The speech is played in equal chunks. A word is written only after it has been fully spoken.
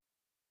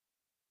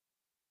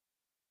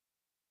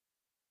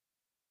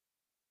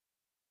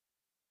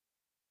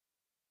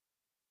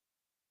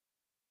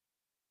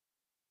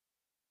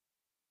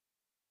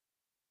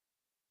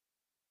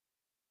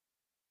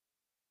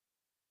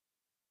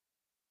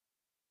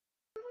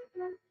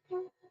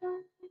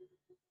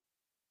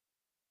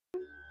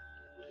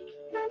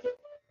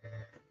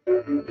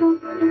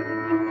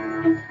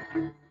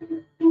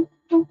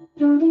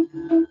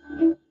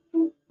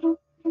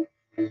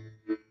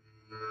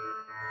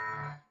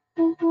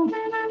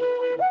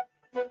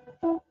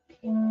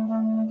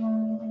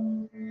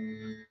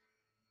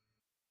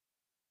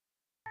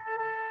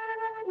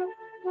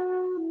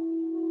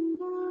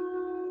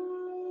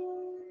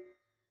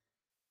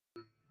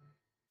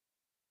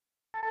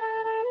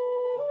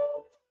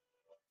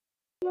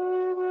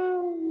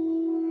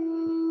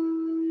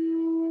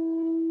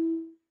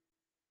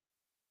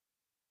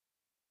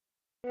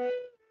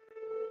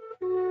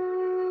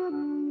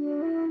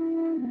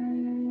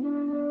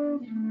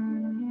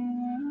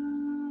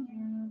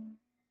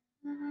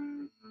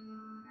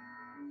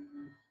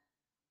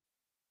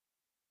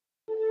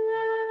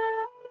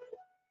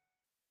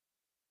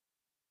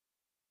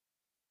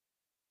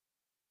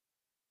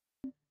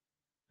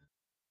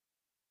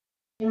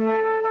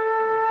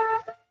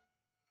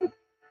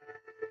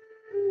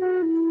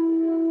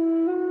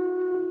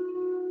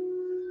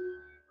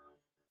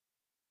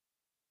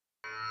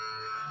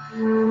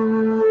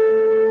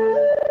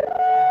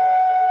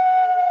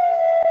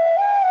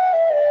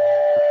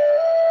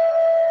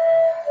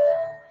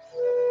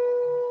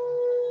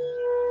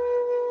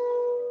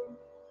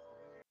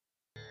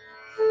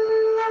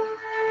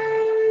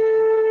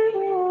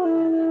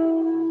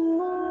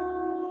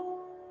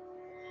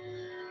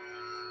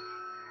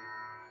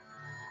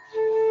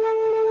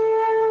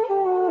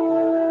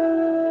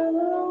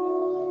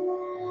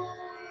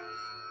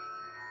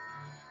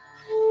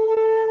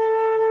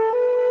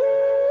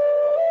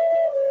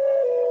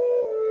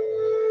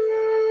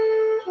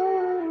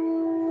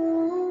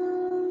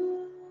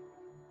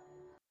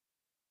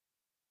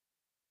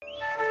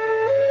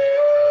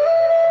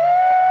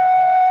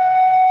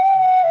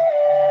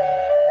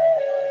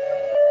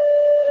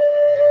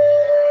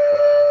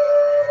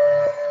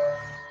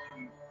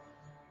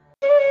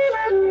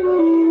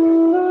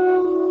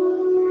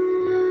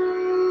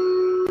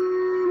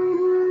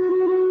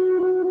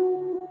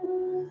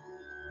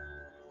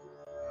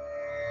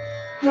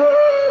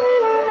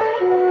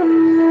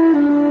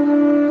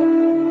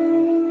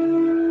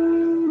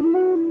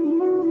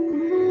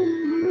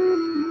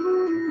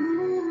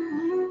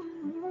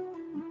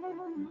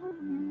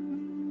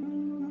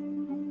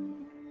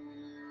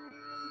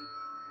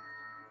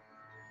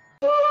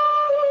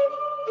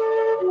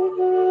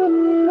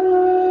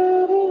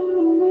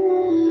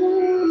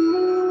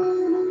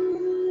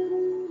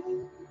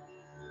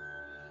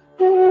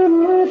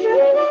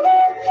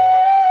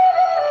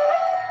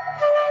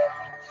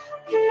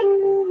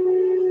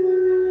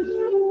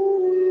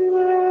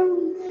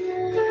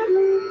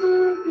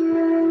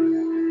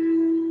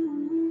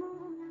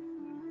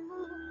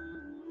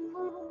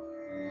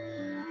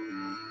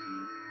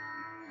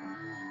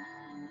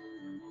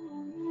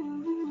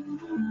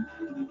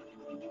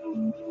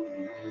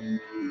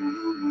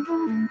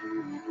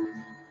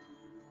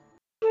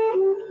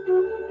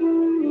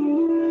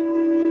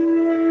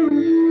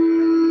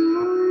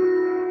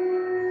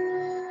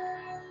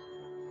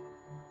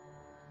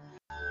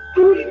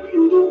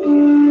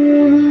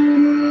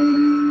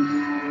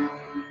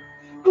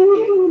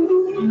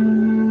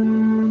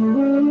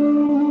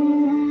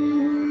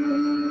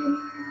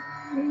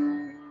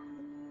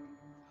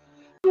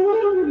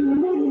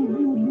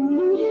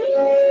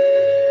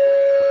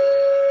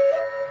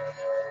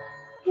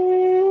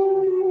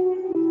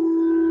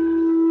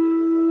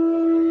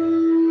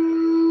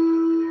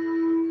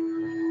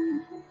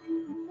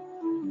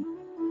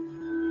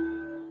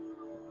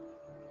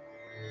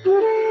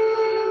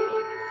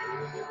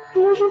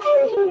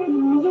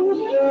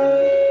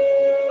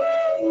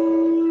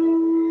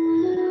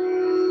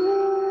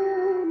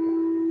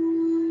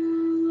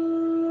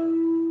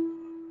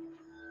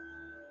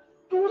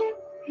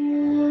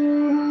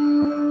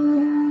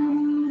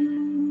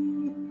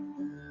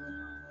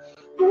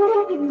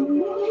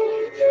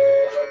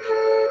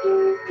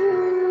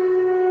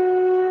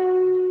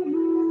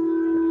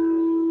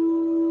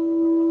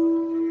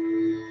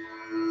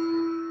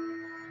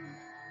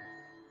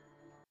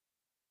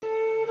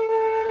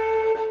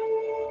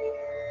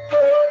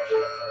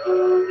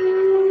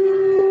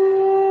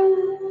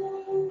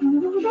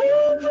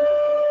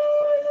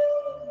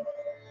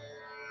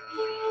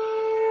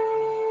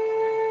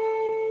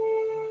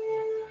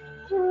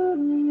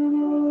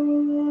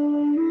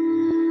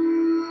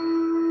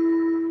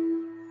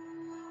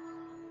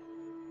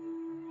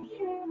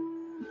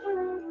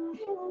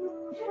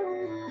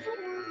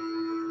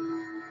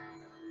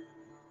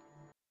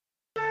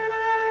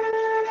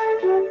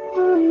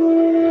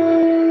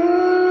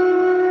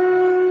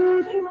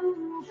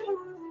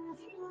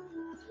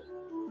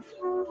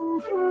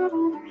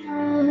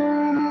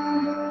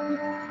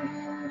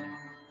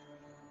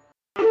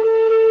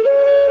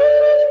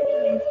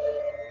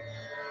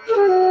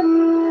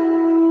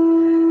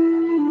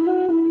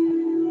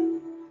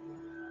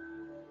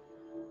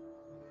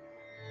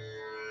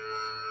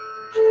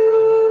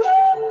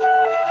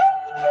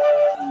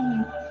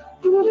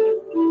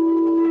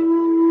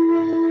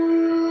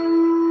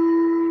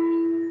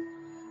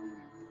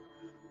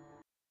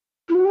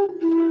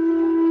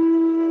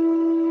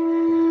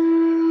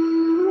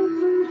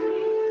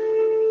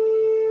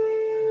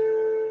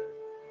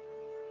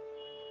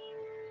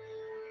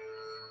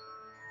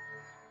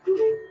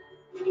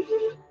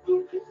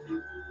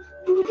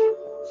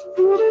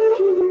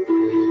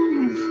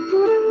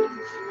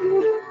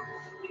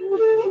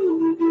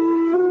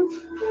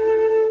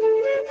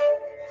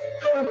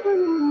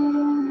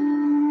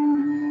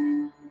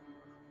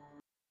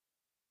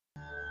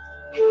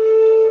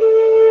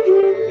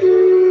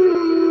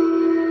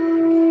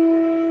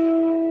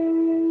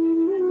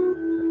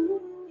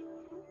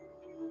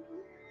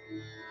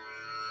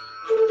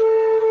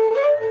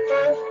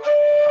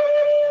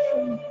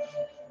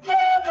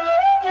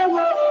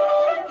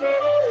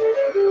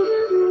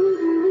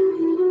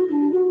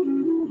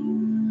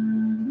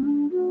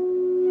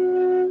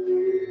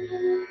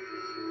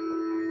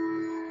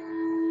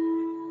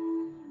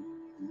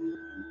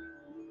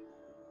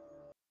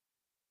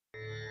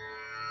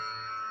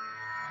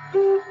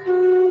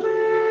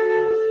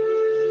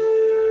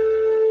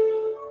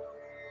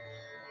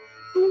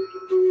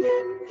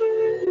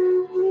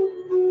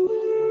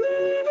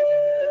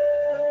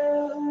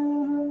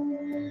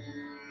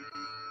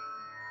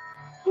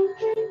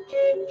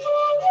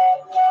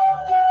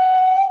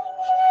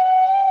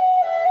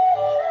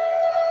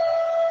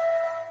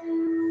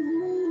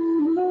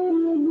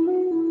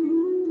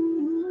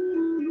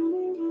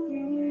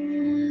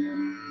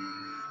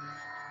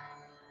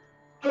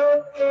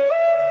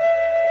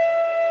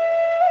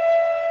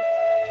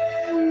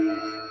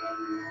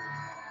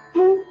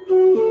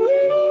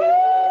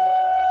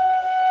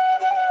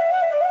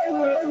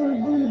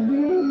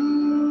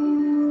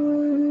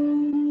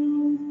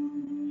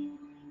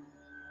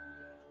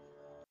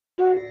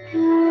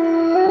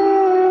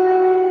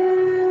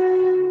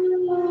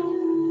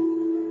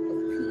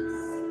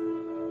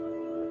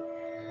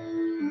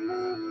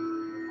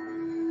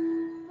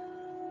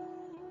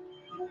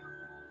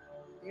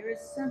There is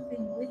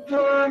something with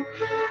you,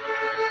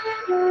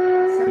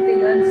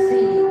 something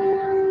unseen,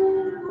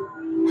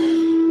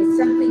 but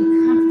something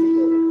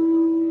comfortable,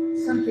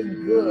 something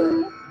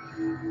good,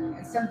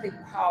 and something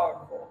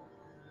powerful.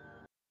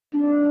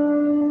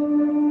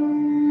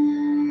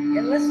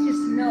 And let's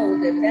just know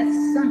that that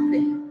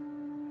something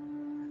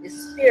is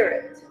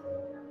spirit.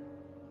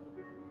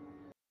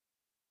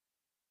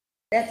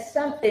 That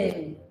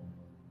something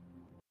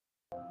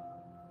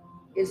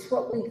is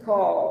what we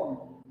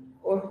call,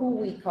 or who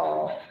we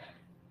call,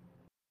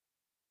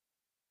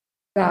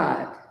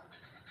 God.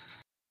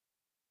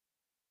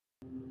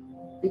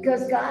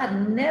 Because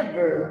God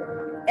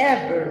never,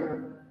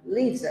 ever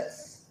leaves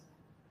us.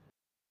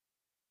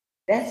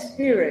 That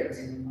spirit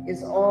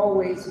is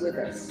always with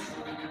us.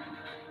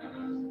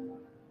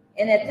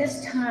 And at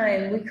this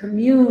time, we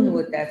commune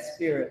with that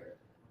spirit.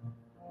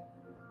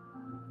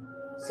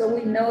 So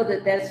we know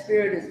that that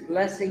spirit is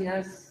blessing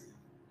us.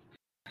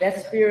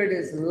 That spirit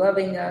is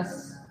loving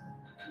us.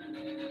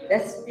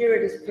 That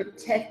spirit is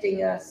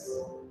protecting us.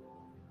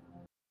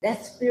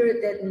 That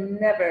spirit that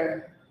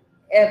never,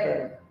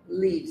 ever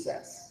leaves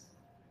us.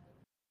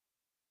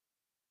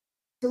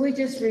 So we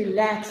just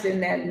relax in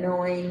that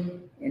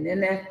knowing and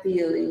in that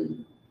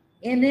feeling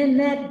and in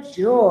that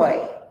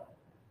joy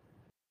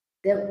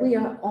that we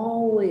are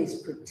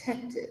always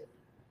protected,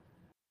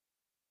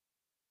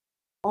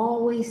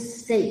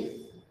 always safe,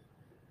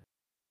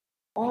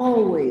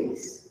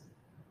 always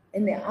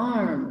in the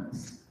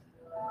arms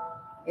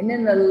and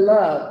in the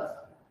love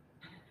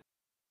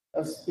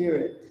of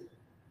spirit.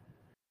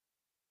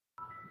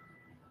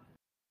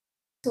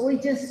 So we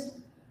just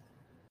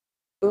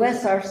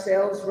bless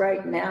ourselves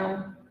right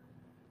now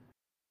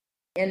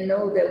and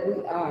know that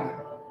we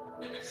are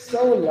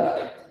so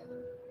loved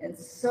and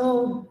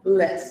so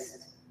blessed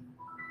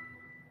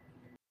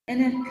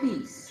and at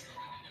peace.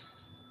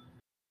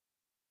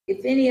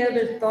 If any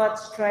other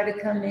thoughts try to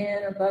come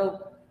in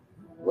about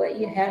what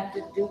you have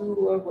to do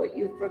or what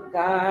you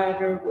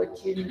forgot or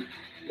what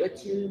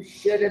you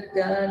should have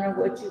done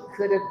or what you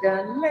could have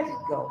done, let it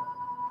go.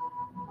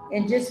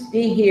 And just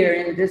be here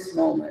in this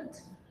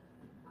moment,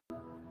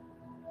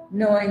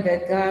 knowing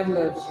that God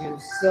loves you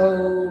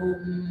so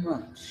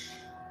much.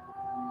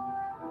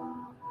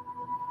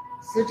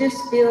 So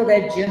just feel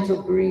that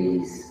gentle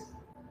breeze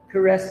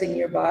caressing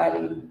your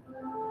body.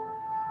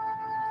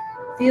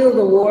 Feel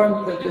the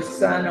warmth of the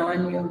sun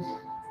on you.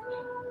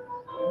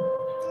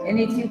 And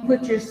if you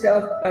put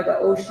yourself by the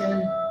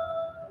ocean,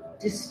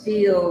 just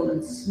feel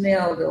and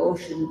smell the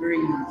ocean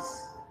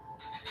breeze.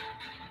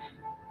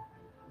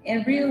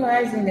 And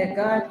realizing that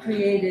God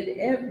created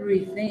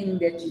everything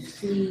that you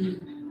see,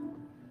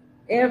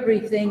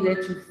 everything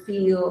that you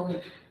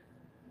feel,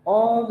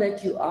 all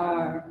that you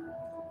are,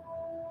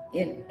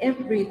 and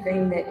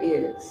everything that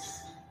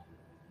is,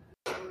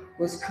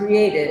 was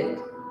created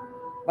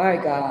by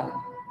God,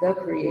 the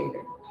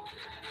Creator.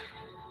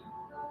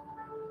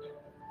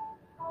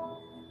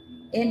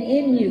 And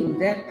in you,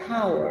 that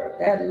power,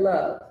 that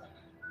love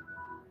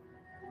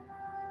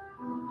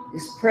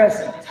is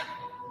present,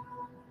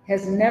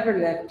 has never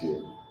left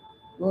you,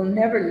 will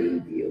never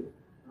leave you.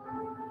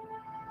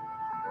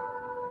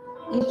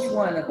 Each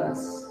one of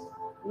us,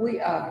 we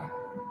are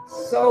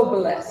so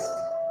blessed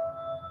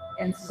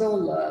and so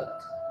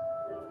loved.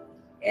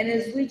 And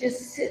as we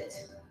just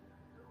sit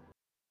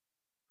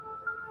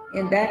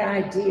in that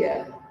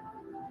idea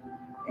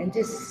and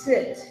just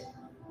sit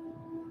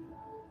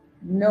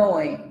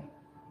knowing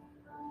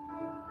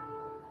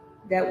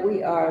that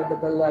we are the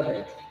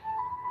beloved.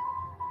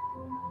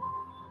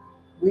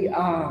 We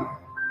are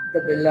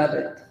the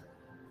beloved.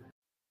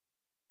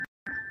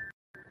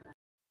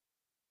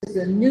 It's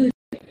a new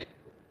day.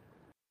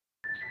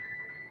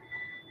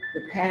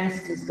 The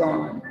past is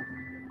gone.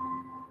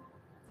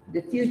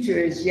 The future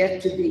is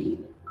yet to be.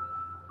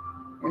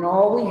 And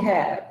all we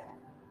have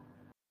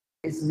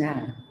is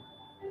now.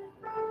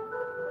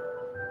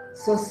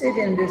 So sit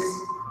in this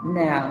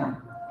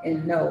now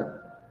and know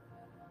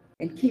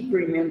and keep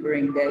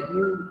remembering that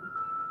you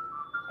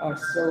are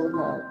so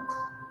loved.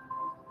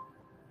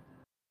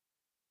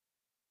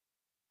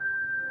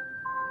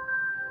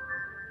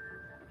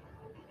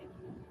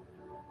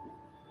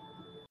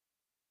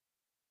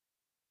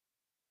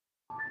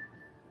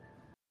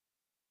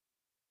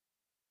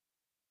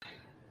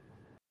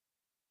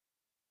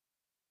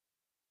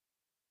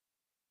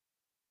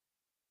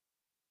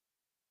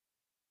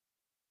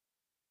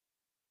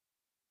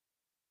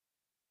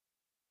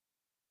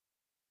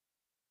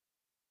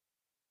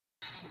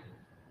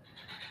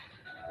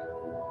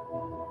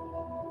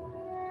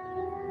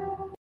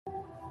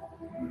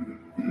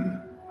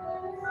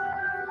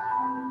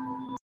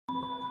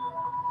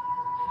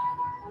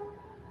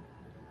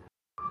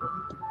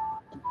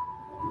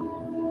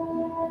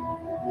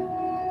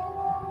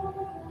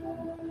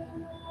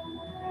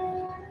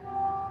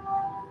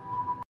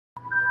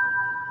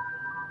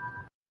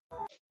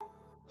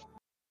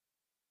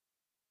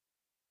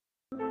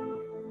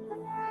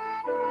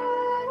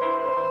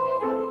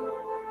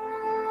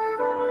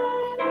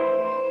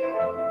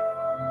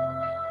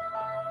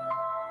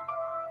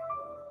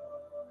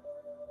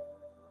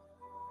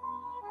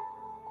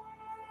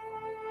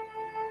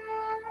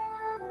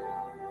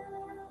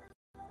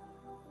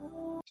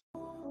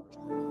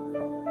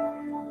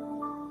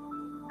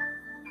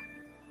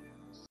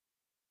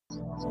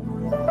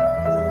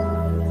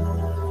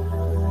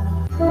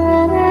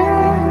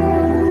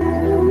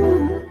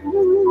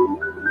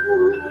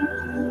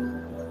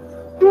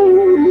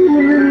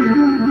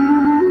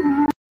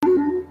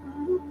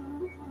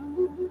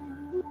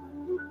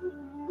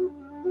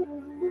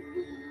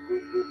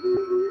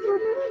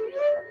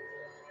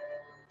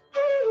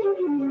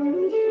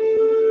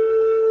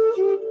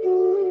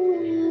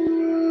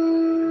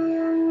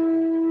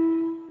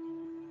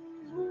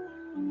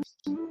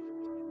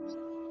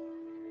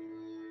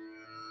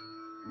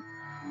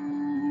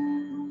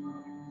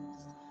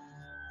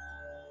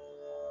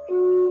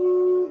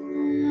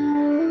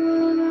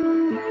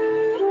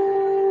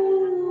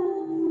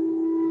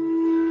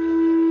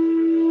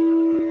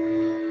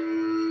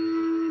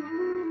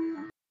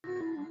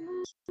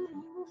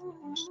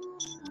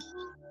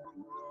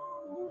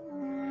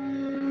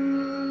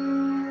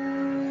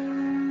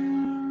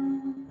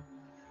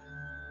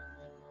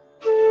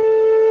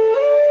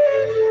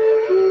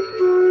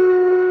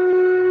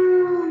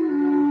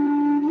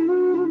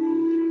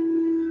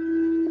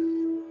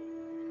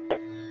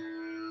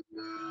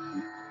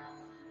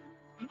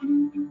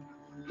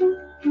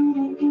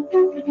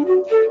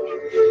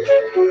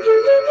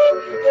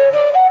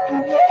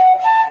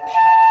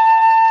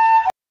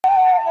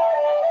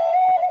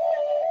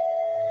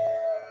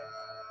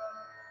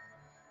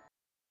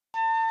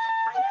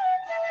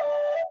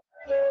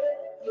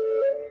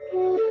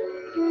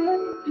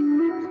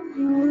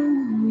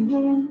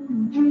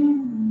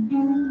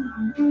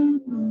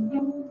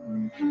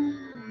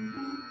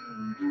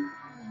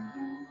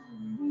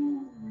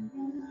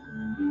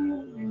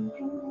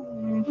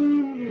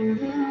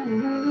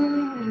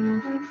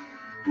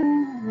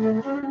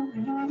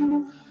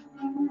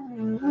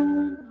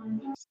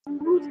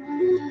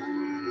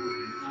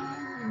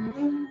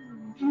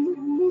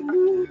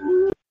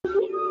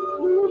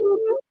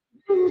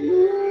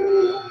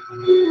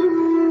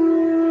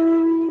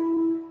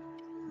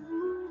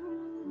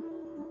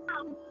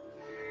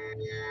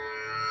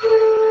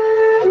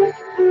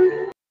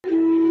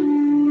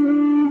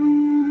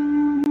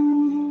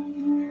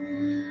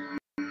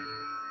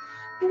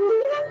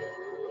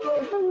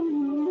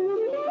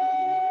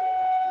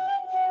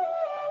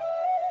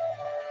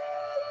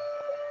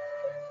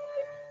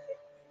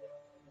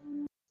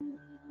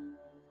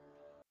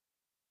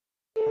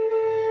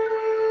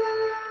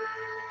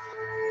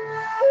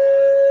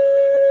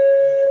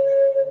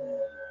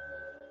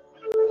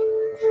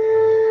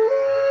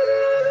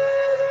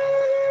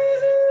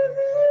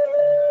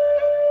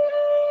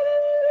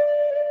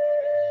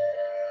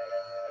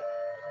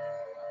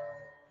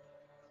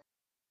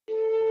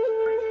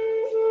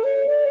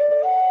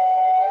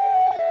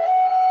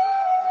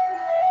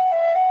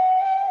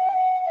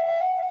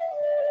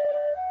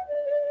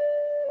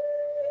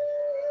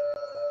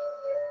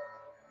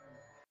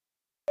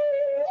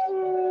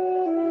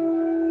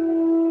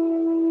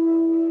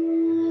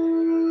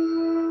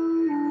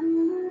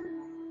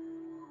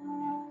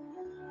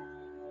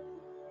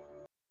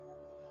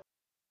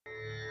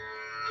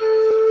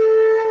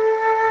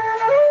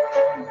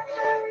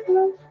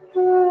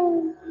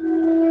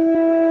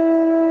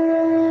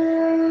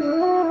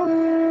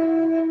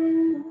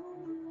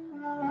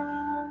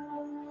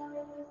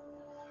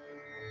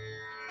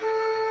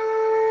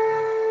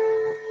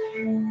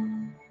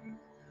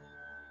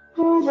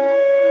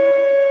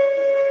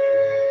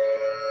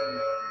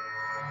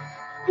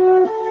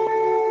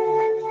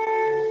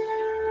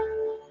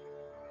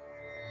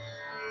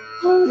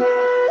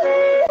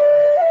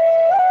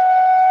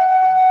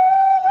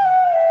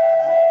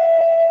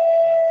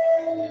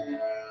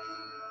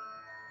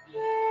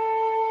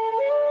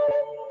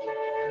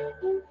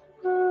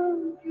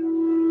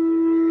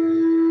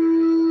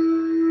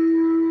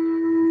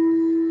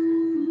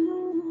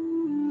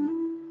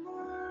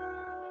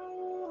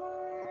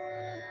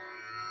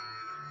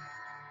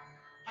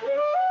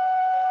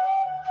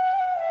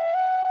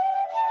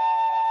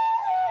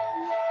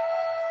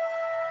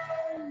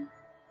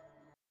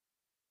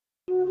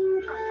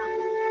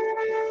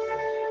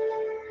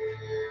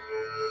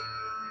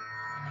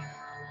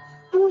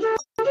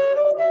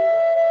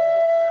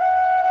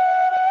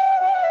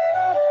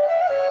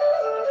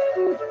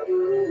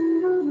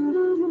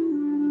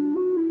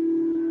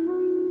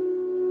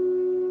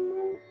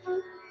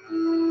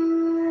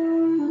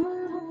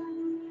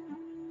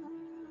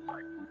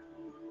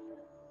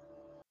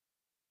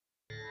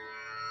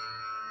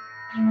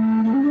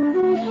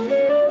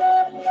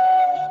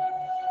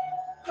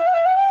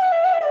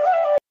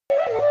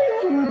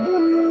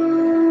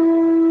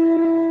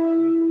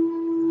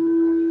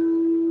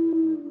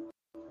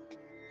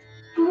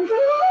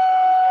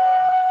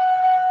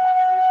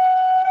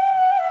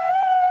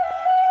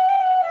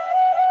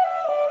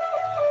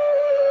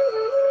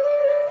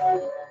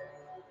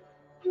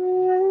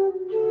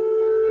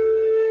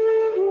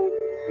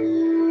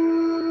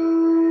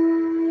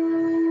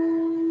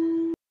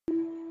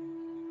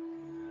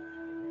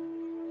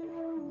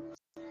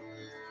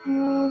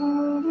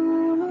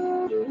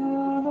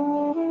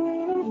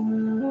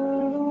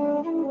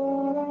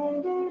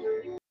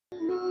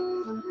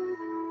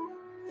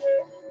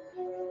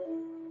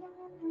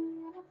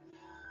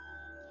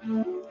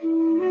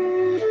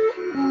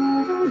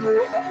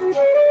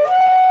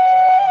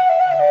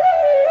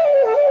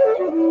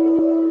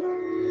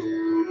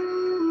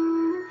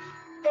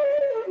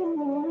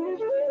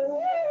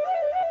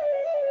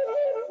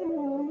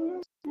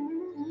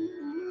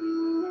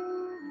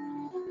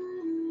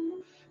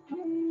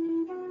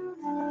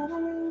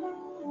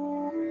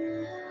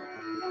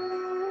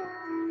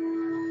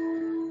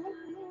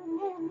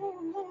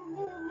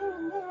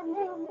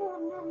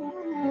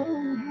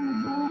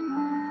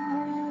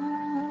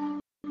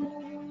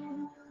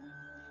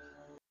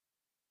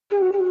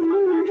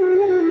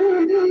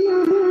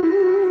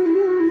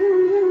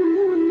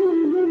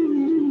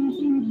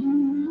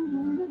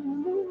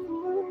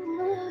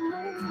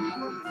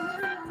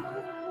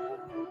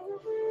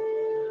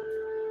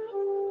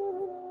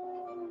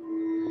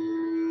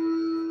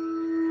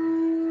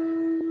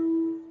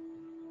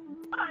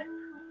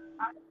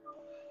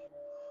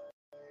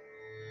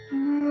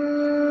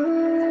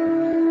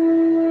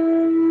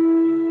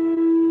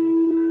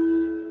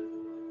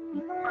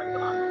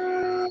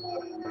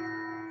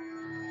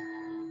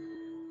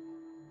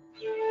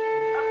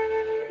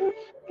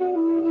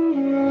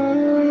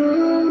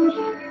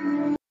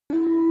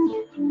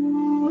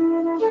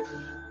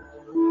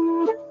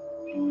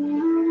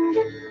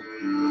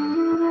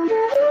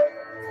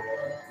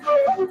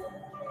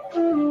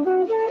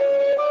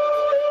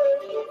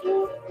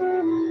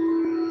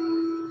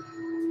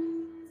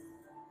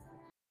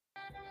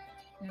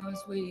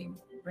 we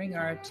bring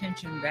our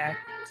attention back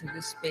to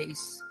this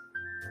space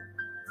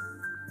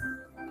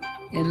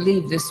and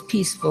leave this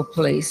peaceful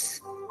place,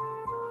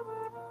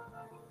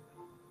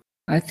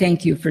 I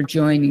thank you for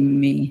joining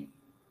me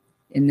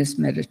in this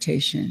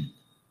meditation.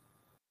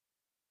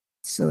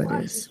 So it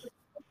is.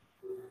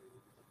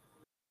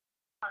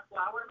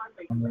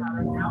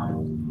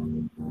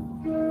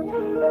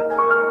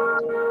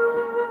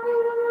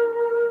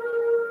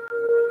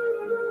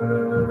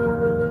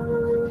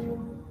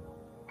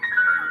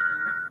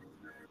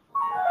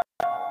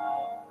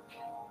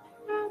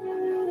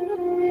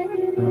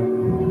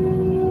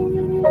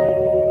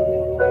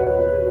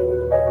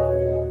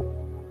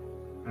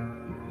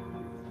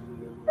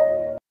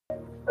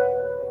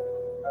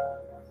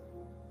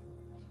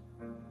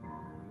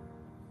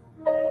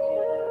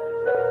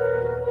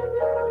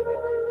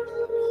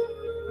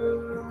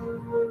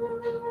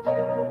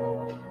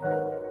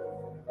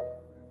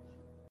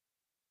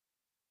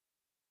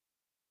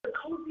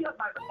 Cozy up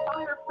by the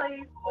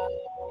fireplace.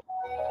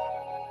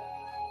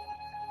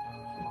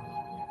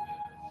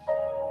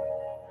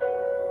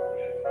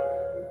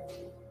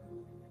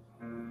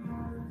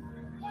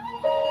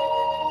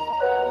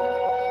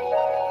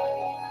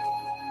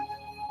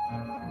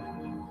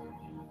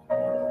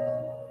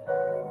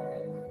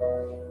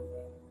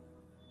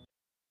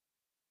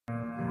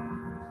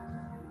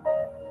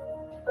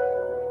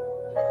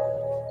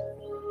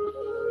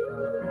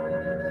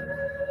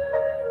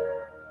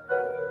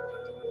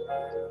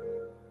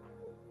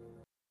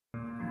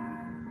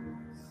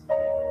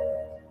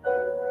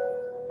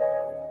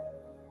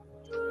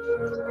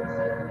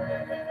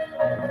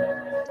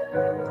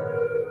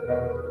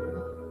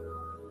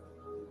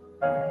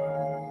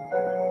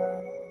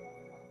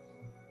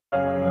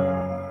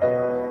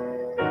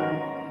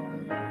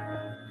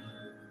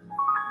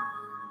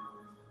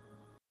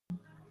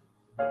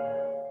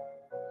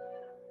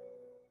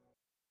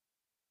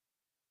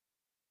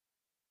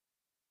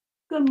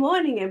 Good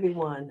morning,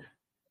 everyone.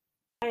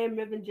 I am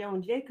Reverend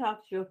Joan Jaycox,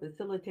 your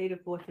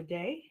facilitator for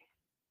today.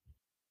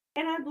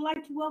 And I'd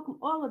like to welcome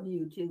all of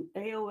you to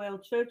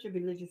AOL Church of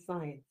Religious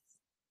Science.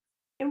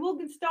 And we'll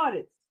get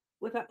started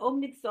with our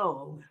opening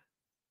song,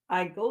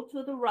 I Go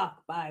to the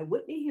Rock by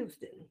Whitney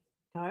Houston.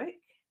 Tarek?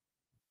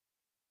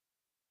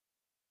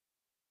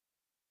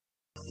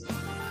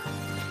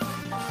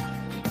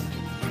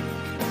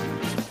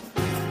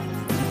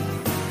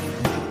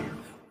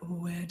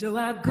 Where do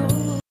I go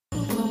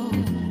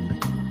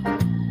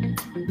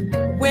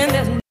when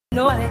there's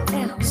nobody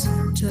else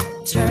to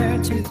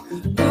turn to?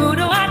 Who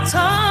do I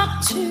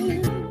talk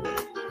to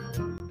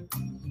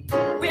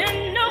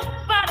when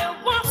nobody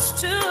wants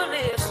to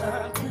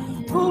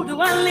listen? Who do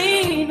I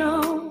lean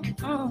on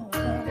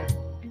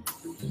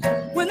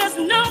when there's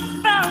no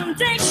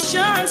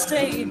foundation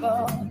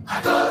stable?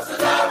 I go to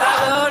the rock. I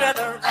go to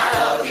the rock. I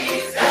know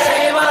he's there.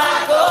 Say, well, I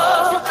go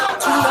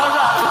to the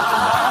rock.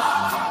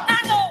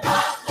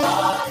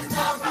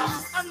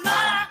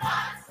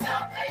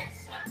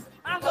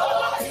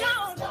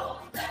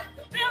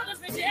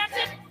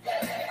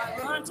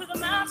 To the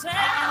mountain,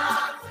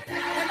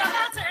 and the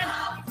mountain,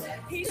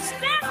 he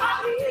stands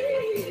by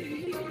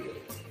me.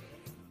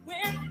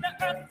 When the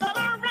earth all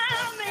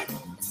around me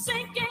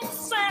sinking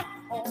sand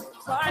on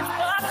Christ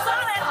was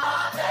solid,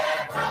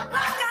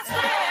 like I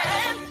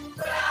stand,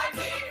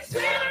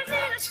 really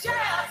need a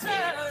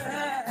shelter.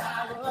 I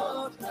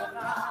will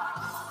try.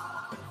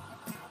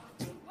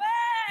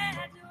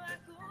 Where do I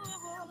go?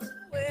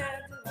 Where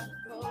do I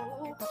go?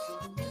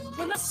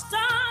 When the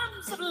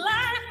storms of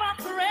life are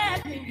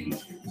threatening,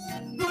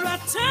 who I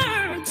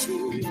turn to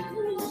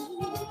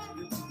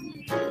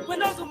when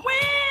those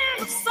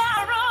winds of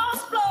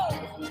sorrows blow,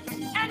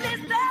 and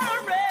is there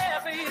a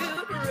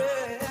refuge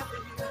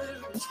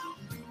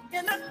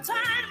in the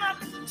time of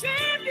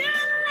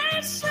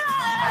tribulation?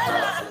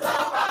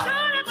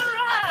 Turn it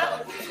around,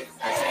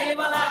 say,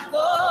 well, I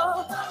go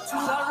to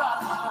the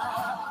rock.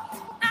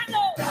 I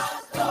know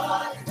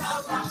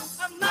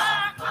I'm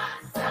not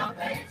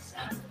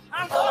salvation.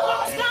 I'm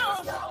going down.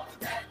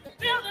 The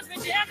building's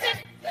rejected.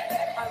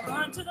 I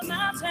run to the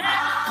mountain,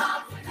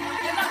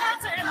 in the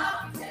mountain,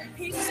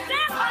 he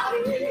stands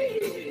by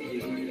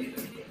me.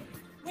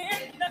 When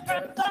the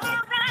earth all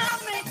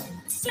around me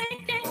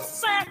sinking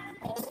sand,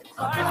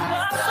 I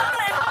was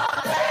solid,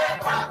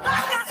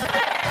 like I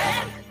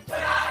stand,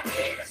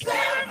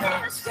 standing in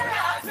the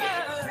shelter.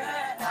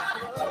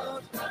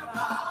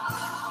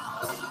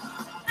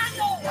 I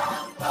know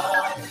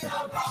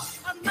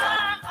I'm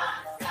not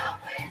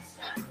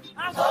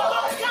I'm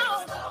going down.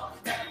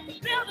 The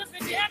building's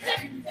rejected.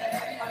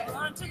 I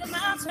run to the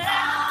mountain,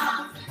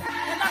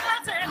 and the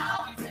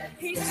mountain,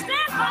 he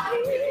stands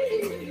by me.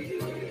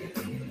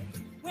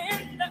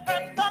 When the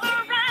earth all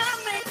around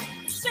me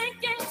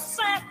sinking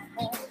sand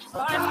on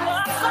Christ.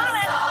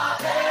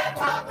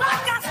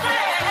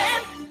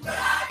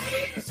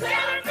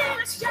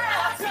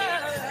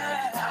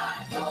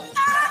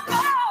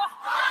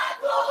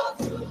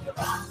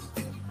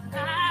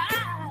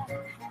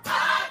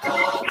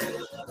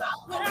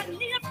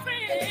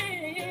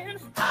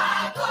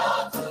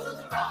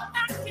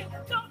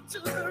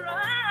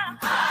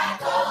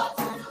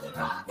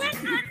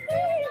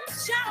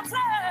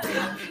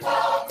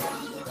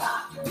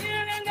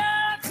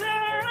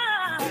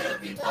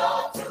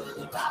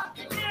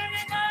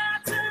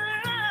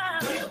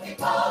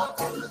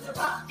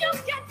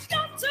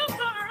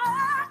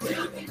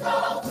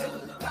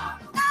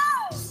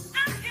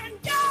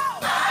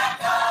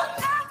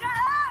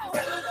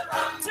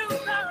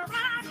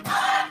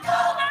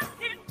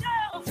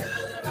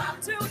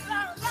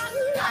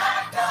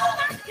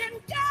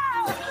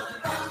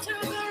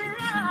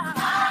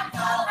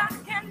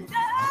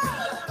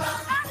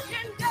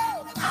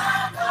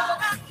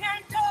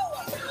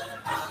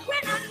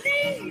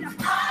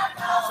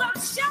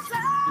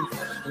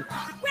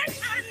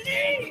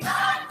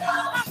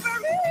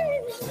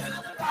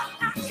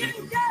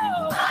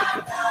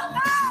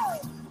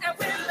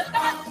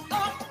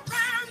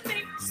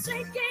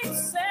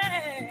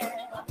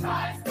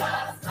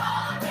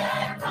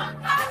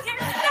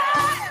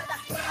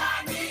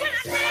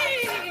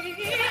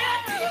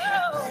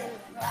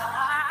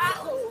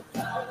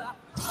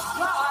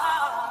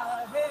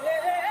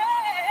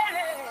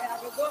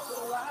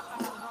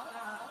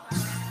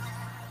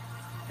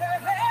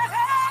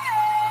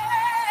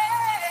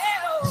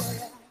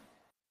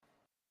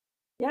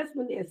 Yes,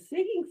 when they're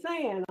singing,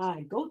 saying,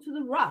 I Go to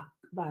the Rock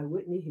by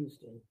Whitney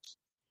Houston.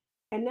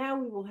 And now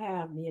we will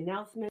have the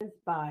announcements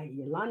by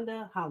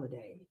Yolanda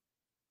Holiday.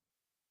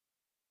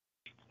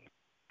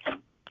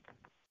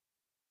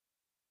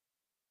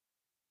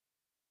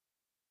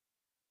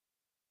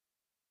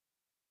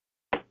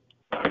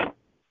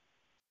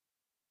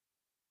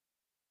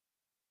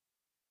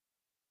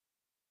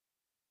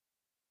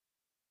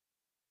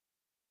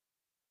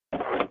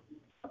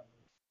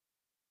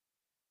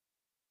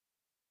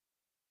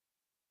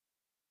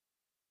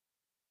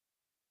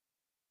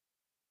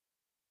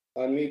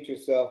 Unmute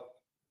yourself.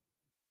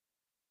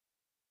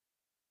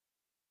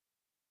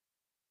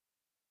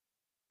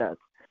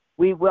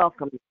 We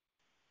welcome you.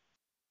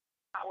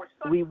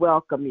 We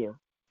welcome you.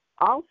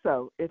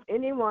 Also, if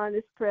anyone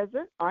is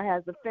present or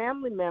has a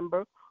family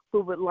member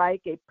who would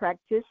like a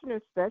practitioner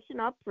session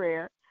or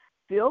prayer,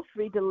 feel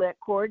free to let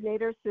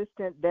Coordinator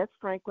Assistant Beth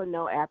Franklin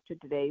know after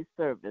today's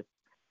service.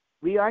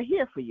 We are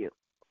here for you.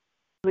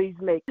 Please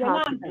make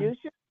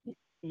contributions.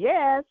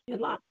 Yes.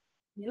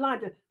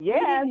 Yolanda,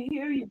 yes. We didn't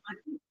hear you.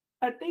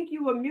 I think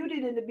you were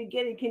muted in the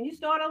beginning. Can you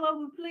start all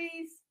over,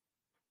 please?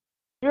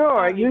 Sure.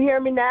 Sorry. You hear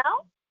me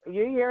now?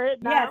 You hear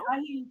it now? Yes,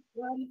 I hear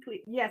you. Clear.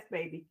 Yes,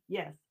 baby.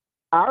 Yes.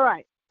 All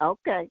right.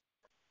 Okay.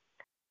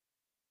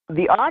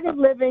 The Art of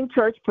Living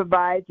Church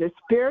provides a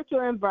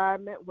spiritual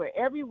environment where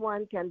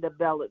everyone can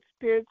develop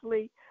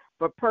spiritually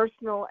for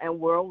personal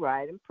and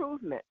worldwide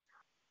improvement.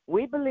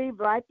 We believe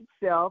life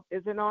itself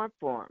is an art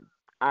form.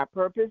 Our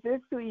purpose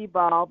is to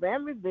evolve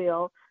and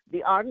reveal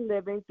the art of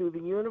living through the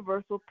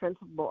universal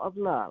principle of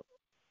love.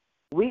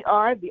 We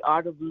are the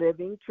Art of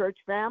Living Church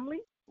family.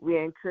 We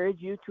encourage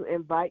you to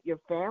invite your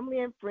family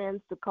and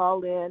friends to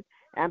call in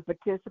and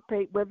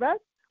participate with us.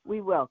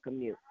 We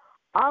welcome you.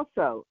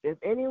 Also, if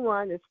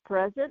anyone is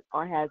present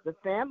or has a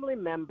family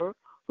member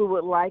who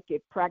would like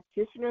a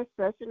practitioner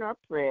session or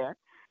prayer,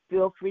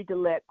 feel free to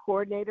let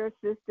Coordinator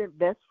Assistant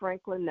Beth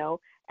Franklin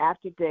know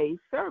after today's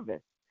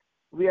service.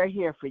 We are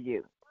here for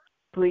you.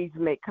 Please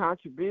make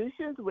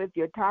contributions with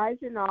your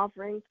tithes and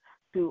offerings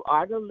to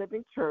Art of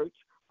Living Church,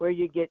 where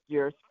you get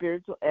your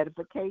spiritual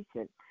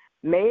edification.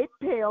 Made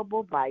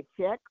payable by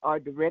check or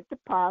direct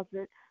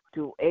deposit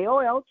to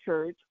AOL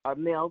Church or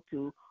mail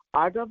to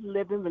Art of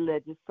Living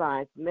Religious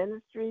Science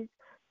Ministries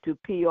to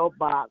P.O.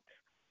 Box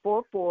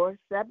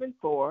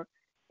 4474,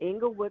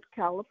 Inglewood,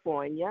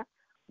 California,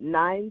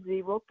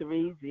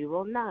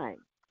 90309.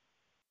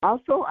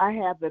 Also, I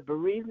have a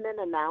bereavement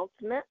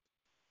announcement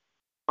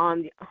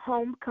on the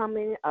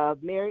homecoming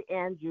of Mary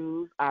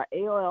Andrews, our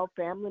AOL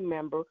family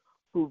member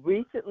who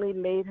recently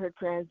made her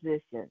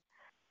transition.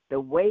 The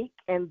wake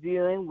and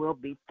viewing will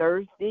be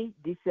Thursday,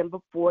 December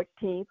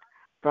 14th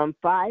from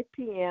 5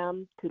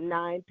 p.m. to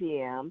 9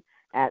 p.m.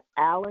 at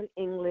Allen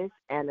English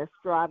and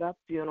Estrada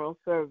Funeral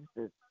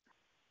Services,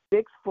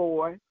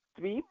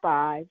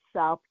 6435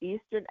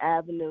 Southeastern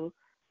Avenue,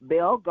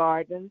 Bell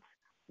Gardens,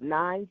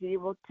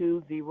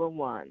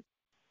 90201.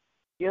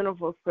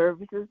 Funeral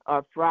services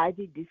are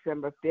Friday,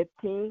 December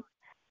 15th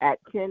at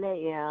 10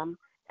 a.m.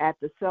 at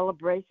the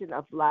Celebration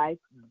of Life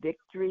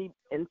Victory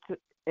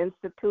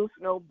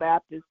Institutional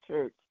Baptist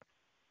Church.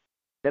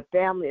 The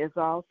family is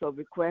also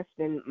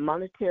requesting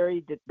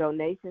monetary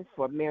donations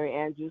for Mary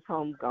Andrews'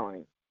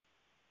 homegoing.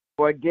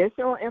 For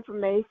additional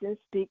information,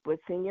 speak with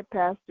Senior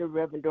Pastor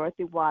Reverend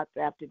Dorothy Watts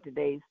after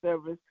today's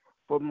service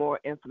for more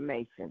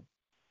information.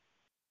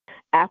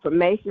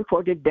 Affirmation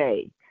for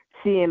today: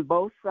 seeing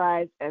both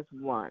sides as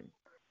one.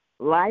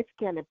 Life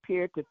can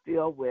appear to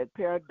fill with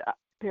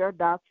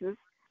paradoxes.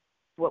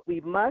 What we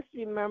must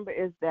remember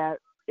is that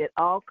it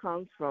all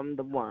comes from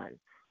the one.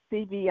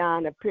 See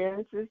beyond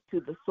appearances to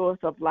the source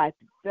of life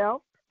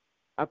itself.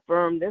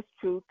 Affirm this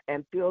truth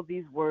and feel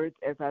these words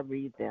as I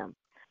read them.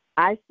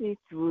 I see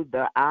through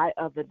the eye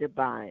of the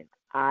divine.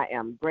 I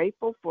am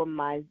grateful for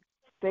my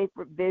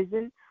sacred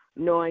vision,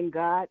 knowing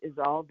God is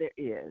all there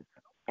is,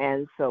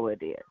 and so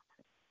it is.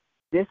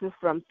 This is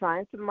from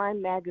Science of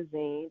Mind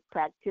magazine,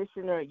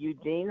 practitioner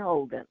Eugene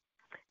Holden.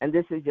 And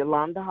this is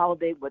Yolanda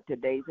Holiday with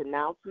today's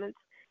announcements.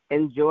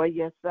 Enjoy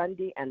your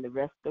Sunday and the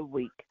rest of the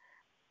week.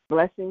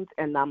 Blessings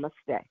and namaste.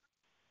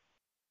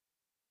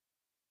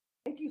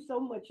 Thank you so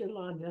much,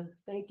 Yolanda.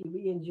 Thank you.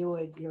 We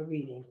enjoyed your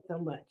reading so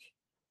much.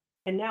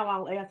 And now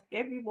I'll ask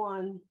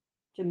everyone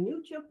to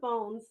mute your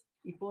phones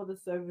before the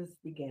service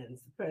begins.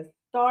 Press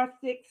 *6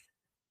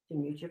 to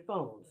mute your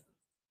phones,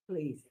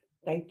 please.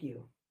 Thank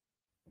you.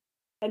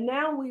 And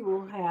now we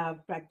will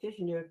have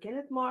practitioner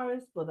Kenneth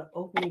Morris for the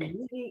opening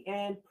reading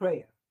and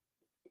prayer.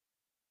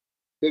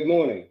 Good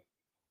morning.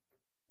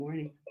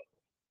 Morning.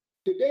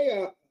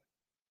 Today,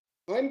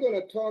 I'm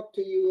going to talk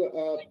to you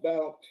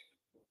about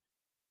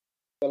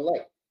the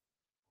light.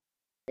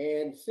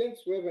 And since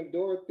Reverend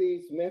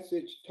Dorothy's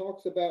message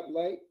talks about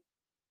light,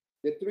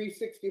 the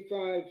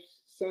 365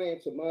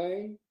 Science of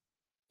Mind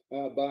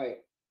by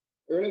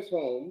Ernest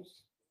Holmes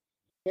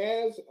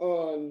has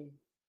on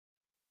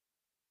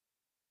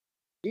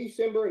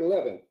December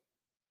 11th,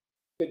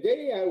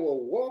 today I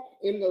will walk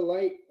in the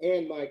light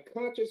and my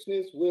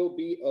consciousness will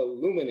be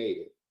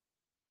illuminated.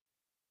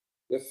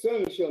 The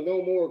sun shall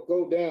no more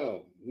go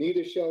down,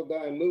 neither shall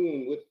thy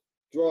moon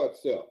withdraw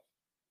itself.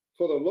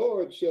 For the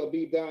Lord shall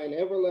be thine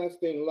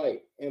everlasting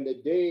light, and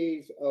the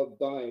days of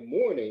thy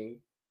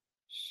mourning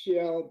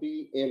shall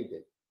be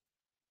ended.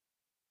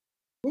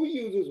 Who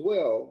uses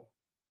well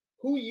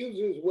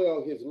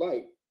his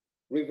light,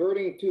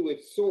 reverting to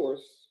its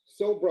source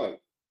so bright,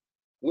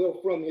 will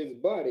from his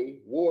body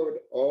ward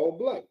all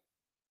blight.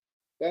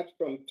 That's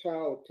from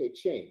Tao Te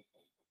Ching.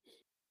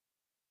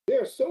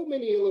 There are so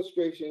many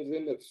illustrations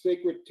in the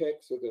sacred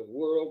texts of the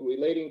world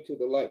relating to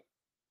the light.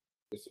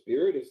 The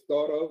spirit is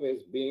thought of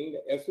as being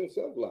the essence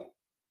of light.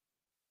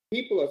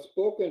 People are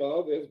spoken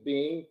of as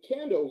being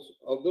candles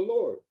of the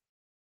Lord.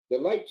 The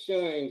light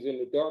shines in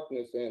the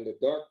darkness, and the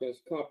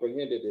darkness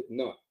comprehended it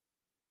not.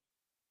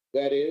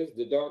 That is,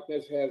 the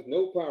darkness has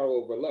no power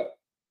over light.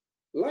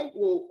 Light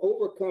will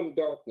overcome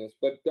darkness,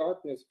 but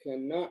darkness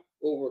cannot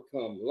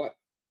overcome light.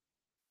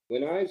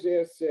 When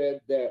Isaiah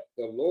said that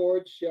the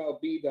Lord shall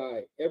be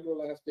thy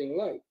everlasting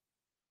light,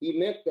 he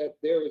meant that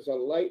there is a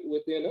light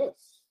within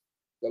us,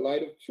 the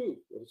light of truth,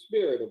 of the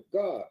Spirit of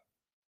God,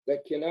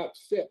 that cannot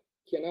set,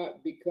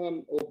 cannot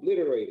become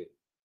obliterated,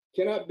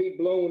 cannot be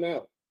blown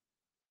out.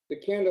 The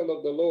candle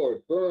of the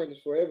Lord burns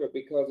forever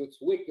because its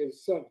wick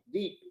is sunk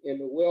deep in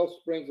the well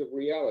springs of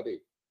reality.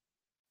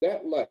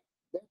 That light,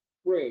 that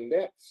spring,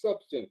 that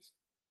substance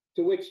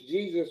to which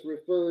Jesus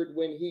referred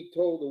when he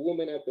told the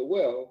woman at the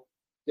well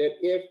that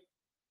if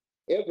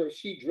ever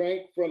she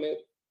drank from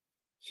it,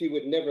 she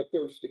would never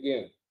thirst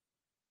again.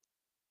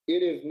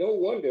 It is no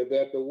wonder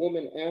that the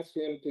woman asked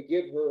him to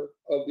give her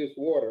of this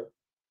water,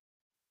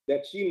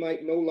 that she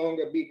might no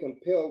longer be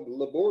compelled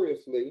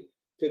laboriously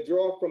to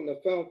draw from the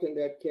fountain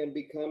that can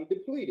become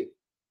depleted.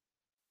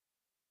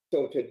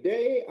 So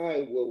today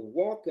I will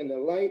walk in the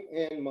light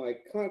and my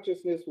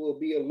consciousness will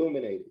be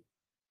illuminated.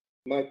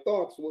 My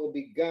thoughts will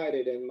be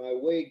guided and my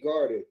way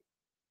guarded.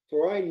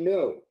 For I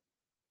know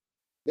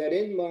that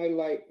in my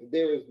light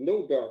there is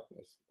no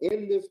darkness.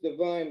 In this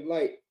divine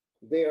light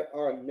there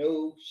are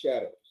no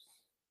shadows.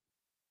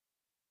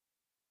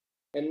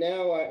 And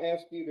now I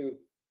ask you to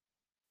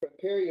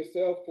prepare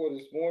yourself for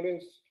this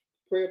morning's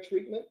prayer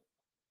treatment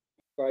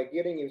by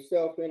getting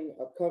yourself in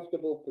a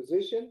comfortable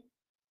position.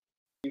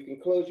 You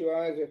can close your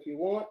eyes if you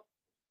want.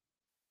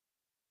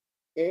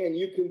 And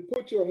you can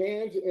put your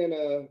hands in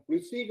a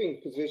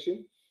receiving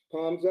position,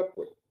 palms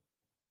upward.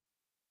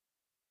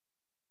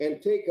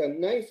 And take a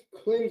nice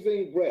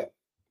cleansing breath.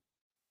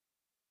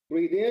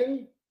 Breathe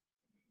in.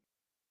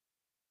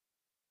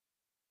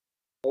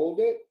 Hold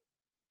it.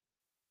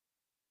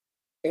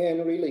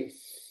 And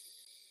release.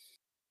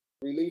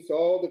 Release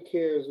all the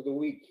cares of the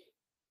week,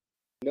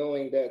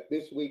 knowing that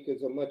this week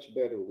is a much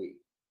better week.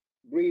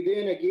 Breathe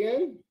in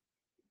again.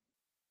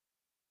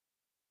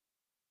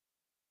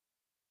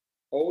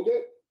 Hold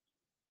it.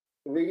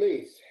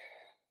 Release.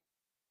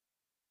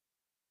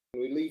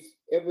 Release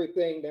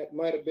everything that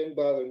might have been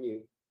bothering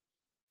you.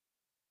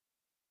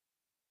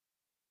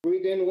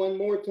 Breathe in one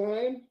more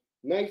time.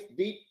 Nice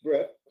deep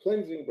breath,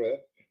 cleansing breath.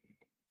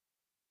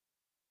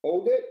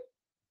 Hold it.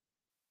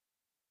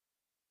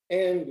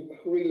 And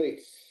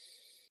release.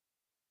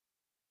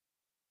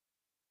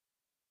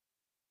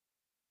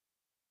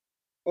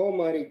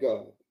 Almighty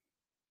God,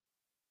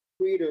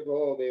 creator of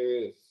all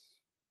there is,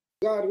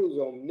 God who's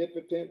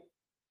omnipotent,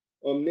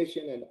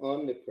 omniscient, and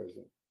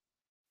omnipresent,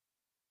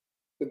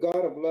 the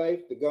God of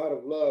life, the God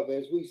of love,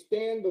 as we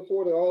stand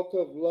before the altar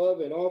of love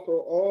and offer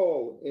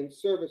all in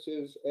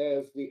services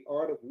as the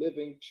Art of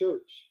Living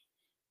Church,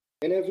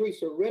 and as we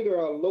surrender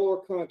our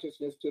lower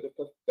consciousness to the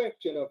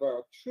perfection of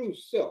our true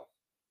self,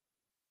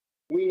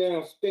 we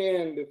now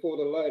stand before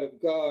the light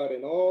of God,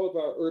 and all of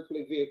our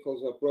earthly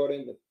vehicles are brought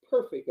into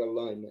perfect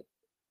alignment.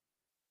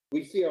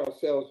 We see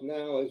ourselves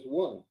now as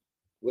one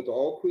with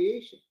all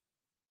creation.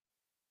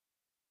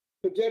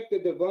 Project the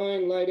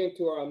divine light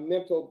into our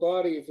mental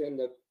bodies and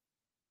the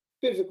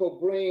physical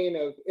brain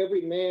of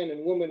every man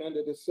and woman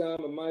under the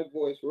sound of my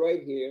voice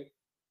right here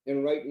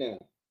and right now.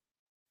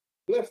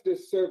 Bless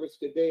this service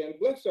today and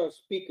bless our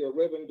speaker,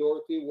 Reverend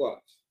Dorothy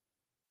Watts,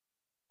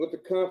 with the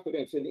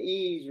confidence and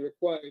ease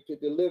required to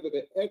deliver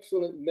the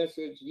excellent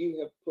message you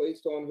have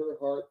placed on her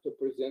heart to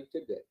present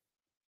today.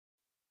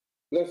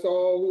 Bless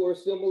all who are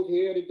assembled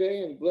here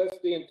today and bless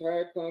the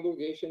entire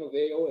congregation of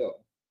AOL.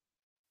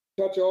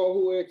 Touch all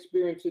who are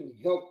experiencing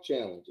health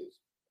challenges.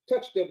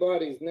 Touch their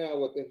bodies now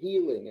with the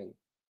healing and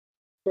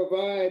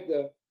provide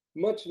the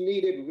much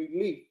needed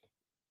relief,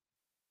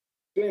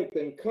 strength,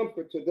 and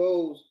comfort to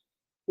those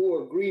who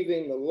are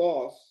grieving the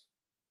loss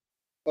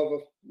of a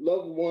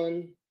loved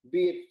one,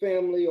 be it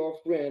family or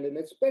friend, and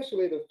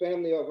especially the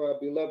family of our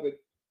beloved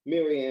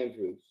Mary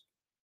Andrews.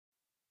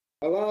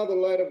 Allow the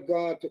light of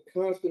God to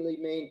constantly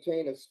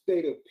maintain a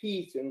state of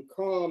peace and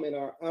calm in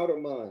our outer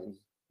minds.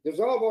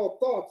 Dissolve all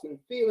thoughts and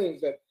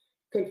feelings that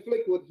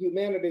conflict with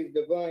humanity's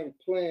divine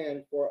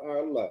plan for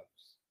our lives.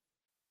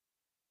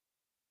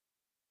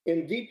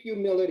 In deep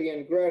humility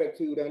and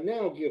gratitude, I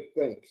now give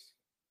thanks.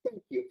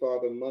 Thank you,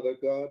 Father, Mother,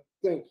 God.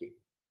 Thank you.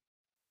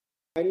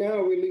 I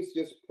now release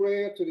this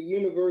prayer to the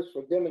universe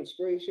for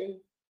demonstration,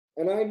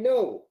 and I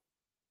know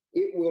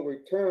it will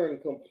return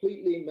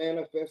completely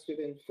manifested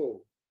in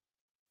full.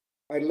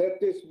 I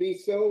let this be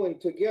so, and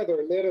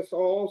together let us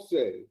all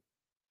say,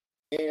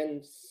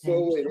 and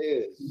so it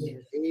is.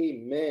 Yes.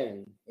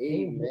 Amen.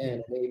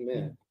 Amen.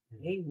 Amen.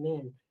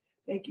 Amen.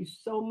 Thank you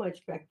so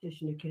much,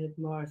 Practitioner Kenneth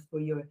Morris, for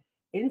your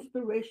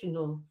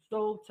inspirational,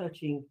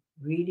 soul-touching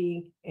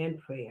reading and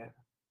prayer.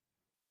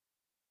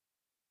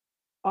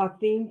 Our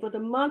theme for the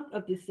month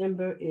of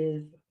December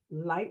is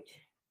light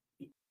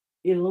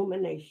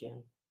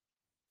illumination.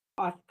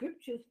 Our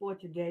scriptures for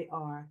today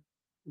are,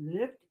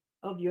 lift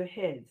of your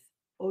heads,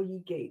 O ye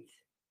gates,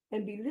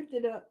 and be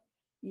lifted up,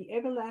 ye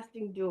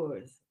everlasting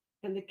doors,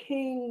 and the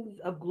kings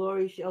of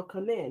glory shall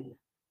come in.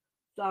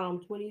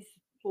 Psalm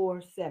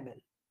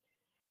 24:7.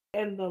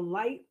 And the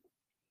light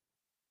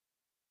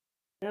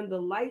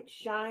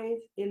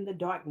shines in the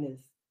darkness,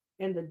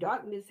 and the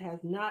darkness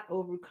has not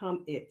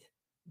overcome it.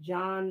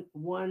 John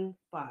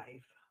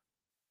 1:5.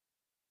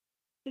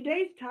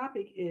 Today's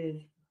topic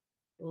is,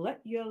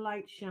 let your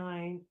light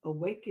shine,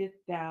 awaketh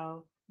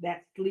thou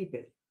that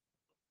sleepeth.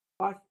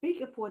 Our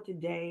speaker for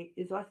today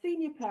is our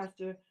senior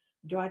pastor,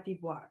 Dorothy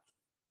Watts.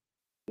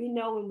 We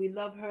know and we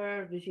love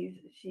her, that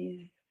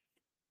she's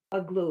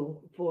a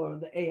glue for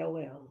the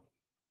AOL.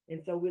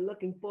 And so we're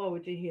looking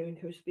forward to hearing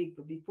her speak.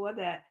 But before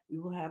that, we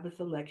will have a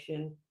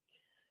selection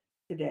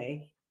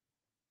today.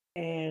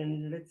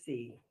 And let's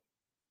see.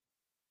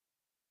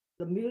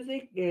 The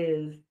music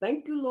is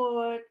Thank You,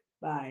 Lord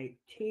by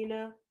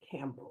Tina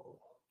Campbell.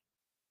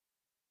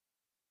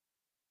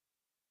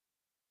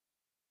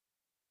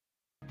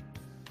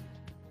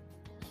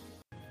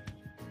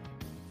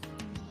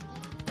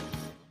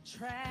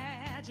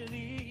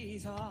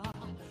 Tragedies are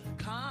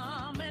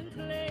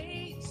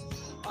commonplace.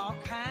 All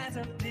kinds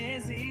of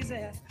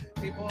diseases.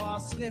 People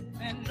are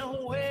slipping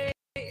away.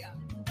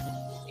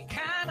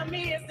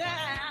 Economy is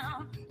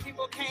down.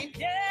 People can't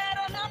get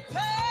enough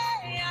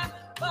pay.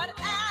 But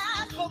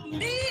as for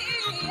me,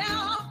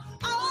 all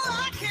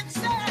I can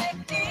say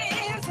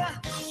is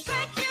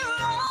thank you,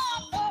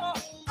 Lord, for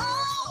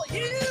all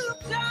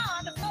you've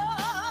done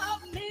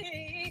for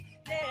me.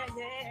 Yeah,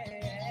 yeah.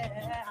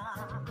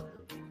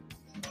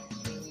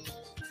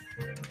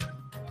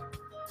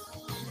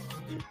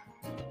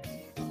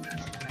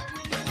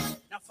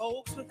 Now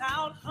folks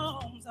without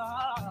homes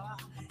are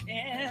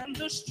in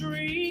the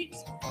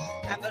streets,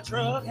 and the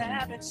drug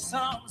habits,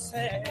 some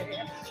say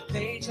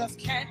they just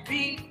can't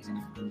beat.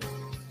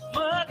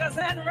 Muggers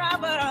and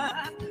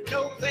robbers,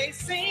 no place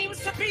seems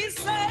to be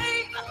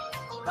safe,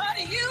 but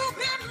you've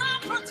been my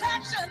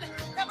protection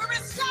every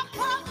step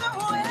of the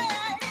way.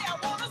 I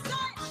wanna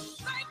say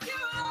thank you,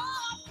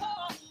 Lord,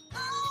 for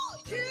all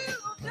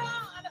you've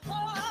done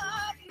for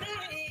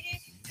me.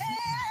 Hey,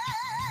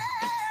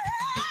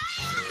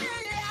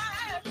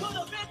 it could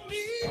have been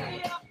me.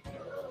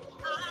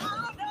 I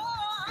know,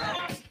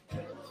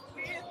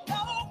 with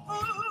no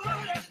food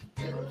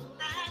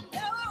and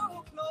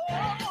no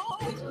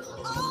clothes,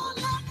 all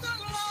of the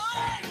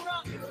long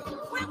run,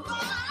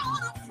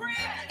 without a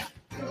friend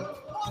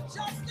or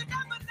just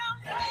another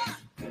number,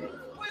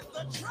 with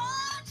the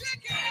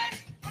tragic end.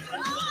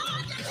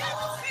 Lord, you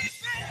never cease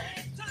me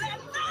to let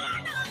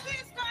none of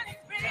these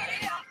things be.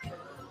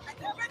 And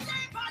every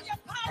day by your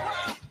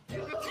power,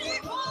 you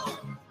keep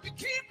on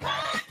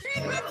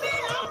keeping me. I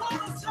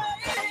wanna say,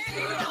 thank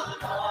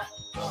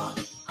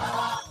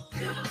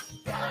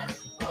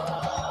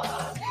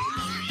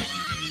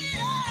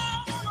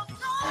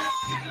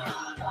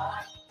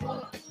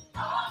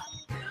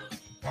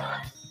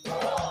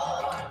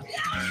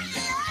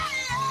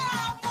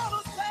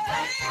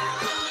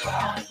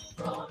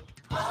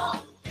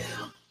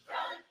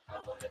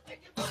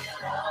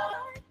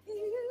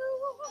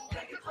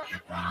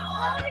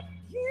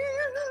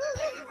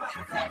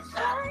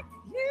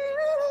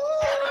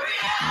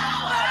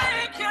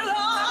you, Lord.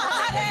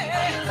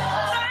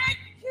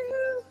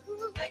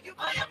 Thank you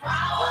for your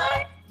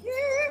power.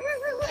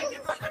 Thank you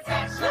for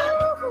protection.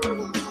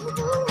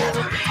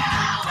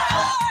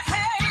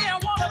 Hey, I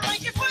wanna thank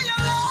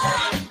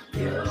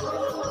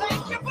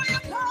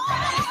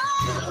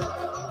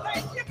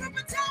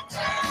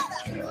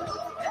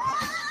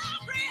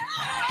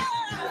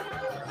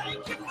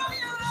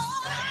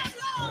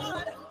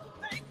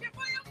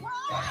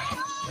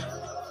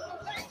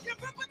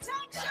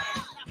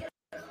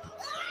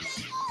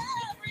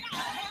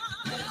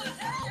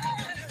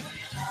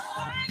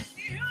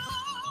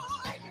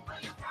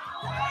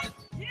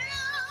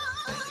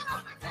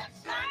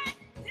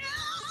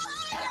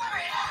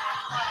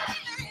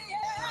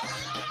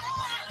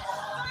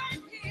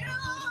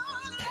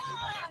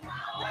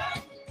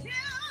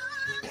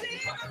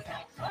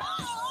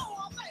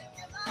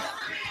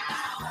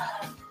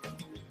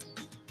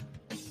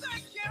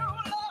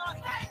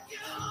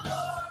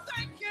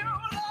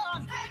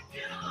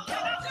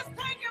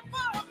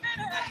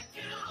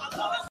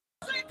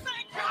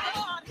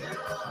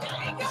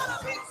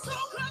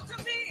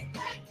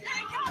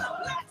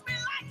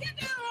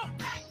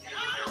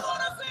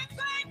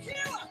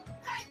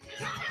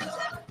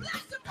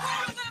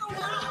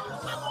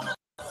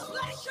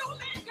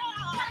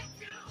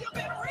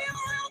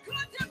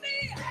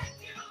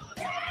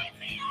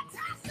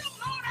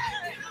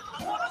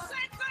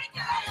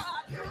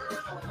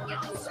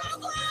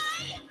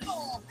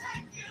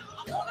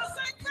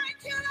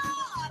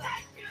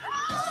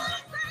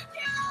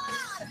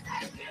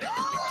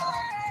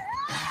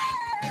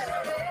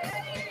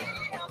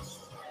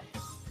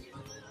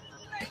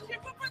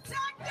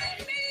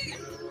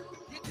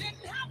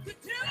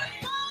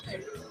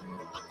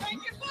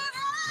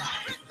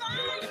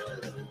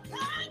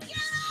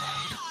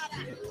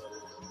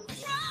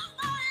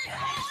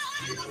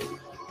Thank you, Lord.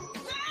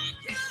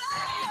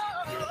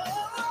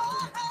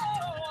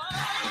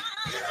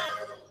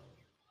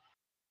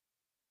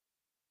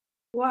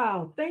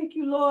 Wow. Thank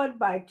you, Lord,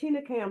 by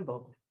Tina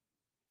Campbell.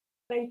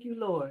 Thank you,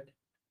 Lord.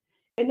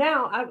 And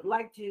now I would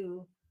like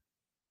to,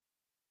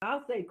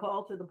 I'll say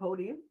call to the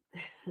podium.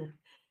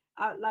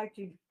 I'd like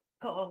to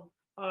call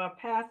our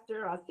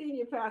pastor, our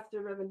senior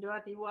pastor, Reverend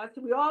Dorothy Watts,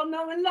 who we all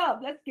know and love.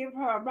 Let's give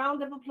her a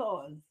round of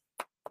applause.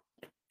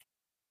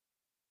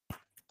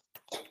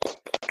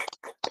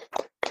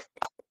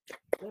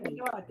 Reverend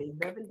Dorothy,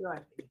 Reverend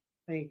Dorothy.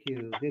 Thank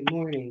you. Good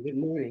morning. Good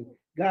morning.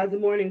 God's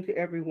morning to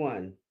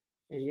everyone.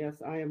 And yes,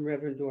 I am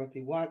Reverend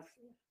Dorothy Watts.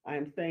 I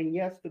am saying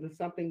yes to the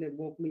something that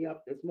woke me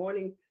up this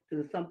morning,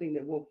 to the something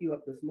that woke you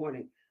up this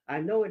morning. I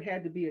know it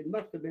had to be, it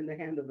must have been the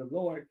hand of the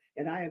Lord.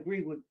 And I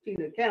agree with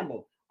Tina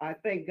Campbell. I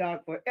thank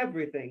God for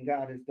everything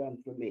God has done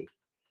for me.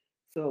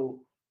 So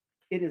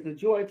it is a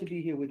joy to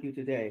be here with you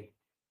today.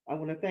 I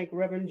want to thank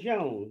Reverend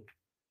Joan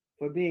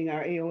for being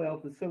our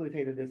AOL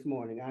facilitator this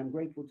morning. I'm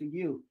grateful to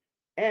you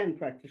and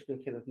practitioner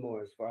Kenneth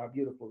Morris for our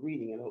beautiful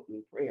reading and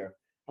opening prayer.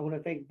 I want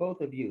to thank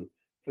both of you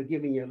for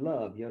giving your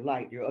love, your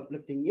light, your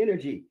uplifting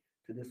energy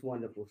to this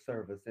wonderful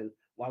service. And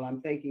while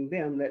I'm thanking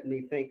them, let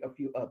me thank a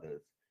few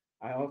others.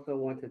 I also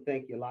want to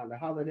thank Yolanda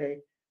Holiday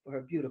for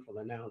her beautiful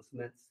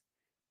announcements.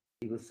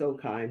 She was so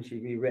kind. She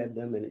reread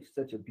them, and it's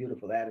such a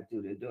beautiful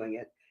attitude in doing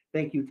it.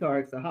 Thank you,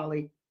 Tariq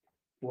Sahali,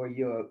 for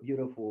your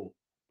beautiful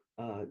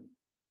uh,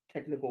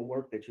 technical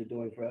work that you're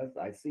doing for us.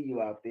 I see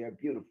you out there.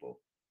 Beautiful.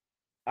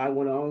 I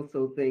want to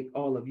also thank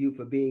all of you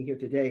for being here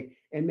today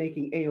and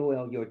making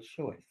AOL your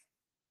choice.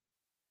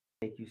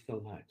 Thank you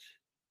so much.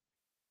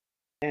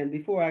 And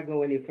before I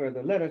go any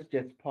further, let us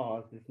just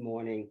pause this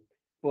morning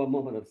for a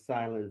moment of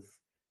silence.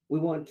 We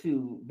want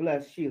to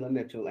bless Sheila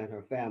Mitchell and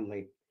her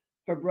family.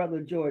 Her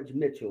brother George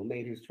Mitchell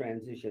made his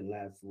transition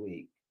last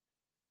week.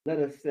 Let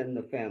us send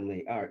the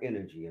family our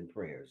energy and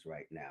prayers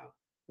right now.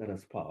 Let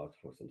us pause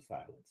for some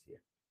silence here.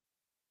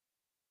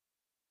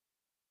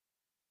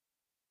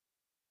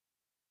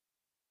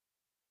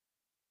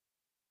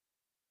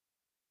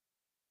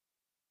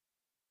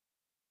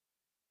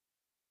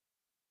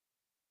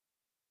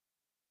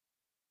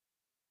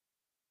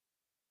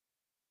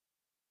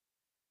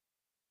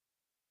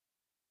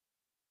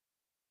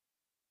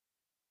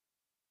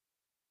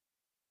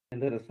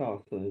 And let us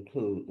also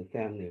include the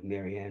family of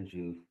Mary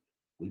Andrews.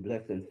 We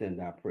bless and send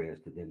our prayers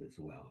to them as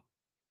well.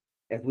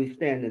 As we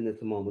stand in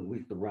this moment,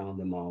 we surround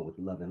them all with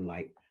love and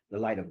light, the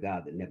light of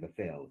God that never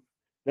fails.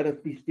 Let us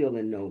be still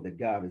and know that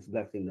God is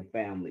blessing the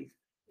families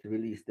to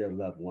release their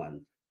loved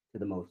ones to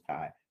the Most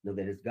High. Know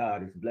that as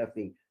God is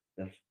blessing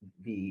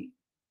the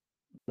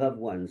loved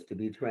ones to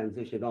be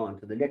transitioned on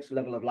to the next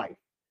level of life,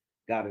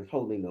 God is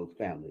holding those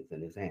families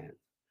in his hands.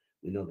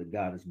 We know that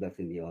God is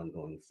blessing the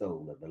ongoing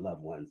soul of the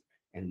loved ones,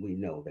 and we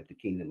know that the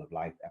kingdom of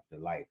life after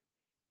life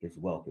is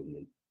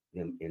welcoming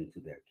them into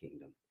their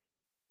kingdom.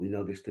 We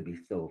know this to be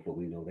so, for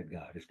we know that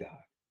God is God,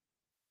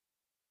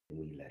 and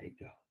we let it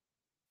go.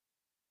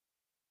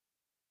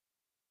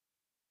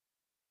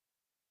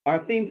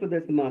 Our theme for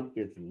this month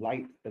is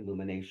light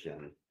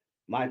illumination.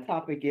 My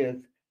topic is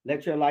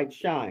let your light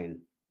shine,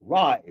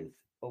 rise,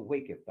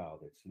 awaketh thou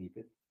that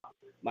sleepeth.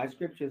 My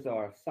scriptures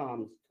are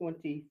Psalms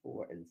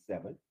 24 and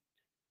 7.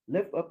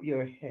 Lift up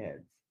your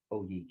heads,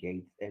 O ye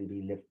gates, and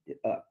be lifted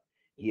up,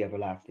 ye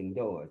everlasting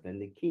doors,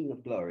 and the King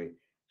of glory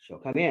shall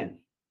come in.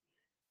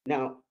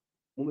 Now,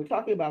 when we're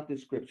talking about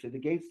this scripture, the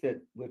gates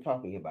that we're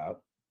talking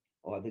about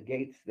are the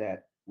gates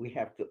that we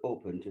have to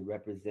open to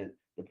represent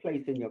the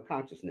place in your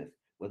consciousness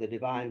where the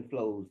divine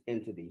flows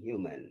into the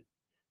human,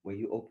 where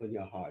you open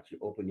your heart, you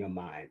open your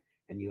mind,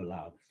 and you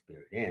allow the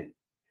spirit in.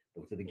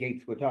 Those are the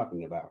gates we're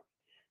talking about.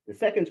 The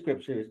second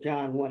scripture is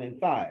John 1 and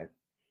 5.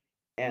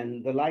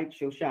 And the light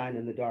shall shine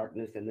in the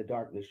darkness, and the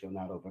darkness shall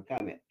not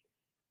overcome it.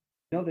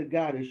 Know that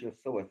God is your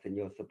source and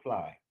your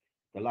supply.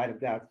 The light of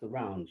God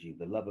surrounds you.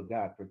 The love of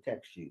God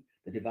protects you.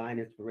 The divine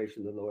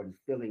inspiration of the Lord is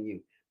filling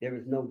you. There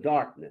is no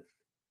darkness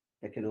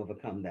that can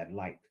overcome that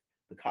light,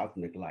 the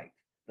cosmic light,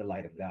 the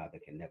light of God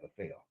that can never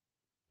fail.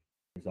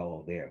 It's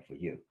all there for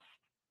you.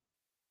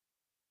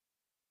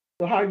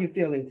 So how are you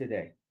feeling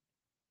today?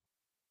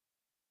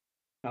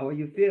 How are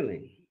you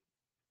feeling?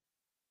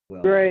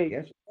 Well, Great.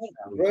 yes,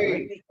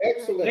 Great.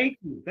 Excellent. Thank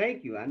you.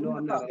 Thank you. I know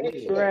I'm not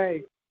alone.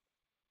 Great.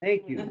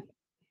 Thank you.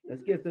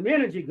 Let's get some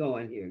energy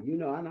going here. You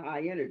know, I'm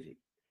high energy.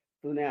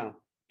 So now,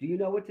 do you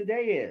know what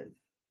today is?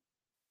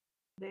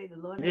 Today the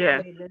Lord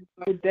Yes. has made.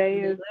 Today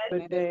is the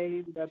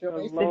day that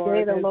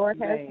the Lord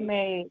has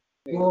made.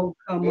 Oh,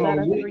 come Let on.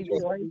 us You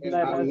rejoice. And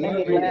Let I us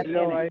love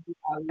rejoice you.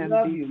 I and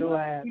love be you, my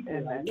glad people.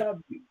 in I it.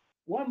 love you.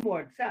 One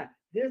more time.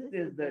 This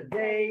is the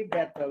day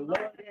that the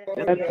Lord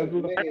Lord has has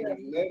made.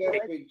 made. Let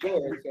us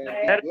rejoice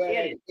and be glad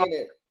in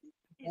it.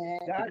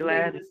 God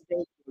Glad. made this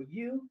day for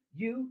you,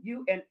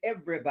 and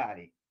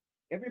everybody.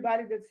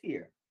 Everybody that's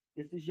here.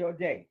 This is your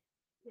day.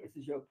 This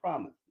is your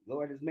promise. The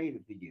Lord has made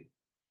it for you.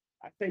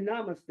 I say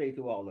namaste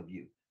to all of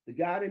you. The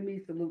God in me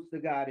salutes the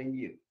God in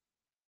you.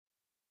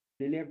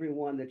 And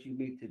everyone that you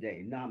meet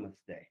today, namaste.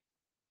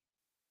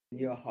 In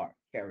your heart,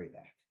 carry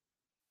that.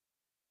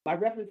 My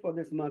reference for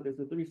this month is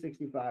the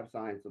 365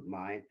 Science of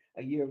Mind,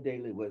 A Year of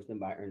Daily Wisdom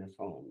by Ernest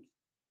Holmes.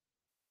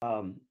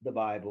 The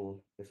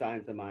Bible, the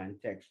Science of Mind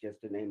text,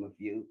 just to name a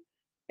few,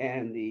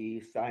 and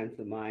the Science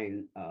of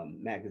Mind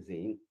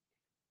magazine.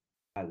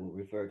 I will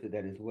refer to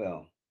that as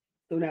well.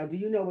 So now, do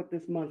you know what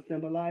this month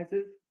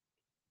symbolizes?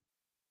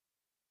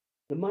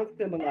 The month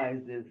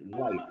symbolizes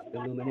light,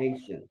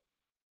 illumination.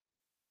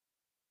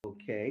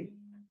 Okay.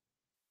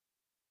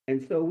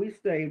 And so we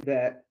say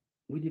that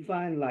we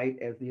define light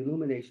as the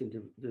illumination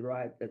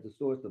derived as the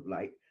source of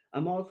light.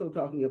 I'm also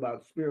talking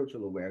about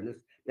spiritual awareness,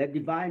 that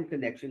divine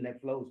connection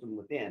that flows from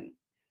within.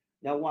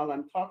 Now, while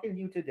I'm talking to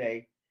you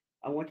today,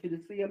 I want you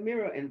to see a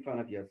mirror in front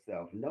of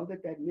yourself. Know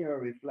that that mirror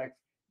reflects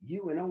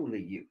you and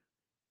only you.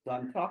 So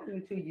I'm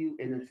talking to you,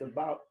 and it's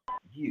about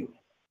you.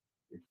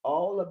 It's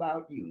all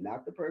about you,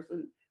 not the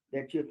person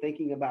that you're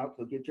thinking about.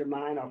 So get your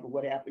mind off of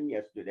what happened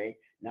yesterday,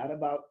 not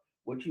about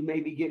what you may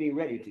be getting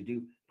ready to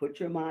do. Put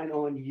your mind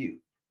on you,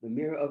 the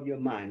mirror of your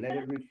mind. Let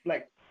it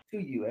reflect to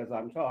you as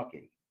I'm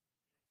talking.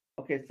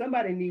 Okay,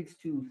 somebody needs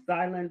to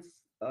silence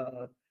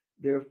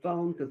their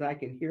phone because I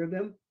can hear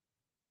them.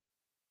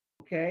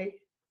 Okay,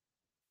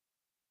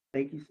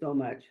 thank you so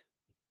much.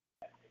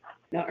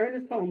 Now,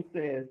 Ernest Holmes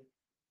says,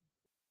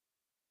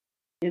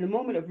 in a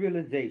moment of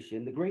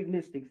realization, the great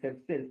mystics have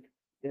sensed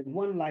that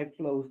one life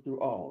flows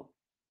through all,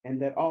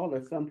 and that all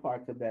are some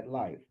parts of that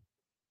life.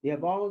 They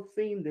have all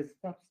seen this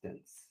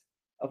substance,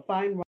 a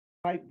fine,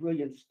 bright,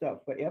 brilliant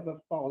stuff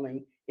forever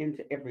falling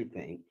into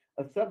everything,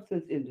 a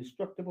substance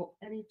indestructible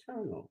and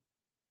eternal.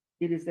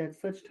 It is at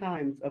such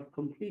times of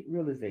complete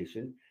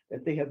realization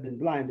that they have been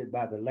blinded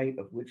by the light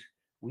of which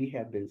we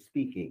have been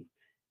speaking.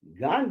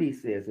 Gandhi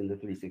says in the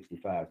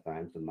 365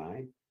 Science of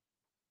Mind,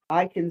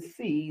 I can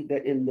see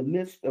that in the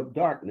midst of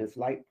darkness,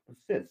 light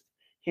persists.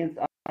 Hence,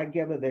 I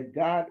gather that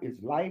God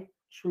is life,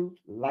 truth,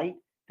 light,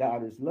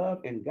 God is love,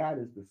 and God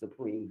is the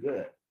supreme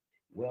good.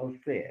 Well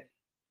said.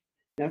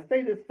 Now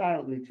say this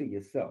silently to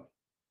yourself.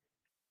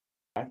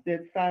 I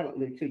said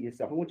silently to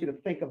yourself. I want you to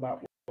think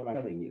about what I'm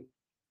telling you.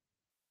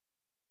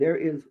 There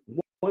is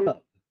one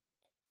love,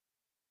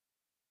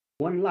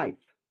 one life,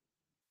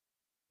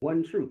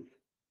 one truth,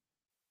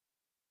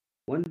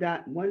 one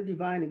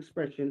divine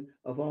expression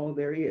of all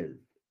there is.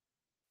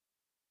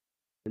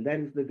 And that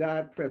is the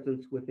God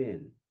presence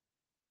within.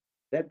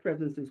 That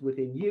presence is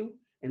within you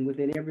and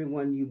within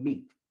everyone you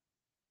meet.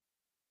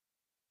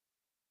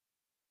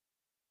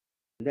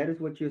 And that is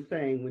what you're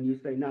saying when you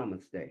say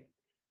namaste.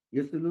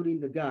 You're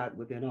saluting the God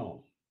within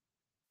all.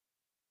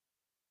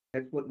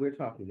 That's what we're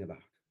talking about.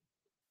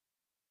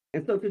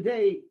 And so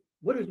today,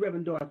 what is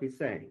Reverend Dorothy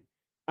saying?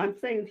 I'm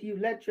saying to you,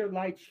 let your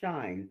light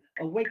shine.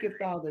 Awaketh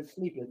thou that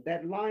sleepeth.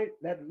 That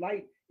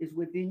light is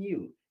within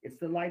you. It's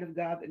the light of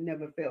God that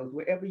never fails.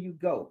 Wherever you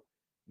go,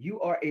 you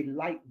are a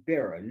light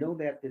bearer. Know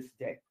that this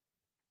day.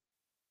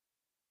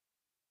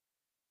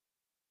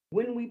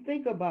 When we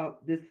think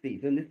about this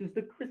season, this is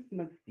the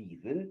Christmas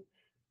season,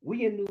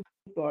 we in New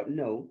Thought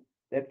know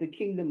that the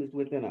kingdom is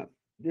within us.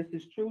 This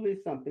is truly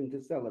something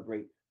to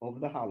celebrate over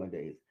the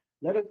holidays.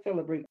 Let us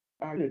celebrate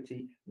our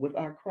unity with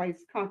our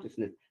Christ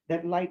consciousness,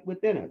 that light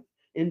within us.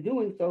 In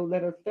doing so,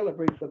 let us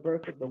celebrate the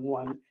birth of the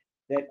one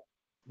that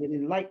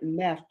enlightened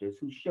masters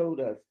who showed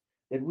us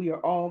that we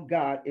are all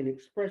God in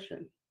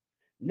expression.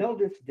 Know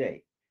this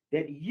day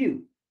that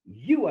you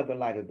are the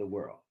light of the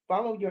world.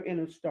 Follow your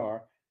inner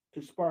star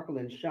to sparkle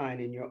and shine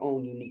in your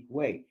own unique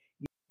way.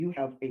 You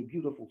have a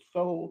beautiful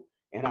soul,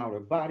 an outer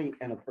body,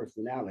 and a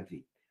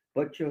personality.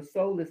 But your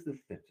soul is the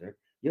center.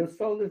 Your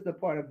soul is the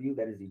part of you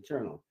that is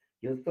eternal.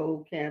 Your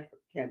soul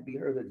can't be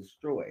hurt or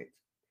destroyed.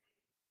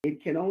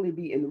 It can only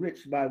be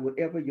enriched by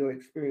whatever your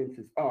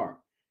experiences are.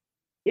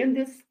 In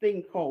this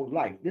thing called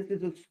life, this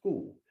is a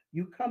school.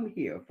 You come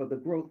here for the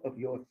growth of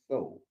your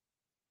soul.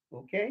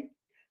 Okay?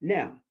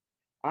 Now,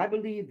 I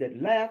believe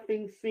that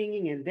laughing,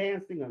 singing, and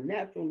dancing are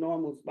natural,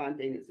 normal,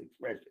 spontaneous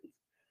expressions.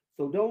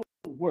 So don't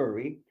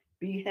worry,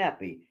 be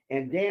happy,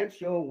 and dance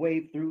your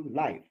way through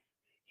life.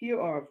 Here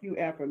are a few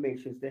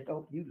affirmations to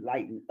help you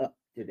lighten up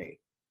today.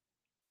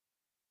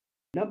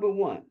 Number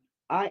one,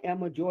 I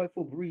am a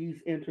joyful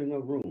breeze entering a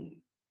room.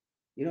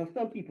 You know,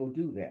 some people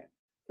do that.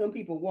 Some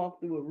people walk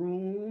through a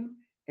room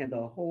and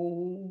the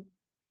whole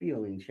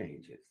feeling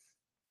changes.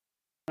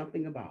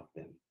 Something about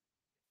them.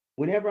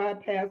 Whenever I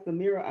pass the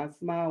mirror, I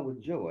smile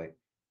with joy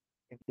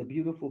at the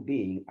beautiful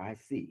being I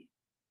see.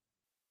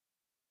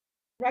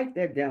 Write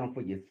that down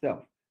for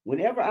yourself.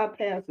 Whenever I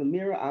pass the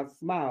mirror, I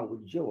smile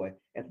with joy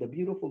at the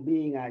beautiful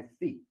being I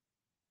see.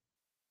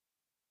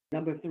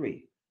 Number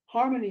three,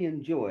 harmony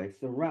and joy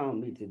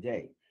surround me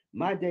today.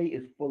 My day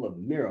is full of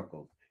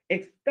miracles.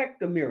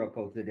 Expect a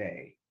miracle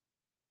today.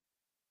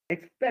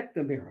 Expect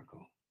a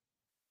miracle.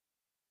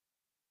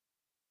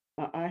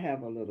 I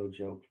have a little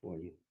joke for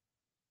you.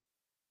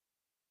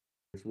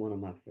 It's one of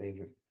my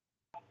favorites.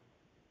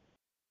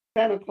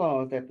 Santa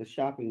Claus at the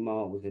shopping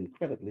mall was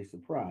incredibly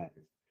surprised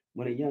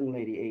when a young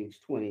lady aged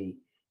 20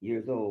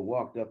 years old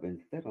walked up and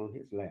sat on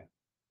his lap.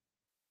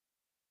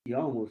 She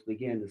almost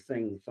began to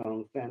sing the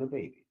song Santa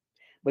Baby,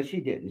 but she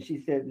didn't.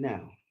 She said,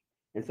 now.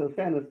 And so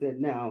Santa said,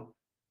 now,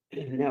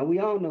 Now, we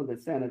all know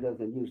that Santa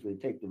doesn't usually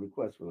take the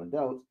requests from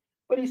adults,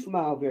 but he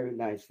smiled very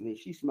nicely.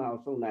 She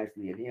smiled so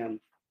nicely at him,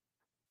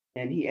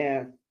 and he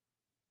asked,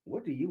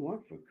 "What do you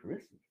want for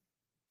Christmas?"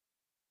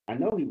 I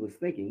know he was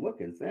thinking, "What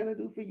can Santa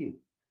do for you?"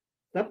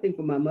 "Something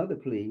for my mother,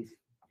 please,"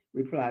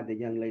 replied the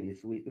young lady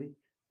sweetly.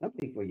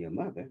 "Something for your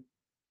mother?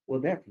 Well,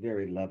 that's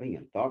very loving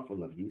and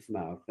thoughtful of you,"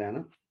 smiled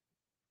Santa.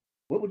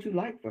 "What would you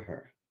like for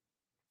her?"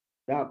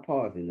 Without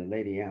pausing, the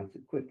lady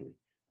answered quickly,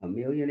 "A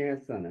millionaire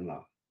son in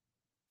law."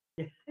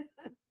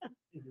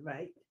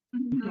 Right.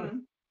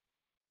 Mhm.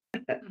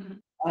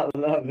 I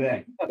love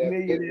that. A That's good.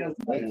 millionaire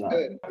son in That's law.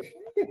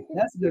 good.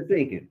 That's good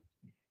thinking.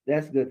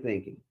 That's good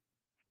thinking.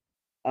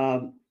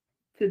 Um,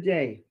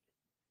 Today,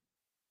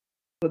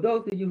 for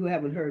those of you who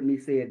haven't heard me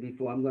say it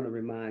before, I'm going to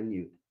remind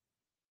you.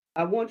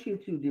 I want you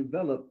to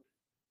develop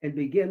and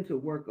begin to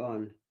work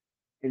on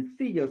and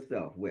see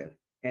yourself with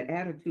an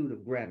attitude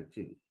of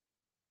gratitude.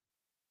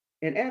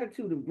 An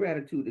attitude of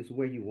gratitude is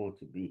where you want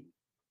to be.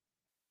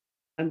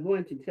 I'm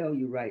going to tell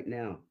you right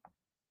now,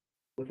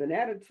 with an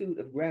attitude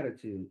of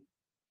gratitude,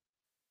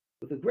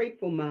 with a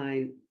grateful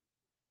mind,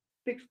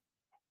 fixed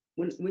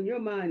when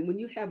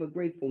you have a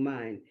grateful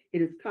mind,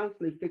 it is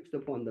constantly fixed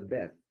upon the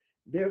best.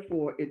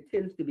 Therefore, it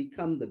tends to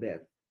become the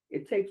best.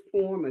 It takes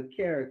form and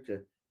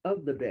character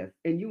of the best,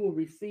 and you will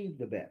receive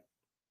the best.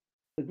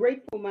 The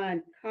grateful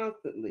mind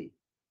constantly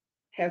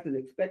has an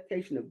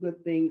expectation of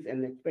good things,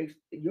 and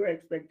your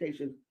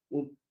expectations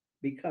will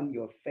become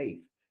your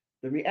faith.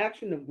 The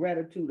reaction of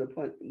gratitude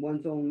upon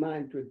one's own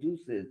mind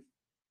produces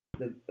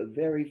the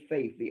very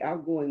faith. The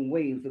outgoing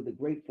waves of the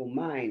grateful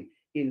mind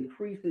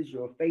increases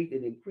your faith,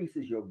 it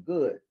increases your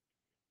good.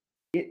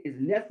 It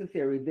is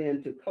necessary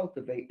then to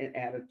cultivate an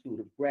attitude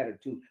of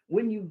gratitude.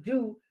 When you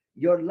do,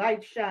 your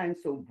light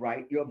shines so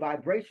bright, your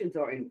vibrations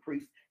are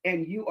increased,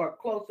 and you are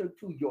closer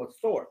to your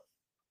source.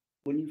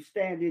 When you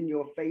stand in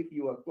your faith,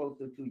 you are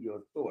closer to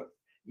your source.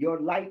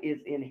 Your light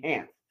is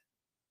enhanced.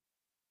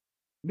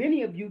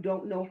 Many of you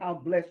don't know how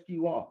blessed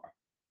you are.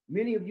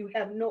 Many of you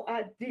have no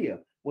idea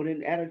what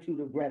an attitude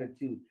of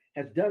gratitude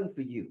has done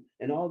for you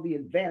and all the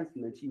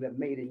advancements you have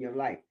made in your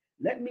life.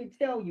 Let me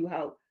tell you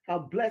how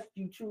blessed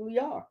you truly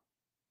are.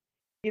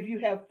 If you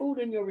have food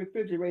in your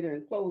refrigerator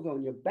and clothes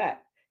on your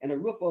back and a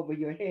roof over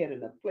your head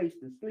and a place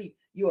to sleep,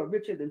 you are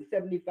richer than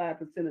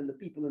 75% of the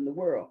people in the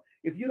world.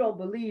 If you don't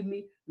believe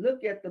me,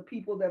 look at the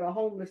people that are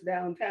homeless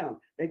downtown.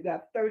 They've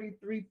got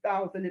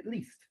 33,000 at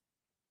least.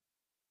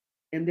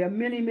 And there are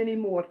many, many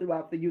more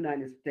throughout the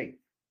United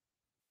States.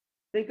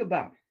 Think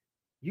about it.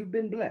 You've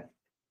been blessed.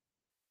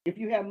 If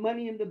you have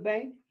money in the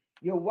bank,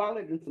 your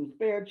wallet, and some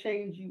spare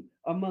change, you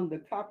are among the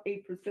top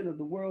 8% of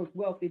the world's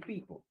wealthy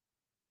people.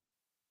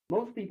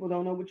 Most people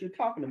don't know what you're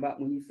talking about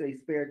when you say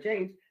spare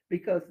change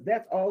because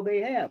that's all they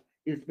have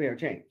is spare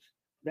change.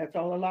 That's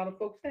all a lot of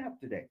folks have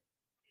today.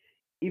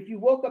 If you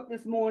woke up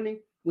this morning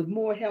with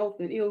more health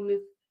and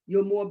illness,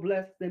 you're more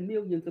blessed than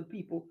millions of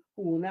people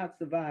who will not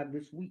survive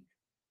this week.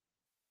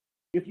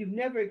 If you've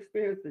never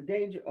experienced the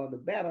danger or the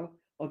battle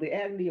or the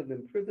agony of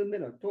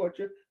imprisonment or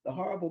torture, the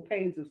horrible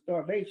pains of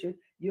starvation,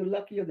 you're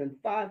luckier than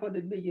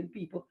 500 million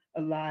people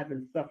alive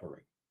and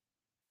suffering.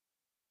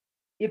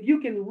 If you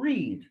can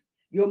read,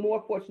 you're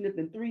more fortunate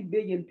than 3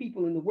 billion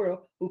people in the world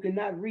who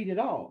cannot read at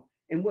all.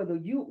 And whether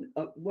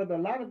a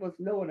lot of us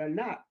know it or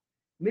not,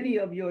 many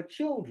of your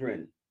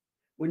children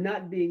were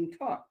not being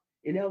taught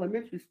in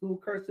elementary school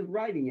cursive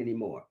writing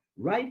anymore.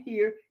 Right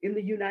here in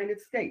the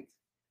United States,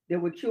 there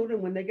were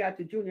children when they got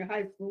to junior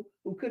high school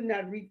who could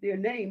not read their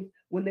names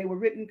when they were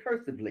written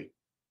cursively.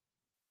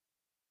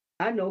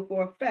 I know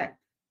for a fact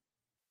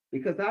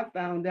because I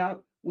found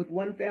out with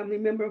one family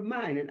member of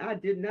mine and I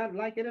did not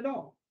like it at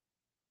all.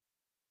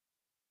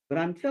 But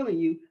I'm telling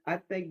you, I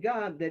thank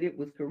God that it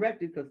was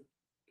corrected because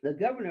the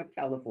governor of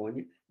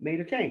California made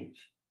a change.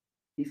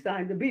 He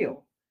signed a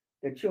bill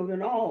that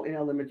children all in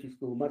elementary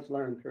school must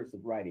learn cursive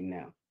writing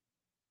now.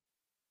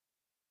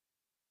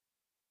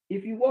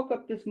 If you woke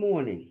up this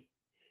morning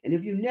and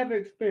if you never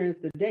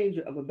experienced the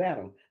danger of a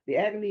battle, the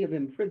agony of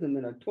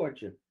imprisonment or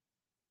torture,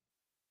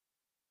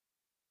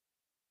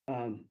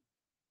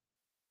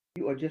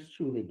 you are just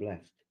truly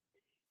blessed.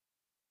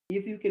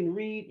 If you can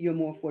read, you're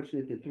more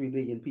fortunate than 3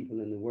 billion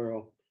people in the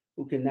world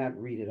who cannot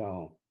read at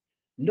all.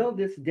 Know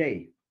this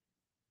day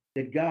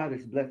that God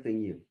is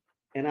blessing you.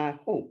 And I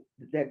hope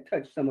that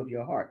touched some of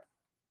your heart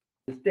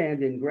to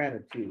stand in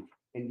gratitude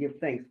and give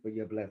thanks for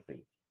your blessing.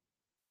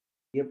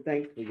 Give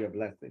thanks for your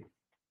blessing.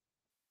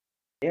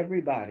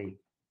 Everybody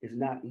is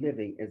not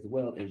living as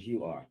well as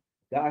you are.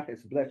 God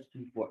has blessed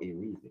you for a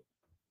reason.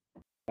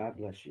 God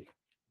bless you.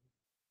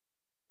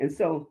 And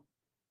so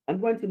I'm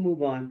going to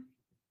move on.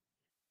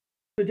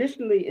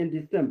 Traditionally in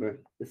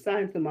December, the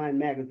Science of Mind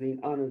magazine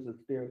honors a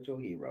spiritual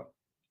hero.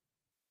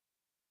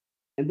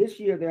 And this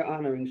year they're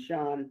honoring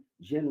Sean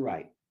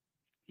Jenwright,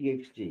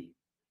 PhD.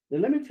 Now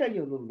let me tell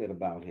you a little bit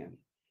about him.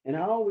 And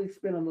I always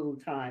spend a little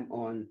time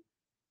on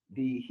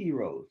the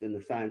heroes in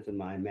the Science of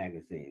Mind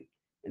magazine.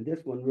 And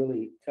this one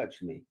really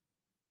touched me.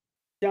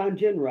 John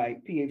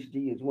Jenwright,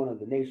 PhD, is one of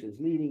the nation's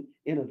leading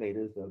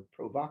innovators of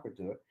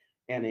provocateur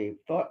and a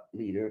thought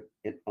leader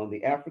on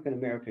the African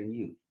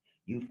American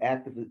youth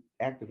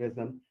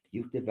activism,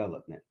 youth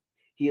development.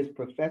 He is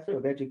professor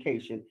of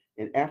education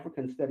in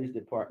African Studies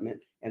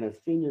Department and a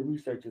senior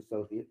research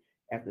associate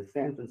at the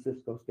San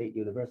Francisco State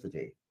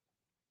University.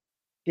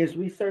 His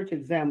research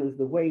examines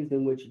the ways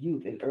in which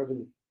youth in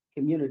urban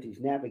communities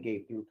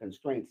navigate through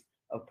constraints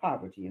of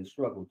poverty and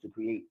struggle to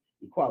create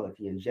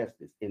equality and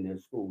justice in their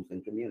schools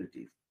and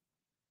communities.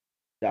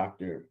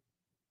 Dr.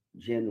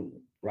 Jen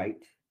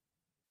Wright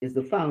is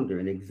the founder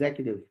and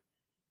executive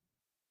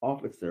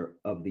officer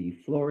of the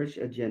Flourish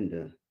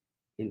Agenda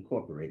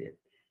Incorporated.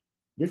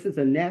 This is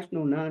a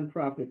national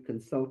nonprofit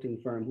consulting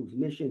firm whose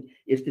mission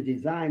is to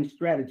design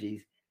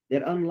strategies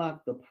that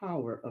unlock the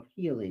power of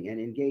healing and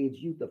engage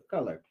youth of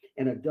color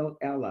and adult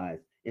allies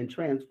in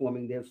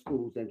transforming their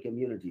schools and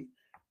communities.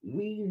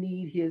 We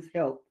need his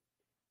help,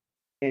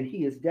 and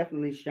he is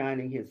definitely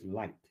shining his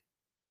light.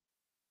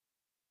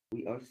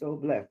 We are so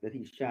blessed that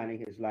he's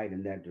shining his light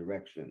in that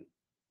direction.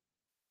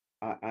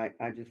 I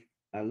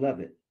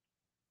love it.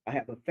 I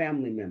have a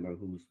family member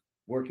who's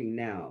working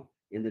now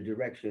in the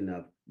direction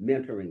of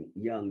mentoring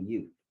young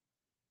youth.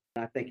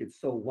 I think it's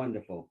so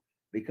wonderful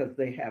because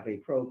they have a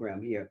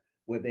program here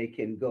where they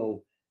can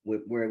go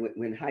where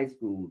when high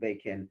school they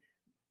can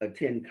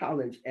attend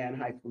college and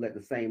high school at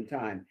the same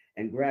time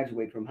and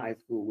graduate from high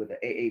school with an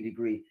AA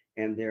degree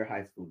and their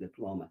high school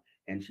diploma.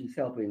 And she's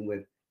helping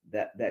with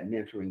that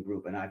mentoring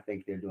group, and I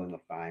think they're doing a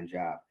fine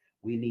job.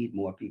 We need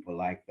more people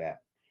like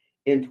that.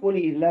 In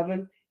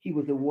 2011, he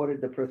was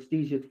awarded the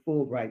prestigious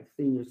Fulbright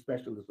Senior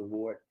Specialist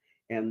Award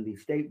and the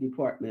State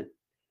Department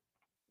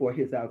for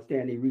his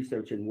outstanding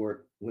research and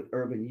work with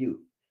urban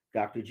youth.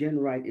 Dr. Jen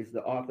Wright is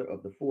the author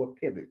of The Four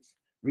Pivots,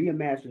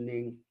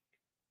 Reimagining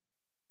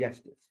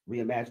Justice,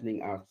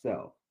 Reimagining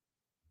Ourselves,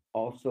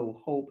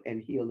 also Hope and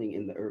Healing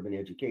in the Urban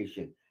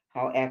Education,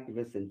 How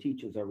Activists and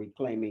Teachers Are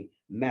Reclaiming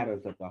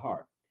Matters of the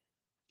Heart,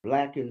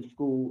 Black in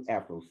School,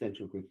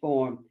 Afrocentric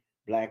Reform,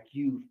 Black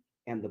Youth,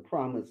 and the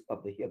Promise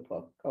of the Hip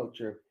Hop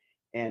Culture,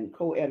 and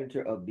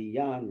co-editor of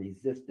Beyond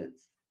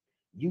Resistance,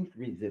 Youth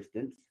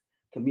Resistance,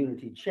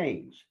 Community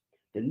Change,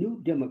 the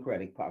New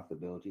Democratic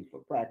Possibilities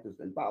for Practice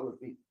and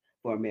Policies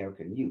for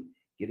American Youth,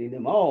 getting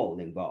them all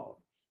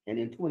involved. And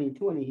in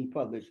 2020, he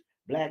published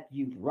Black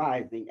Youth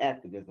Rising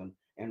Activism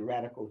and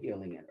Radical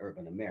Healing in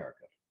Urban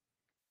America.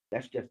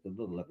 That's just a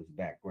little of his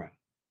background.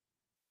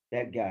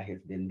 That guy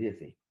has been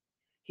busy.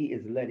 He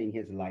is letting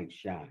his light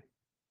shine.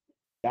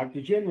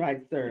 Dr. Jen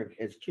Wright served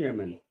as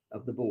chairman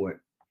of the board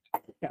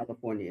of the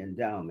California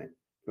Endowment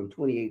from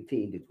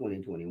 2018 to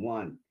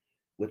 2021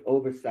 with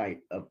oversight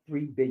of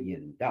 $3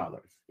 billion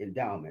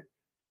endowment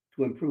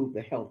to improve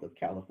the health of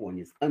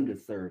California's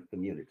underserved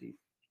communities.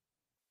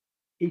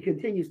 He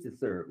continues to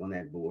serve on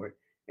that board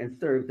and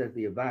serves as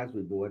the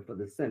advisory board for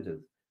the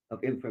Centers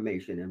of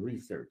Information and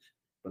Research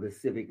for the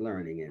Civic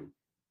Learning and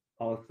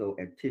also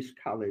at Tisch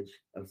College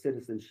of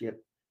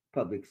Citizenship,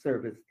 Public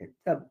Service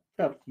at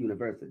Tufts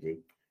University.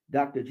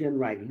 Dr. Jen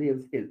Wright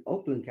lives in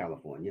Oakland,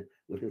 California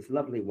with his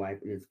lovely wife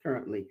and is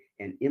currently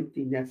an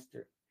empty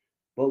nester.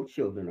 Both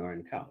children are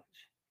in college.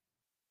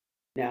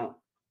 Now,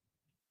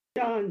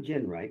 John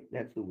Jen Wright,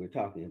 that's who we're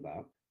talking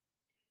about,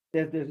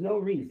 says there's no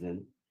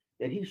reason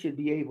that he should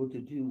be able to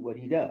do what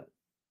he does.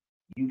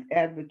 Youth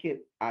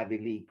advocate, Ivy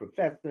League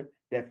professor,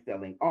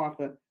 best-selling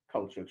author,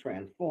 culture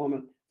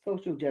transformer,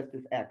 social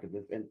justice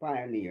activist, and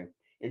pioneer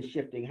in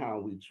shifting how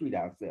we treat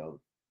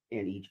ourselves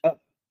and each other.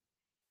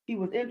 He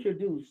was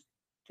introduced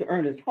to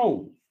Ernest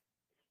Holmes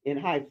in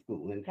high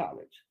school and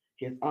college.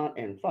 His aunt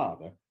and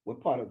father were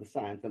part of the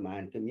Science of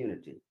Mind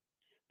community.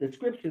 The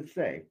scriptures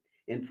say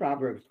in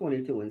Proverbs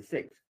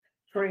 22:6,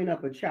 train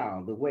up a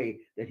child the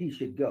way that he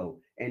should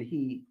go, and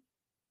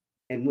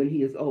when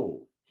he is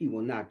old, he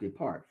will not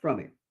depart from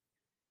it.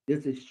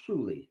 This is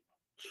truly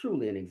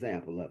an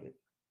example of it.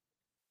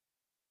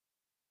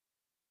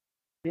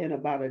 Then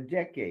about a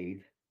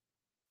decade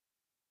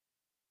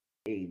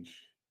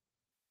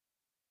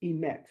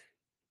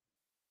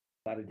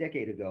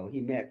ago, he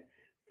met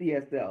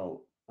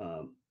CSL,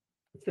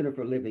 Center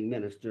for Living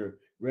Minister,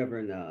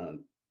 Reverend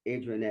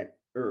Adrianette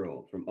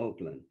Earl from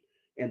Oakland,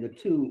 and the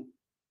two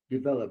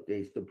developed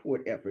a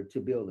support effort to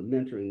build a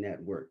mentoring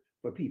network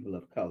for people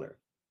of color.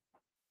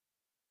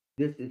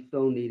 This is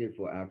so needed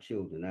for our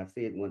children. I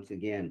say it once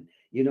again.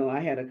 You know,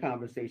 I had a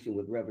conversation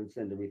with Reverend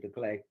Cinderetha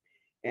Clay,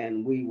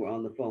 and we were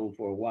on the phone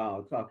for a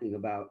while talking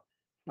about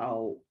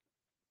how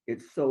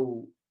it's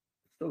so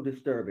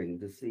disturbing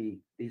to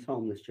see these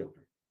homeless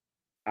children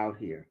out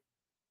here.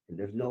 And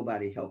there's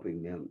nobody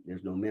helping them.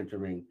 There's no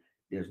mentoring.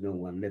 There's no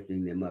one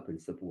lifting them up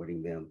and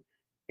supporting them.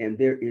 And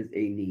there is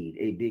a need,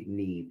 a big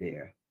need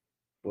there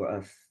for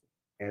us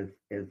as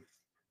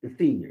the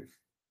seniors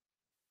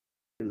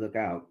to look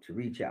out, to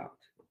reach out,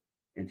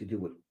 and to do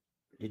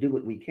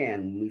what we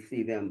can when we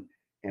see them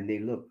and they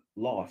look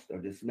lost or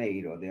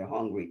dismayed or they're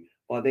hungry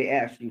or they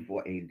ask you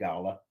for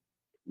 $1,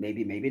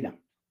 maybe not.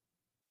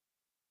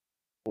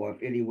 Or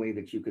if any way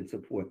that you can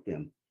support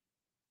them,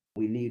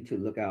 we need to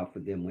look out for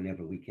them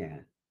whenever we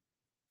can.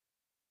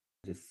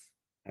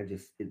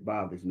 It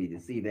bothers me to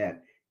see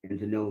that and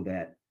to know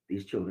that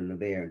these children are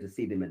there, and to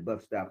see them at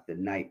bus stops at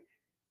night.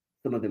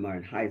 Some of them are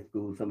in high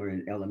school, some are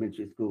in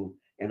elementary school,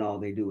 and all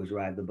they do is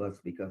ride the bus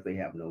because they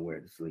have nowhere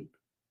to sleep.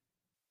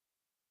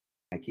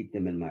 I keep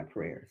them in my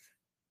prayers.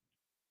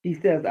 He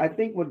says, I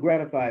think what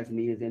gratifies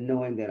me is in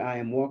knowing that I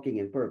am walking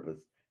in purpose.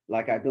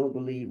 Like I don't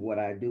believe what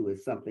I do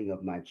is something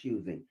of my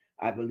choosing.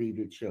 I believe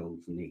it chose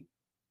me.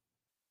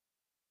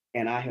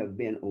 And I have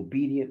been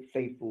obedient,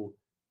 faithful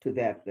to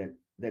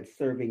that's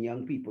serving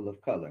young people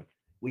of color.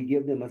 We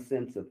give them a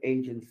sense of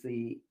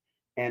agency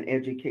and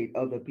educate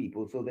other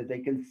people so that they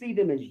can see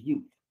them as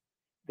youth.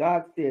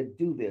 God said,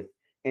 do this.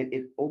 And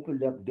it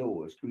opened up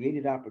doors,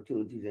 created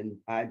opportunities, and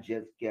I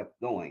just kept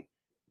going.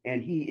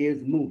 And he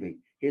is moving.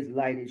 His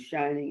light is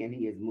shining and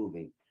he is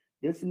moving.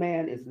 This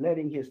man is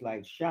letting his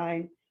light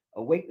shine,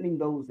 awakening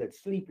those that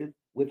sleepeth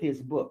with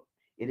his book.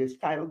 It is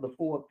titled The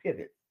Four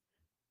Pivots.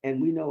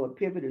 And we know a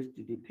pivot is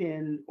to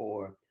depend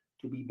or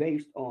to be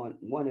based on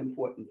one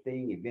important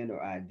thing, event,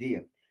 or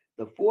idea.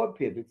 The four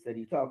pivots that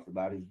he talks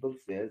about, his book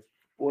says,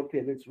 four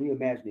pivots: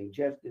 reimagining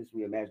justice,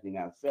 reimagining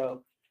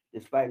ourselves.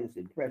 Despite his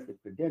impressive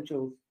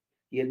credentials,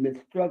 he admits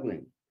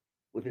struggling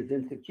with his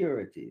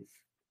insecurities,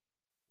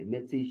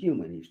 admits he's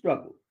human, he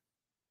struggles,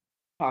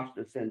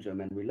 imposter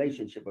syndrome, and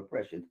relationship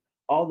oppression,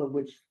 all of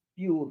which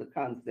fuel the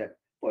concept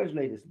for his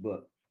latest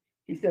book.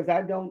 He says,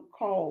 I don't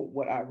call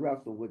what I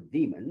wrestle with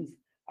demons,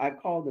 I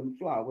call them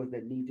flowers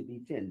that need to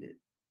be tended.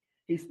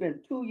 He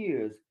spent 2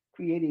 years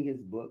creating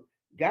his book,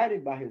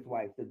 guided by his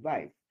wife's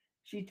advice.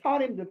 She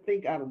taught him to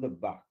think out of the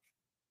box.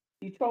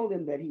 She told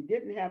him that he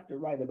didn't have to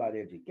write about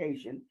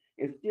education,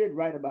 instead,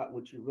 write about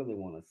what you really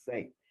want to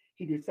say.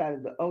 He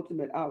decided the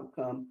ultimate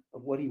outcome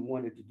of what he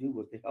wanted to do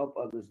was to help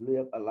others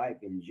live a life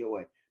in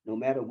joy, no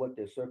matter what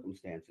their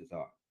circumstances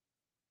are.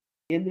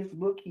 In this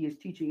book, he is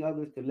teaching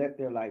others to let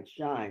their light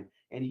shine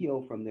and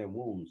heal from their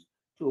wounds,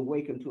 to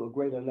awaken to a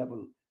greater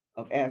level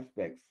of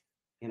aspects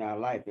in our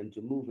life, and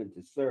to move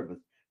into service,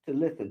 to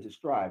listen, to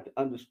strive, to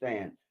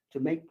understand,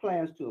 to make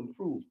plans to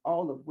improve,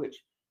 all of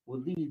which will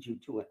lead you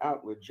to an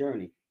outward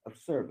journey of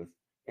service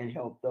and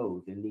help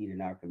those in need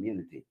in our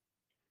community.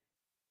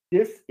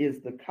 This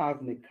is the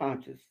cosmic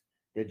conscious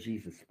that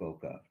Jesus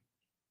spoke of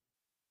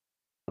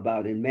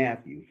about in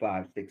Matthew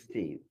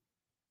 5:16.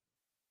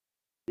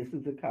 This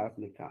is the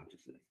cosmic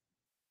consciousness.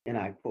 And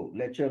I quote,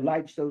 let your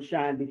light so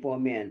shine before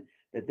men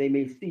that they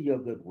may see your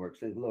good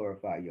works and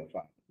glorify your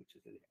Father, which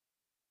is in heaven.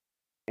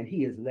 And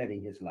he is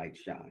letting his light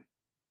shine.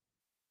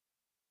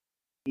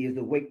 He is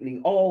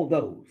awakening all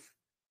those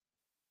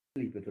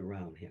who sleepeth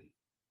around him.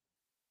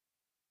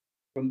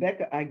 From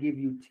Becca, I give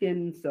you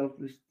 10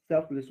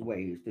 selfless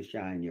ways to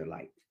shine your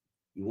light.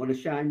 You want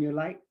to shine your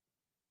light?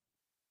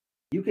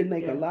 You can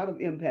make a lot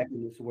of impact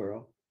in this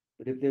world,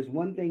 but if there's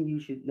one thing you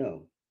should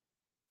know,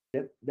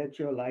 let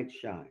your light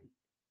shine.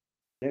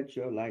 Let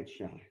your light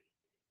shine.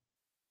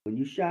 When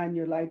you shine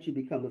your light, you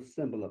become a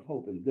symbol of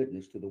hope and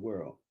goodness to the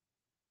world.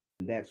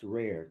 And that's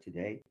rare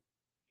today.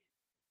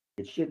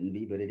 It shouldn't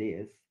be, but it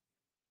is.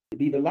 To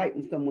be the light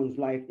in someone's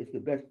life is the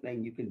best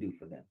thing you can do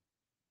for them.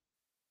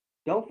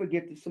 Don't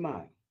forget to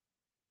smile.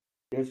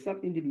 There's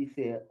something to be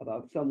said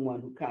about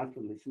someone who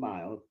constantly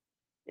smiles,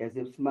 as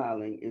if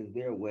smiling is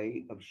their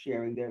way of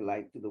sharing their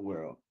light to the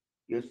world.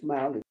 Your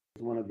smile is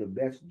one of the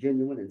best,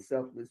 genuine, and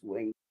selfless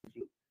ways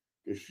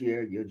to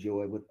share your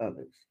joy with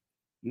others.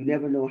 You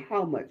never know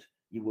how much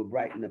you will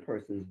brighten a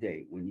person's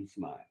day when you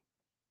smile.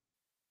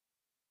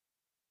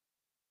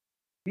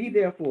 Be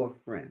there for a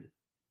friend.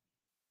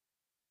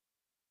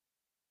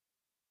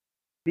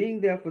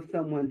 Being there for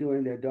someone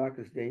during their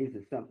darkest days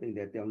is something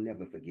that they'll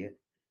never forget.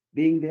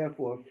 Being there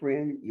for a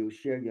friend, you'll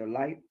share your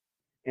light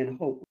and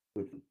hope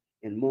with them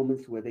in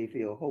moments where they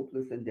feel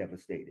hopeless and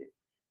devastated.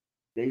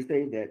 They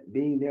say that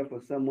being there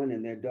for someone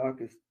in their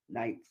darkest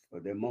nights or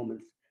their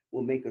moments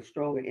will make a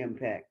stronger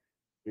impact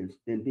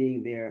than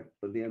being there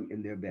for them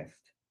in their best.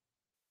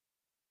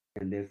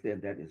 And they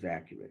said that is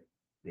accurate.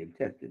 They've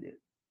tested it.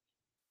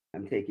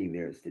 I'm taking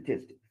their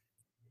statistics.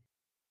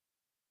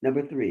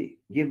 Number 3,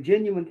 give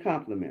genuine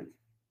compliments.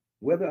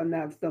 Whether or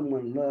not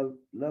someone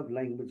love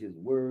languages,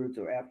 words,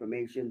 or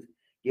affirmations,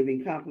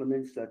 giving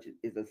compliments such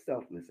is a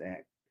selfless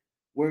act.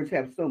 Words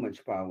have so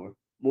much power,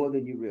 more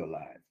than you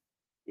realize.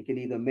 It can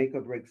either make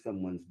or break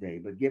someone's day,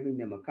 but giving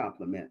them a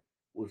compliment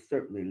will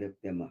certainly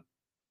lift them up,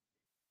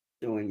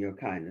 showing your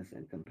kindness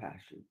and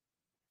compassion.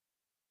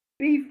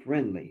 Be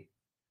friendly,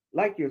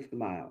 like your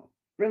smile.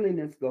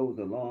 Friendliness goes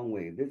a long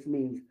way. This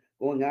means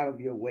going out of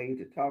your way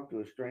to talk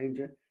to a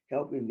stranger,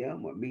 helping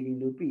them, or meeting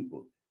new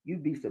people.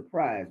 You'd be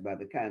surprised by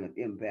the kind of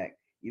impact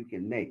you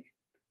can make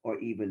or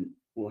even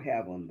will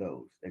have on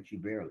those that you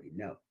barely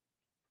know.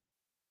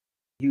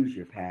 Use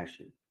your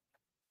passion.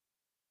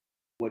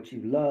 What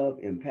you love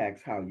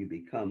impacts how you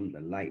become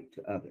the light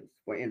to others.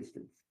 For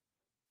instance,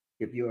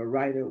 if you're a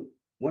writer,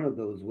 one of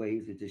those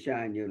ways is to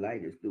shine your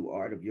light is through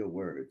art of your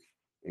words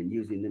and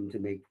using them to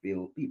make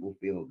people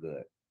feel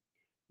good.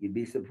 You'd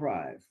be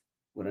surprised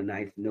what a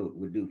nice note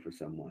would do for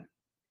someone.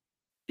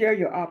 Share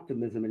your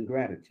optimism and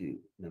gratitude.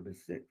 Number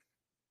 6.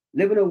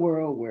 Live in a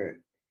world where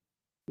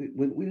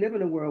we live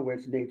in a world where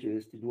its nature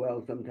is to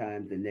dwell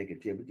sometimes in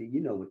negativity.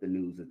 You know what the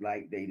news is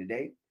like day to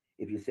day.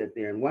 If you sit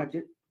there and watch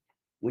it,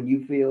 when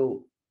you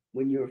feel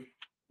when you're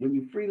when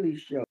you freely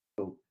show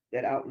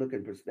that outlook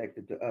and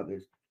perspective to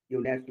others,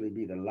 you'll naturally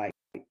be the light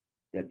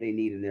that they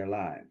need in their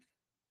lives.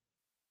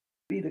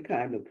 Be the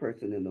kind of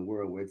person in the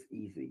world where it's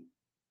easy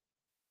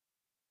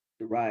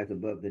to rise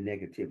above the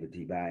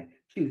negativity by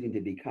choosing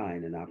to be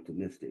kind and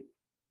optimistic.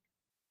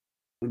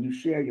 When you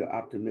share your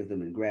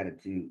optimism and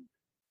gratitude,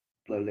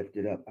 people are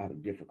lifted up out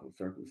of difficult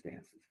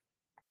circumstances.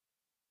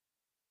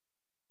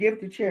 Give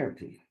to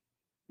charity.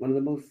 One of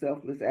the most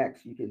selfless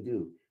acts you can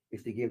do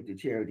is to give to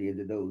charity and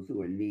to those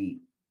who are in need.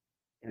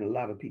 And a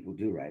lot of people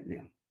do right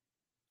now.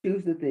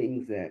 Choose the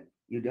things that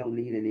you don't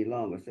need any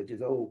longer, such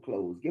as old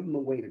clothes. Give them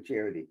away to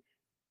charity.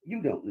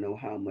 You don't know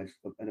how much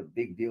of a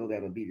big deal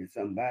that'll be to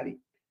somebody.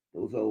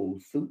 Those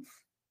old suits,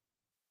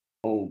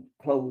 old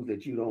clothes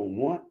that you don't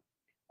want,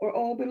 or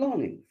old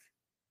belongings.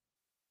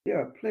 There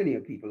are plenty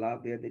of people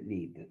out there that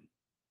need them.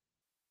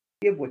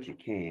 Give what you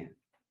can.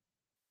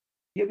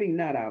 Giving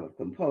not out of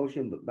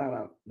compulsion,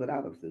 but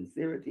out of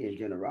sincerity and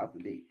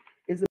generosity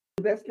is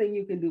the best thing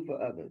you can do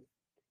for others.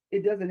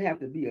 It doesn't have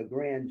to be a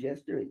grand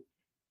gesture,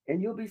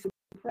 and you'll be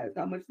surprised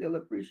how much they'll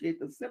appreciate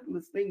the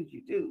simplest things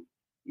you do.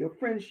 Your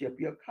friendship,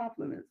 your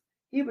compliments,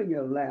 even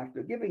your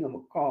laughter, giving them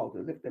a call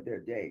to lift up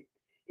their day.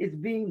 It's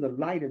being the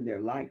light in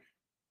their life.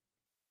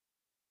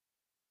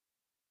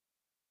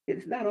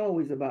 It's not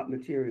always about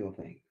material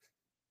things.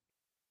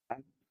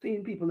 I've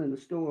seen people in the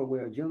store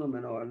where a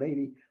gentleman or a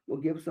lady will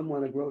give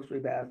someone a grocery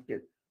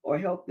basket or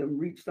help them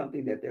reach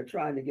something that they're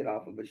trying to get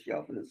off of a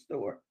shelf in the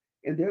store.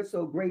 And they're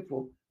so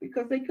grateful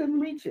because they couldn't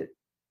reach it.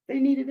 They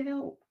needed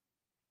help.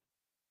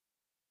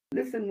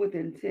 Listen with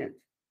intent.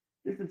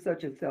 This is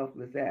such a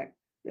selfless act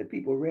that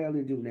people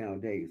rarely do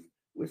nowadays.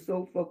 We're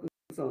so focused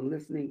on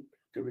listening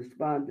to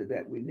respond to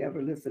that, we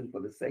never listen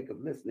for the sake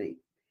of listening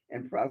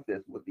and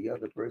process what the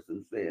other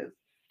person says.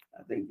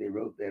 I think they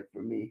wrote that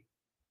for me.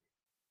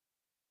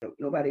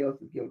 Nobody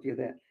else is guilty of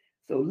that.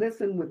 So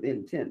listen with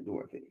intent,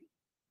 Dorothy.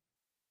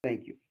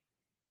 Thank you.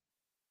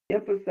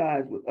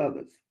 Emphasize with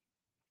others.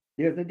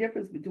 There's a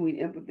difference between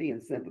empathy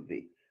and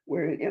sympathy,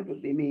 wherein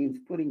empathy means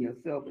putting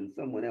yourself in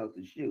someone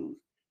else's shoes.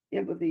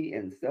 Empathy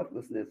and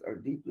selflessness are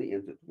deeply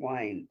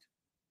intertwined.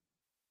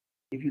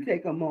 If you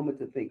take a moment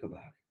to think about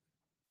it,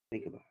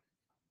 think about it.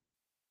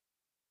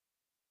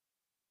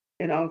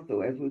 And also,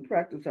 as we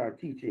practice our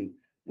teaching,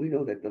 we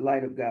know that the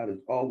light of God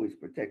is always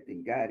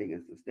protecting, guiding,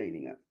 and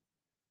sustaining us.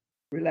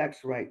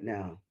 Relax right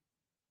now.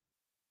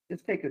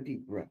 Just take a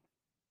deep breath.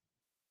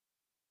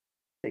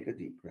 Take a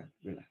deep breath.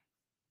 Relax.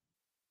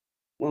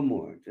 One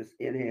more. Just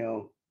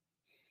inhale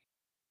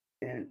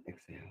and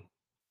exhale.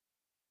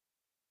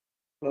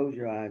 Close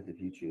your eyes if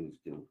you choose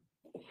to,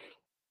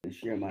 and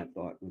share my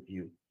thought with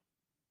you.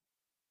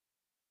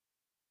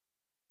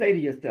 Say to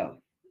yourself,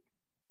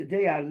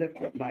 today I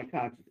lift up my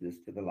consciousness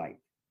to the light,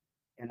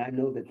 and I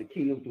know that the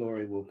King of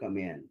Glory will come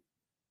in.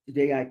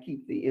 Today I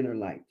keep the inner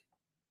light,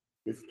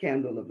 this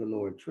candle of the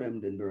Lord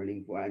trimmed and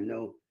burning, for I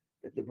know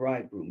that the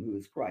bridegroom, who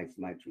is Christ,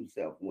 my true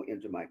self, will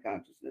enter my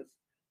consciousness.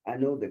 I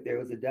know that there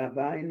is a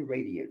divine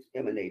radiance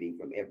emanating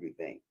from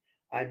everything.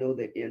 I know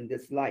that in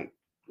this light,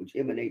 which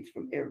emanates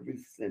from every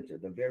center,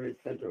 the very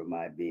center of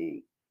my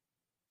being,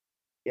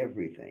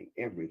 everything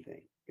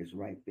is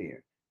right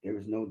there. There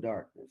is no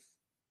darkness.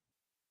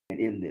 And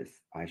in this,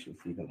 I shall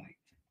see the light.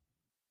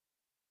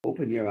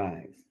 Open your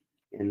eyes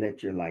and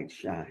let your light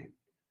shine.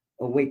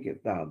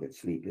 Awaketh, thou that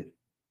sleepeth.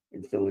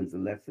 And so ends the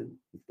lesson,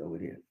 and so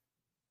it is.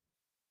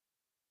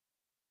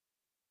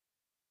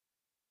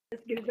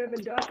 Let's give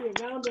Reverend Dorothy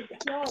a round of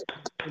applause.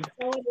 And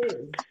so it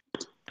is.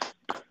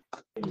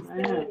 And so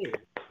it is.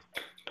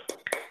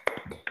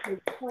 Thank you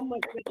so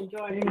much, Reverend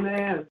Dorothy.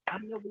 Amen. I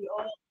know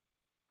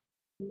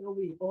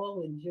we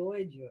all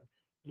enjoyed your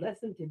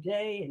lesson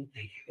today, and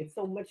it's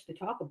so much to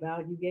talk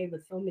about. You gave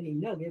us so many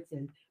nuggets,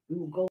 and we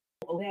will go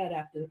over that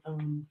after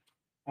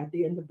at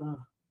the end of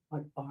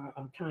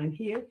our time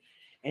here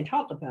and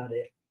talk about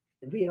it.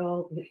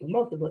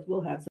 Most of us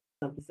will have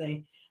something to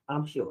say,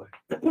 I'm sure.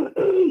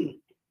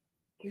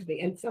 Excuse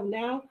me. And so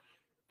now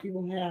we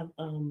will have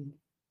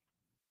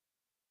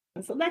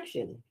a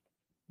selection.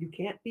 You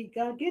Can't Beat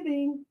God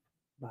Giving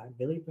by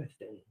Billy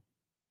Preston.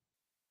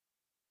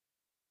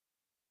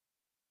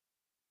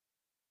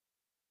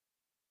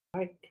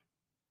 All right.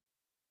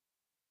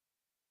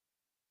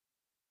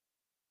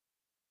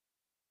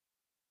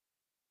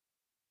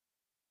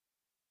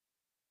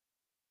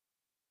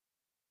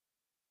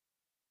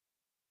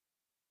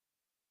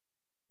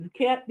 You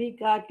can't beat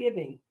God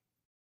giving.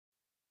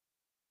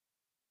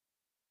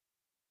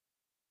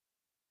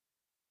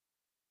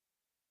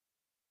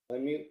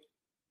 Unmute.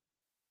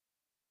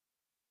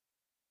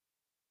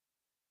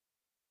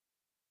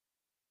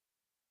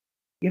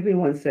 Give me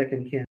 1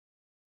 second, Ken.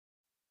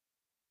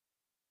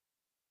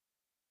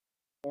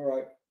 All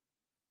right.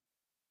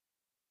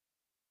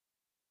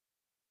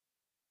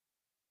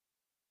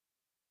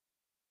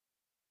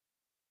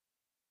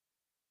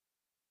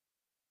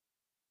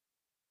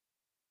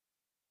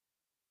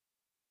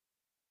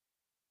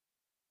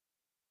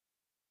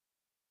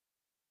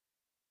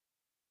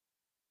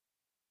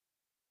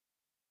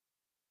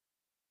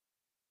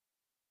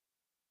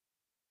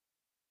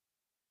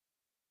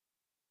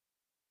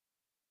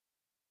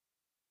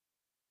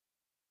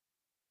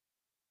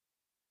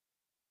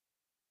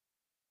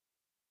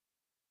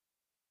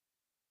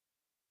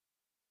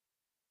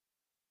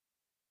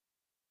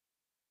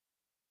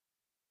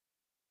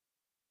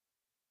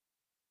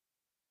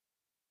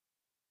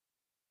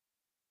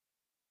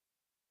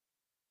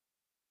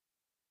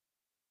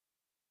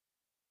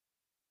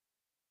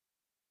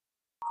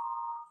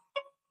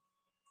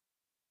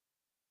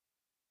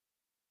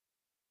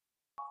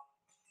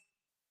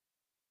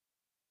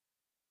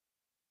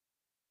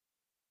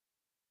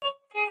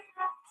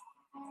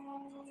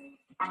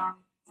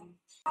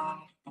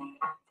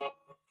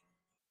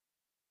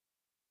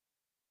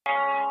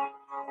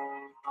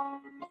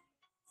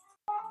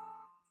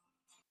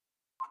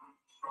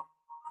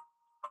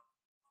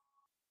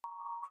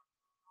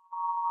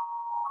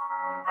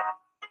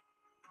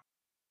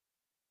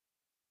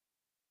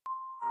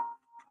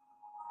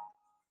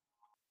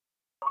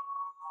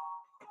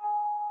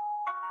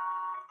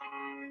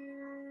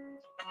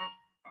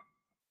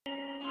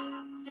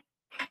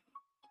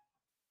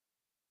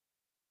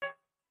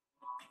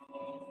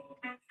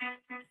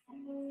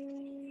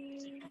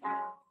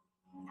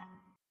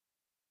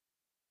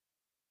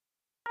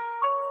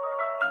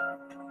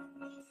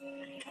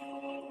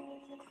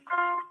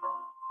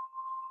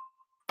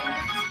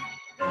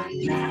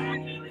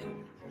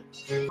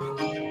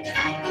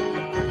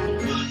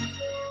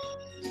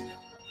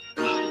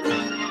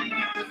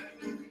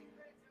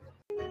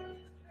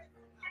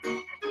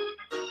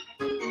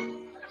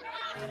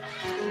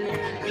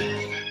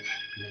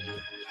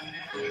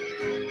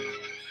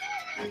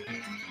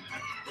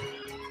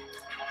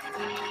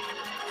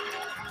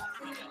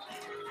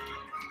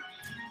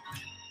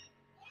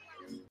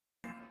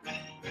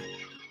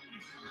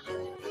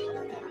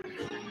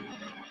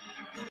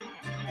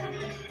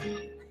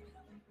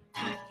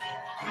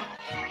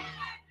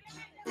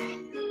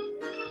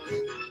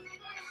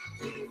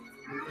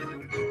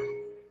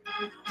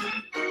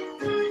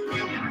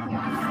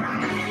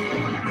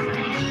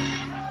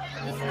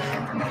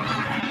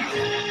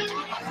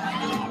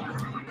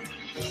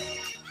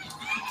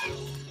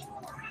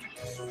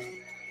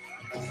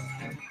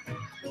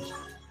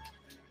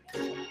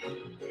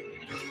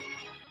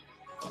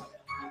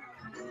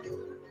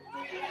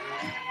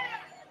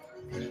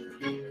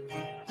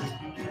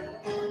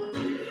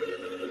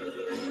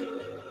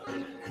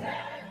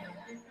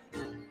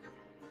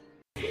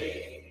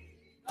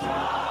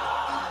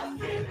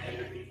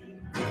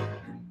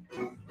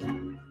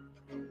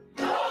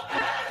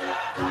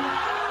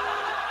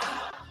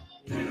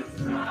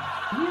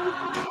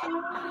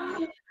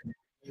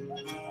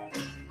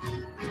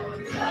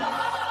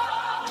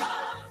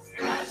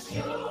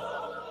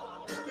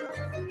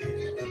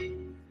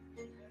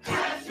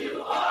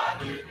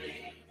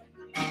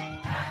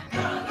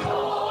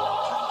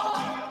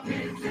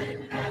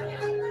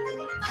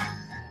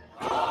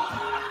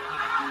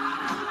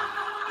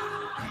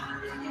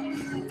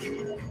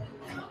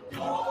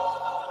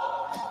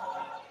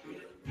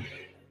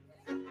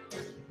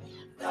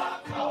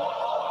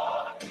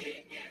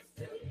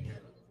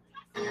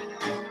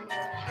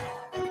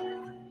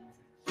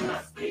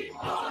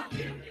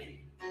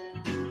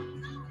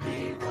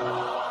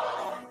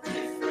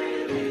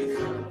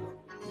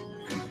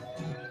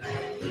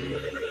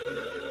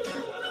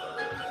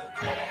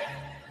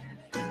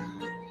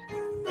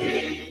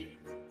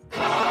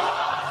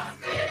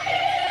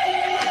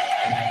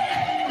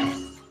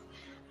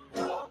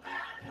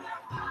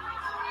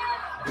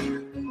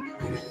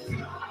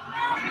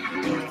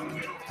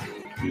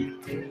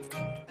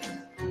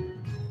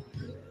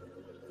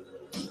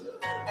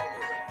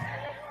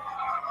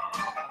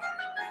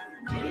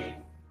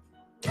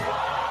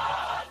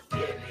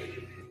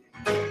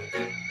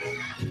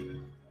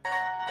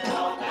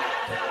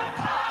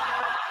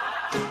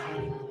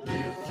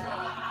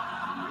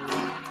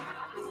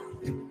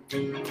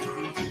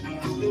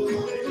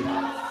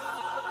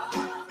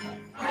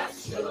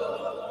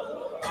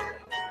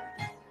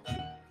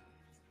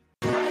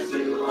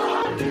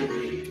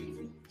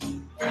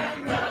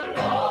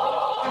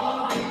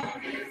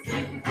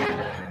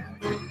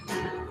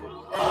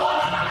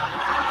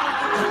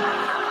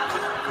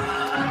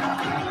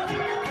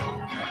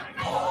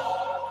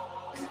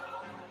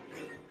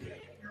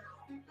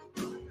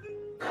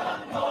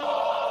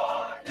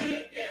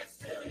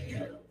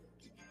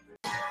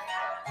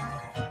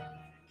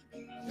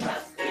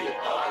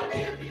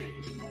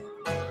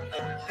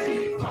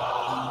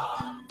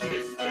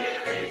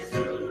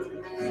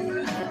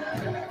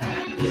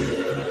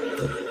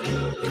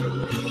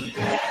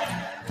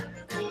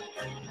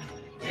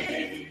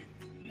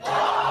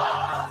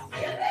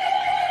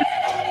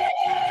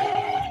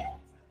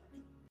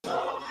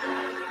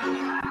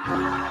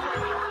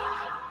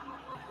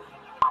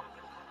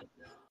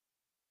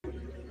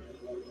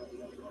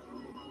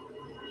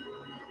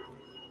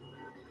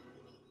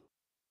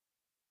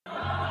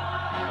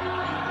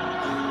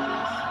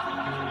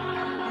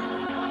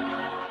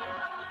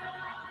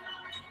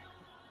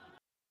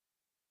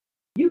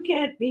 You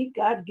Can't Beat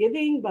God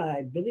Giving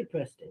by Billy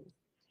Preston.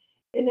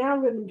 And now,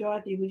 Reverend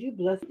Dorothy, would you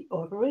bless the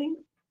offering?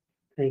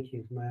 Thank you,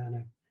 it's my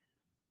honor.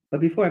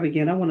 But before I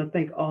begin, I want to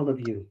thank all of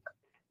you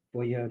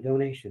for your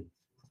donations.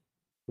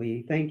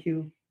 We thank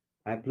you.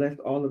 I bless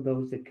all of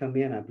those that come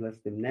in. I bless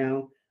them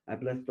now. I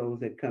bless those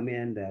that come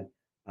in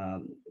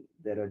um,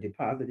 that are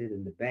deposited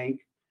in the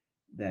bank,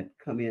 that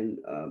come in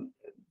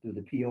through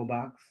the PO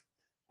box.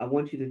 I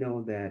want you to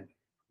know that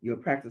you're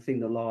practicing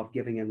the law of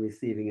giving and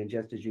receiving, and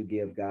just as you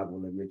give, God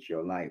will enrich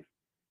your life.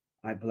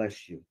 I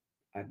bless you.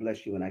 I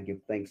bless you, and I give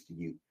thanks to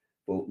you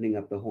for opening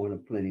up the horn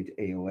of plenty to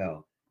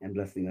AOL and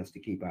blessing us to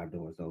keep our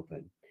doors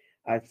open.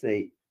 I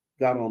say,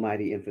 God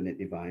Almighty, infinite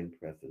divine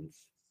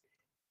presence,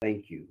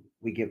 thank you.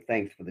 We give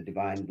thanks for the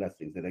divine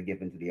blessings that are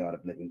given to the Art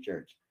of Living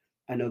Church.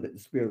 I know that the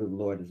Spirit of the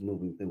Lord is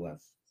moving through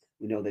us.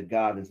 We know that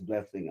God is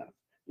blessing us,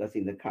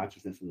 blessing the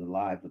consciousness and the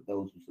lives of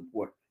those who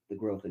support the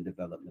growth and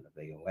development of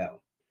AOL.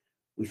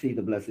 We see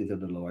the blessings of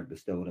the Lord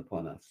bestowed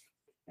upon us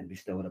and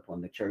bestowed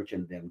upon the church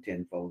and them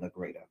tenfold or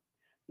greater.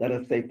 Let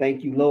us say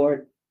thank you,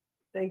 Lord.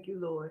 Thank you,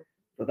 Lord,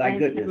 For thy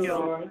goodness,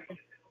 Lord.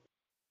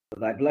 for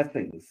thy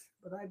blessings,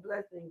 for thy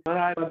blessings.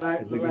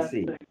 as we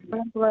receive.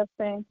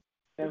 Blessing.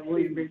 And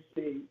we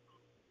receive.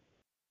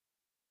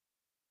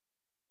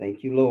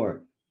 Thank you,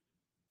 Lord,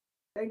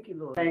 Thank you,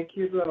 Lord, Thank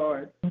you,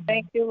 Lord.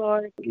 Thank you,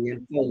 Lord, for the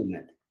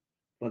unfoldment,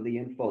 for the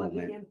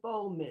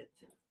unfoldment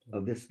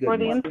of this for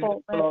the goodness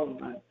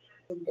unfoldment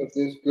Of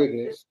this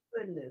goodness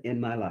goodness in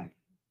my life.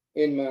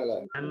 in my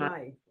life. in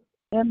life.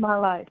 in my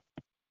life.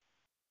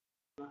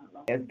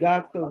 As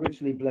God so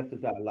richly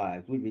blesses our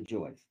lives, we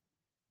rejoice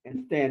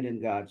and stand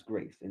in God's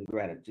grace and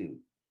gratitude.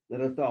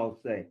 Let us all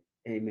say,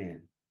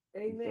 Amen.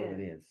 And so it Amen.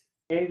 is.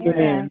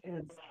 Amen.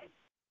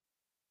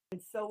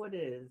 And so it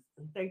is.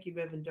 And thank you,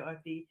 Reverend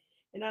Dorothy.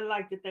 And I'd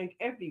like to thank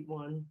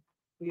everyone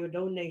for your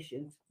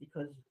donations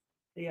because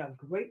they are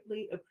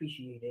greatly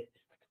appreciated.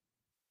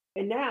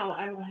 And now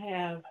I will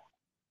have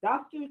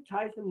Dr.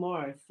 Tyson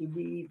Morris to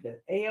read the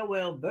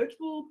AOL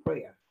virtual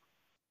prayer.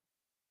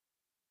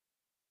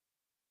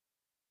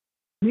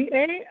 The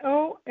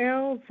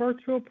AOL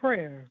Virtual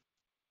Prayer.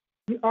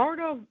 The Art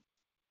of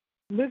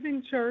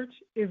Living Church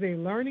is a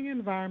learning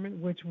environment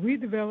which we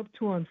develop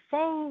to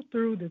unfold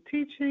through the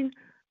teaching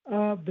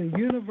of the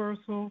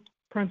universal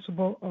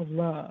principle of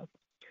love.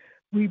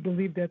 We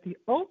believe that the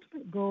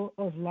ultimate goal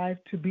of life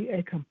to be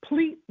a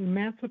complete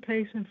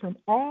emancipation from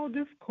all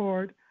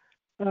discord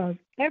of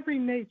every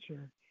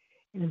nature,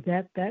 and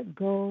that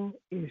goal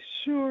is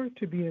sure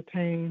to be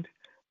attained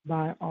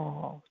by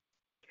all.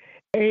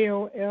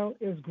 AOL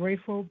is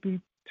grateful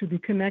to be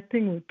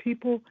connecting with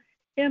people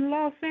in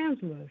Los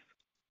Angeles,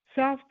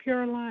 South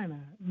Carolina,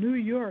 New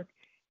York,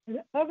 and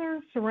other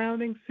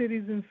surrounding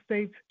cities and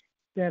states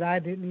that I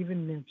didn't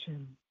even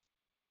mention.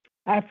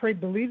 I pray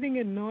believing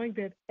and knowing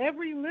that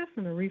every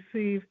listener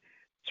receives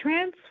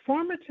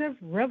transformative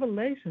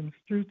revelations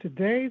through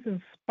today's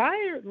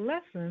inspired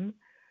lesson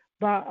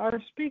by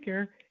our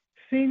speaker,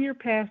 Senior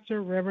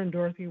Pastor Reverend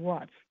Dorothy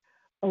Watts.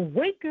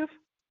 Awaketh,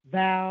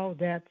 thou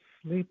that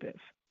sleepeth.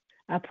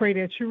 I pray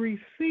that you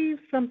receive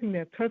something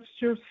that touched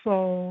your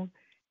soul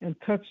and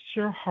touched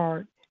your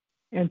heart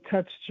and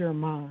touched your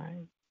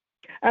mind.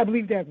 I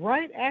believe that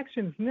right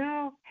action is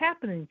now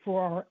happening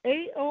for our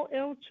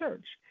AOL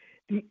church,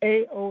 the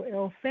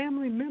AOL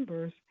family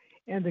members,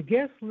 and the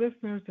guest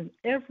listeners in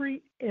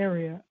every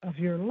area of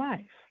your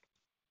life.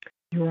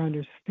 Your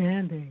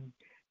understanding,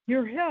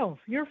 your health,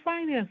 your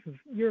finances,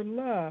 your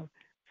love,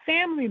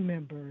 family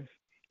members,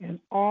 and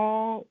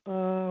all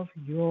of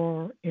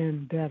your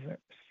endeavors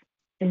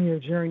in your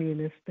journey in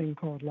this thing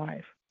called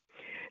life.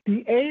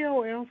 The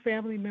AOL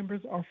family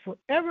members are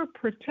forever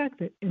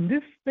protected in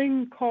this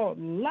thing called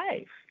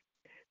life,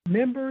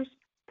 members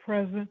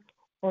present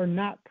or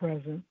not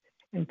present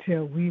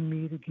until we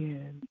meet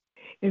again.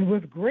 And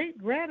with great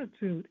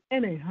gratitude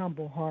and a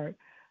humble heart,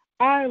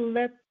 I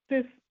let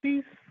this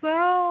be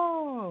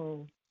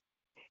so.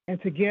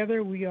 And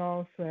together we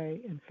all say,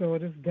 and so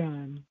it is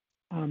done.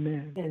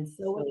 Amen. And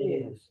so it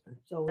is. And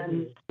so it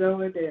And is.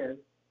 so it is.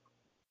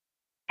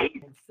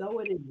 And so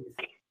it is.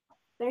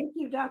 Thank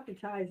you, Dr.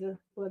 Tizer,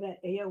 for that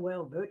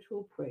AOL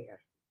virtual prayer.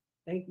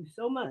 Thank you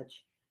so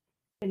much.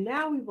 And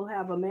now we will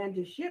have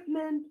Amanda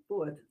Shipman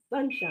for the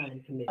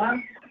Sunshine Committee.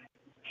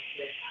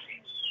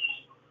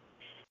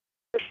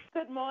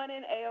 Good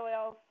morning,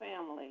 AOL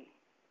family.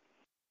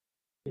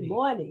 Good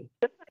morning.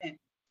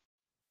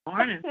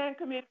 Morning. The Sunshine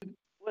Committee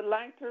would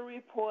like to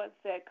report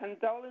that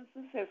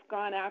condolences has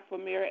gone out for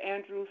Mary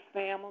Andrews'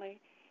 family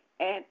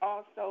and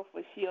also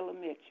for Sheila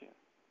Mitchell.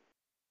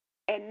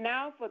 And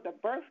now for the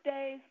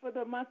birthdays for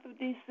the month of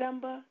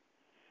December.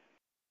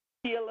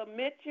 Sheila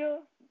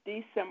Mitchell,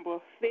 December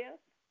 5th.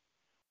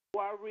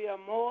 Waria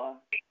Moore,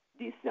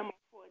 December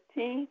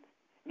 14th.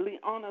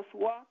 Leonis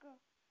Walker,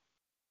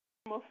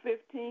 December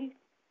 15th.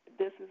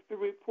 This is the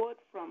report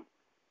from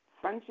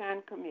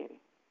Sunshine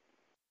Committee.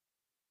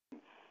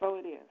 So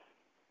it is.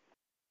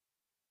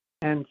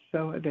 And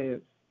so it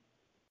is.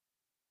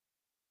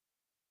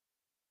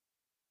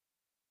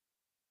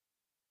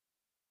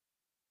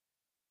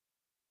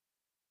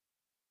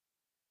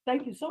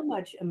 Thank you so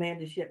much,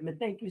 Amanda Shipman.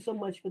 Thank you so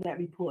much for that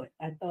report.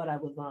 I thought I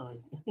was on.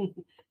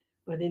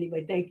 But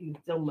anyway, thank you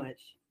so much.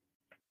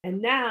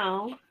 And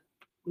now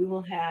we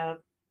will have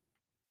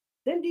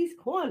Cindy's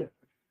Corner.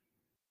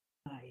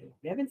 Hi,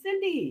 Reverend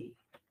Cindy.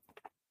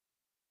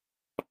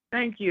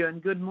 Thank you,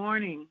 and good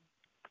morning.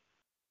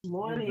 Good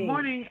morning. Good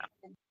morning.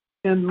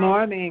 Good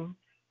morning.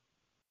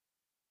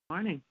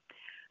 Morning.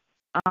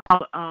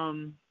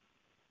 I'll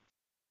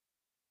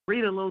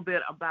read a little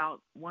bit about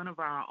one of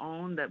our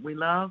own that we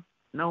love,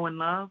 know and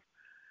love,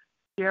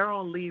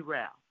 Cheryl Lee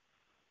Ralph.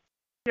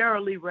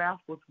 Cheryl Lee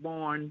Ralph was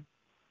born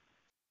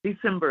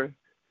December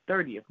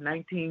 30th,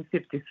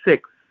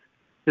 1956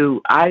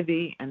 to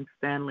Ivy and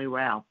Stanley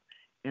Ralph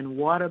in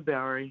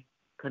Waterbury,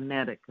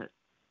 Connecticut.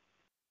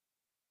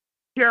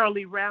 Cheryl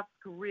Lee Ralph's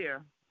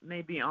career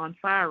may be on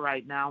fire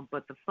right now,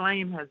 but the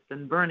flame has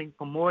been burning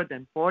for more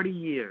than 40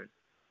 years.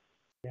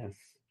 Yes.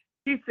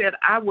 She said,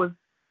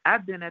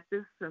 I've been at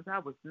this since I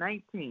was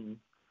 19.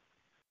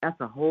 That's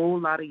a whole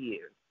lot of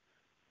years.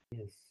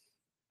 Yes.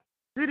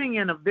 Sitting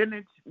in a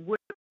vintage wooden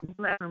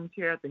platform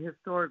chair at the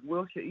historic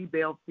Wilshire E.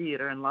 Bell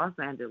Theater in Los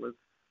Angeles,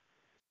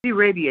 she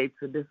radiates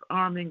a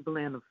disarming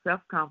blend of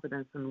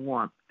self-confidence and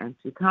warmth, and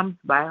she comes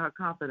by her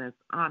confidence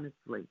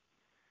honestly.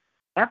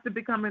 After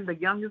becoming the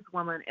youngest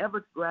woman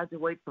ever to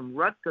graduate from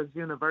Rutgers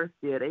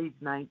University at age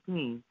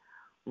 19,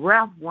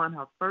 Ralph won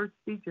her first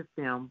feature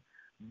film,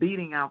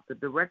 beating out the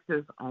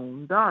director's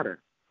own daughter.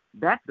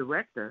 That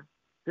director,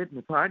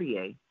 Sidney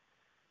Poitier,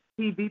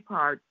 TV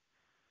part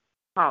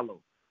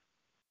followed,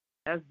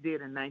 as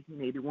did in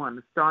 1981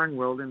 the starring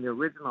role in the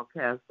original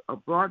cast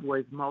of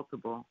Broadway's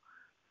multiple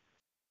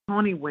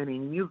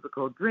Tony-winning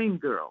musical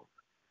Dreamgirls.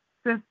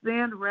 Since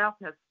then, Ralph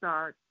has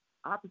starred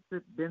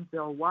opposite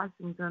Denzel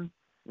Washington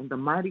in The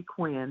Mighty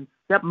Quinn,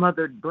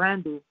 stepmothered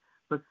Brandy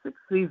for 6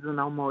 seasons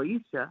on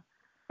Moesha,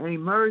 and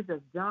emerged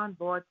as John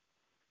Voight's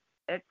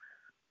ex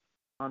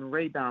on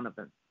Ray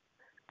Donovan.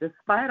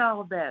 Despite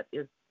all that,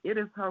 it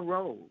is her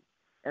role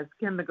as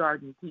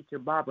kindergarten teacher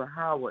Barbara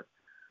Howard,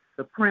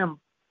 the prim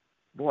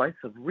voice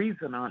of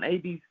reason on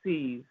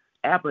ABC's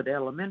Abbott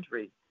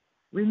Elementary,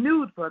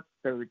 renewed for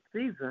a 3rd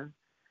season,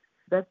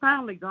 that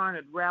finally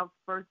garnered Ralph's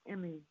first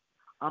Emmy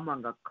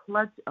among a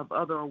clutch of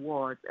other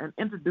awards and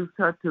introduced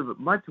her to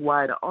a much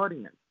wider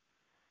audience.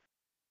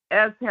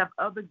 As have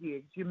other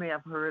gigs, you may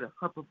have heard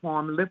her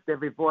perform Lift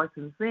Every Voice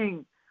and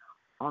Sing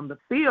on the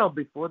field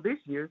before this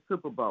year's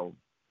Super Bowl.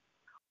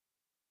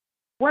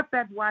 What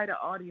that wider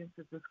audience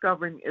is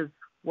discovering is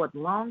what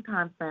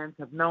longtime fans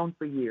have known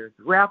for years.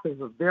 Ralph is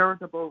a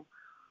veritable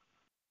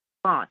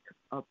font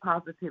of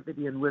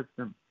positivity and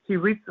wisdom. She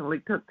recently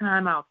took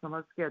time out from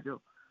her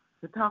schedule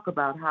to talk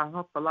about how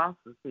her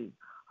philosophy,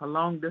 her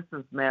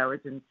long-distance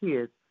marriage and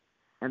kids,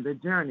 and the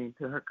journey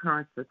to her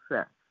current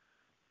success.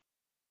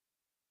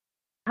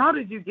 How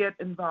did you get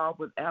involved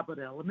with Abbott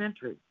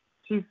Elementary?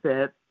 She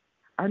said,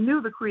 I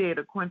knew the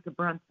creator, Quinta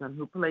Brunson,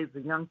 who plays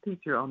the young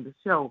teacher on the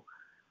show.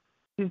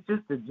 She's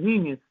just a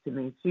genius to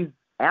me. She's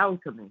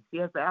alchemy. She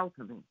has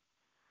alchemy.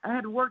 I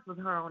had worked with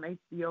her on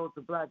HBO's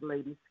The Black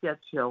Lady sketch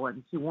show,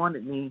 and she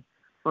wanted me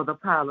for the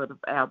pilot of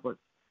Abbott.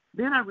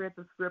 Then I read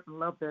the script and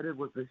loved that it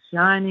was a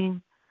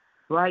shining,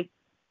 bright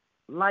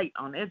light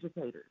on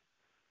educators.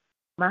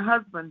 My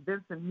husband,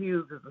 Vincent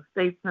Hughes, is a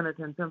state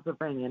senator in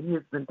Pennsylvania, and he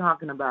has been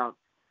talking about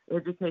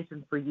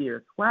education for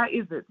years. Why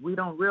is it we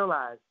don't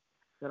realize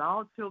that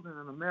all children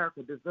in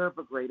America deserve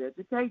a great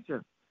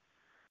education?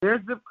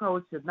 Their zip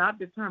code should not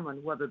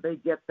determine whether they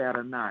get that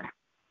or not.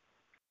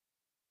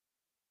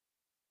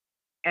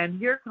 And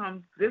here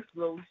comes this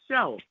little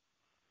show,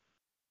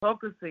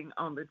 focusing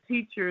on the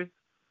teachers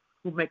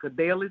who make a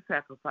daily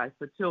sacrifice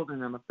for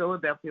children in a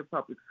Philadelphia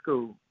public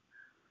school.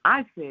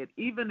 I said,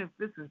 even if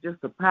this is just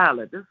a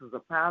pilot, this is a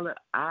pilot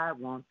I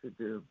want to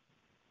do.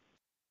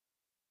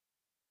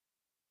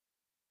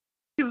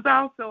 She was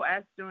also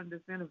asked during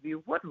this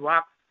interview, what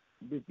rocks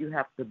did you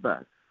have to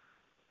bust?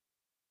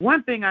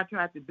 One thing I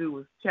tried to do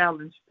was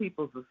challenge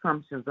people's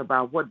assumptions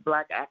about what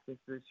black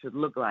actresses should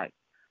look like.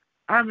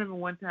 I remember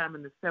one time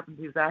in the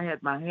 70s, I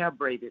had my hair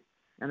braided,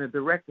 and the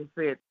director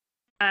said,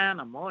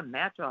 a more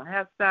natural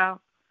hairstyle.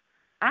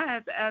 I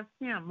had to ask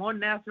him, more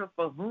natural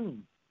for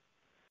whom?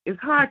 It's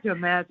hard to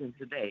imagine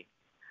today.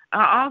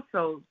 I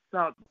also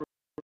thought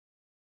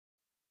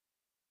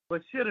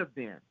what should have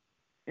been.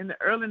 In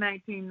the early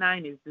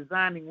 1990s,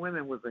 Designing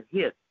Women was a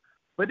hit,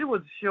 but it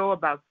was a show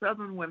about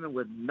Southern women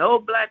with no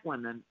black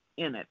women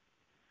in it.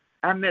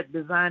 I met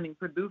designing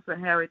producer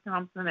Harry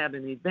Thompson at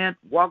an event,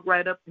 walked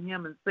right up to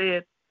him and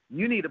said,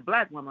 you need a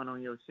black woman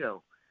on your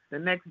show. The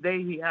next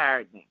day, he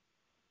hired me.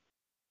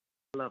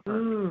 I love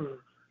her.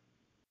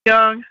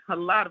 Young, a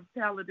lot of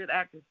talented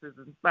actresses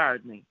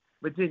inspired me.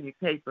 Virginia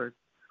Capers,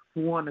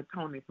 who won a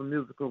Tony for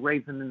musical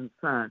Raisin in the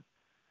Sun.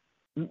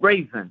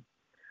 Raisin.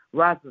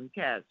 Rosalind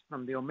Cash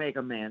from The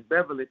Omega Man.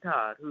 Beverly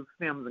Todd, whose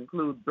films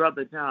include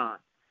Brother John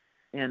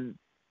and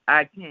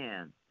I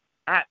Can.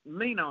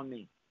 Lean on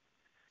Me.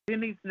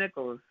 Denise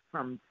Nichols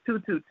from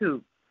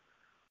 222.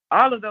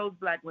 All of those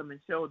black women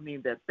showed me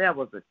that there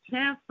was a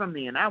chance for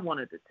me, and I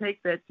wanted to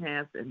take that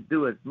chance and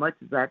do as much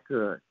as I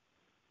could.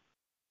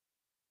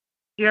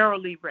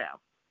 Cheryl Lee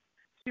Ralph.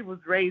 She was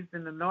raised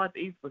in the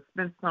Northeast but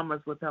spent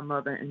summers with her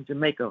mother in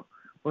Jamaica,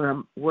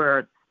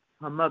 where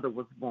her mother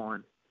was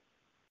born.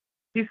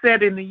 She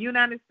said, in the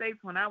United States,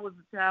 when I was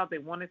a child, they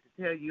wanted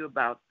to tell you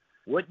about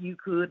what you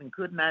could and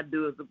could not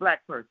do as a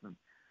black person.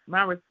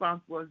 My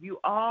response was, you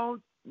all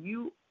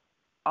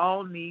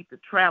need to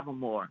travel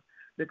more,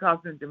 because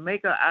in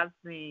Jamaica, I've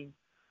seen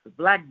the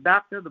black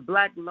doctor, the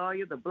black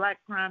lawyer, the black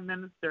prime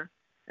minister,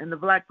 and the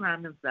black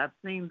prime minister. I've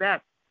seen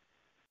that.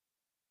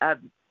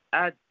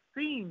 I've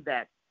seen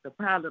that the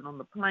pilot on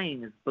the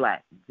plane is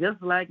black,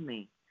 just like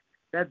me.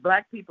 that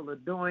Black people are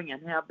doing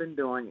and have been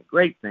doing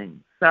great things.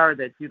 Sorry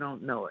that you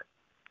don't know it.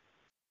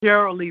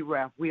 Cheryl Lee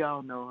Raff, we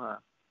all know her.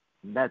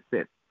 And that's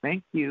it.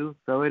 Thank you.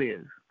 So it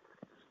is.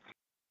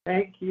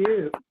 Thank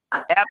you.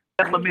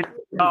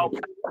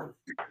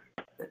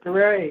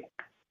 Great.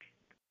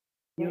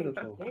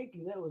 Beautiful. Thank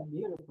you. That was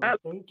beautiful.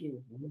 Thank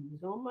you. Thank you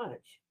so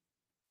much.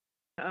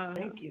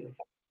 Thank you.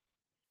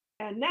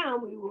 And now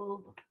we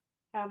will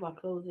have our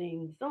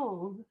closing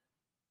song.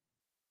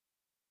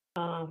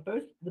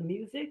 First, the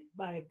music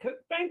by Kirk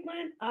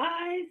Franklin,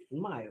 I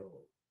Smile.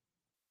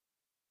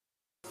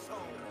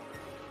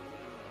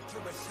 To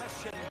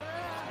recession,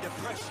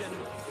 depression,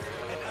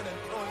 and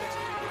unemployment.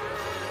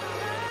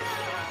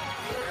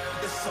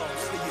 This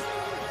song's for you.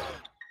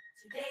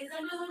 Today's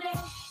a new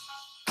day,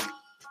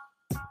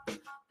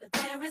 but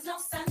there is no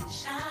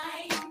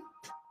sunshine.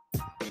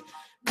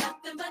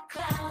 Nothing but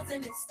clouds,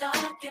 and it's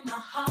dark in my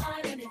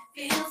heart, and it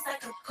feels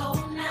like a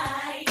cold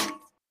night.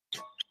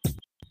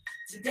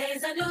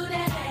 Today's a new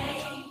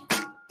day,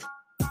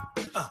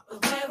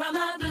 but where are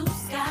my blue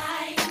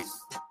skies?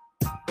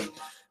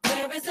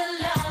 Where is the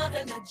love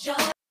and the joy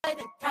that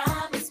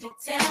promised me?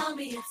 Tell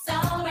me it's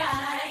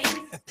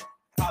alright.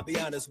 I'll be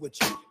honest with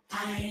you.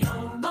 I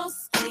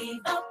almost gave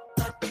up,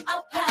 but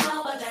a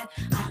power that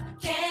I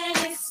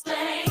can't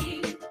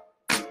explain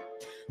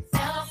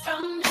fell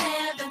from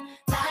heaven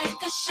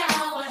like a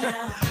shower.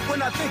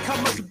 When I think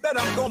how much better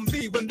I'm gonna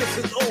be when this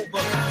is over.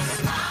 I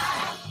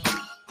smile,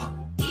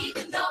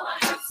 even though I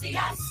hurt, see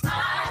I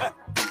smile.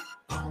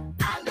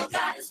 I know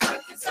God is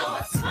working, so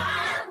I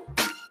smile.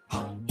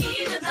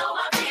 Even though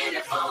I've been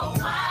here for a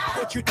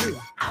while. What you do?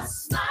 I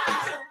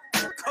smile.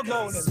 Come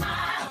on and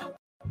smile.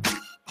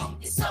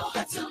 It's so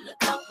hard to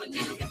look up when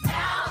you get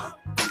down.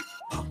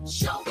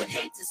 Sure would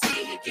hate to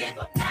see you give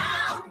up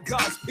now.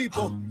 God's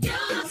people. You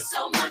look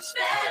so much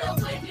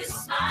better when you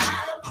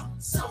smile.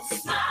 So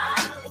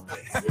smile.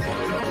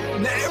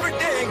 Now every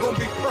day ain't gonna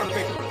be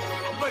perfect,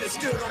 but it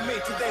still don't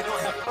mean today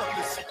don't have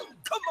purpose.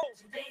 Come on.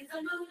 Today's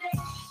a new day,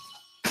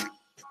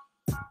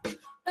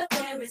 but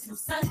there is no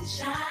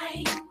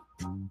sunshine.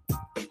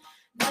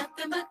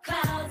 Nothing but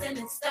clouds, and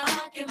it's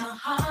dark in my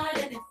heart,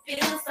 and it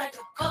feels like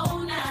a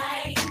cold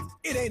night.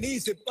 It ain't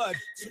easy, but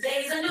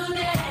today's a new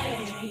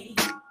day.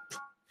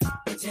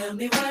 Tell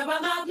me, where are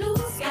my blue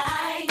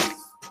skies?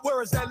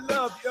 Where is that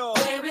love, y'all?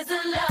 Where is the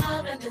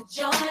love and the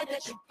joy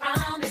that you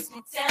promised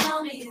me?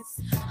 Tell me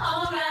it's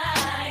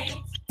alright.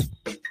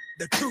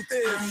 The truth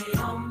is,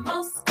 I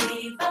almost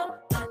gave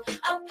up, but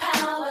a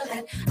power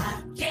that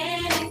I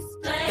can't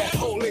explain. That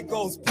Holy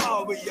Ghost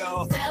power,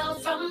 y'all. Fell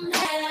from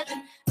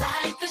heaven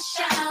like a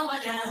shower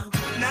down.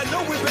 Now I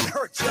know we've been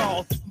hurt,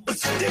 y'all, but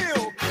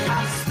still,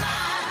 I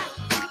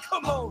smile.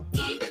 Come on.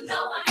 Even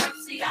though I hurt,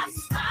 see, I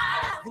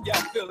smile.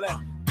 Y'all feel that?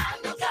 I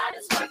know God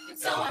is working,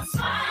 so I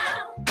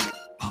smile.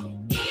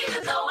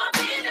 Even though I've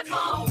been here for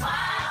a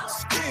while.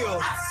 Still,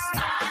 I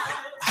smile.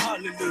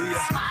 Hallelujah.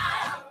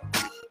 Smile.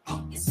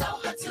 It's so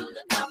hard to look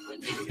up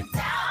when you get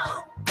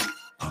down.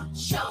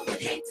 Sure would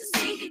hate to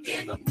see you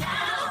give up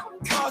now.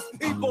 God's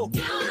people.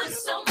 You look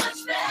so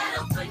much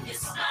better when you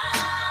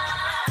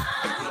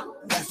smile.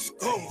 Let's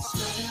go.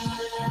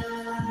 Smile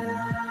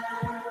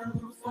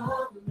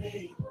for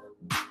me.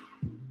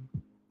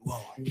 Whoa.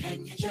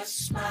 Can you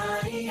just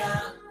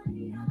smile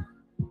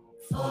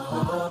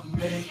for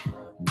me?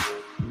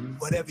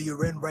 Whatever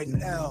you're in right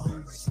now.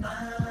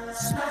 Smile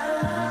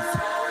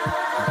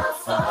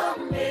for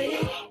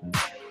me.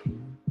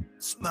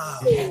 Smile.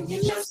 Can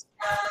you just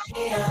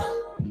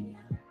smile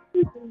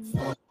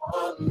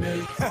for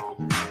me?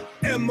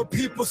 And my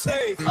people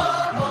say, oh,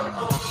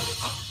 oh, oh.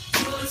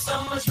 You look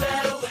so much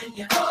better when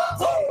you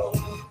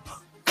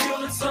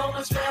You look so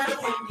much better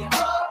when you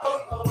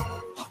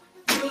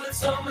You look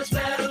so much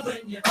better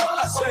when you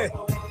I say,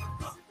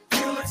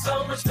 You look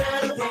so much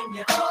better when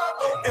you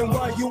and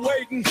while you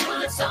waiting, You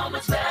look so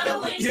much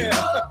better when you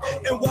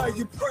and while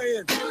you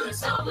praying, You look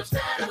so much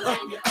better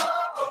when you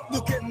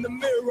look in the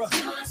mirror.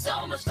 You look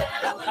so much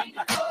better when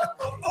you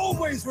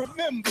Always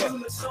remember, You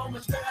look so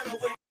much better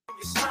when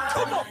you smile.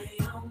 Come on.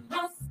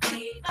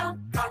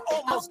 I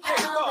almost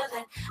gave up.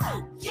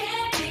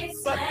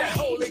 But that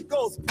Holy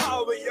Ghost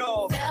power,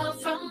 y'all, Fell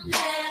from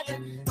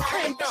heaven,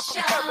 came down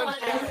from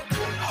heaven.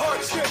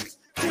 Hardships,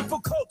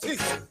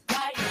 difficulties,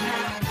 right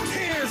now.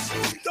 tears,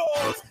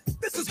 storms.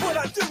 This is what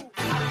I do.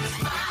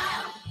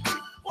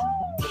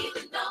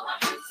 Even though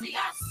I hurt, see,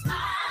 I smile.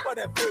 But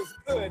it feels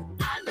good.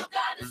 I know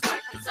God is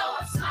working, so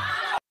I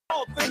smile.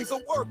 All things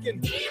are working.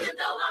 Even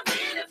though I've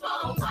been here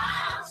for a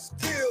while,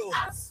 Still,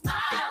 I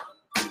smile.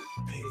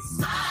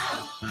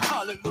 Smile.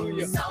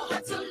 hallelujah. So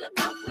hard to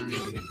look up when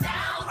you get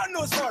down. I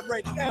know it's hard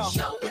right now.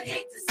 Sure would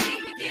hate to see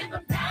you give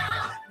up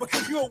now.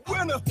 Because you're a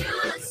winner. You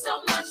look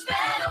so much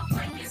better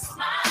when you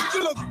smile.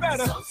 You look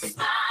better. So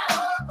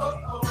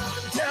smile.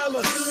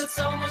 Dallas. You look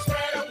so much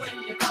better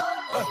when you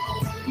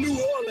New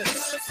You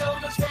Orleans. look so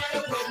much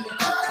better when you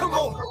Come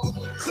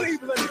on.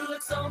 Cleveland. You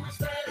look so much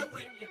better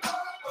when you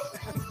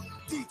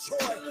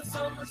Detroit. You look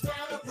so much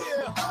better when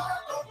Yeah.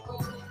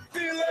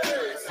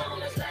 Philly. so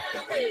much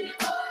better when you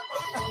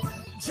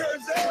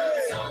Jersey.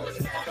 so much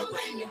better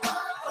when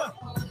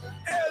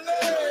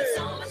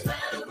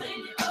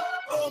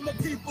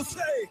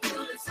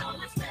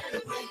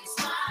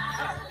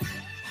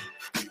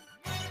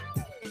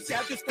See,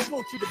 I just don't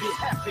want you to be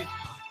happy.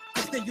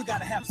 Because then you got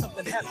to have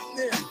something happen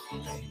then.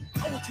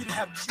 I want you to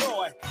have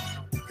joy.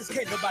 Because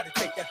can't nobody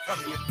take that from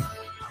you.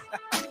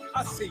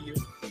 I see you.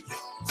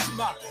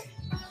 Smile.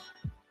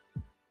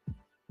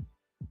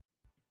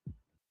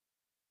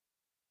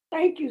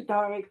 Thank you,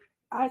 Tarek.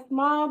 I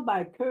Smile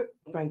by Kurt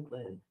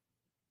Franklin.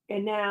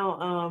 And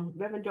now,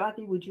 Reverend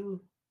Dorothy, would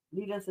you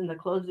lead us in the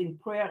closing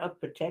prayer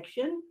of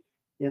protection?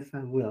 Yes, I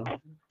will.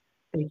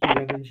 Thank you,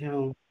 Reverend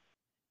Jones.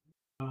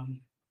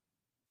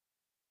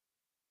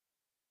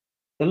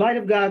 The light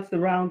of God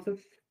surrounds us.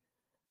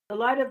 The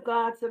light of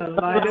God The surrounds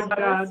light of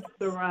God us.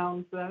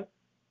 surrounds us.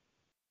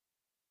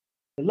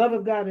 The love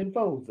of God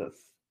enfolds us.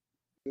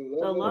 The The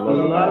love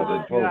love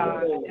of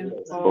God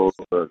enfolds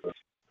us.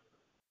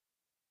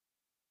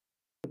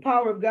 The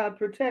power of God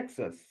protects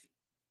us.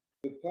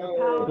 The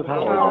power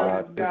power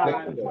of of God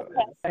God protects us.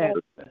 protects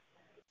us.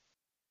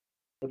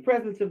 The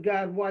presence of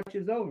God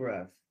watches over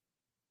us.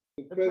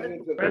 The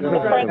presence of The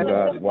God presence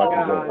watches of over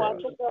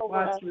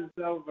God us. watches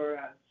over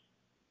us.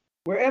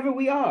 Wherever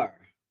we are,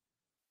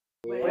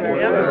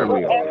 Wherever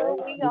we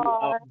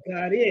are,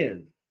 God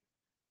is.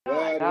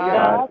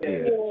 God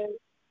is.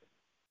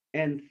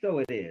 And so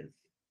it is.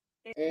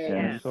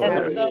 And so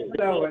and it is.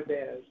 so it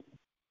is.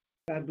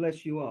 God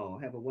bless you all.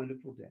 Have a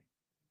wonderful day.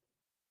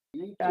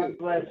 You God too.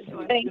 bless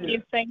you. Thank too.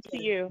 you. Thank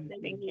you.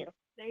 Thank you.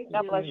 Thank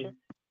God you. bless you.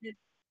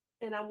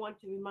 And I want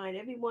to remind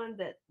everyone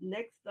that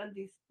next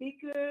Sunday's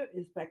speaker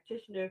is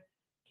practitioner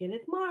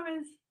Kenneth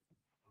Morris.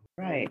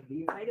 Right.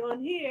 Be right on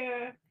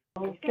here.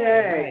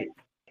 Okay.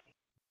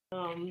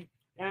 I'm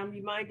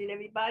reminding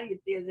everybody, if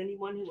there's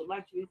anyone who would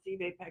like to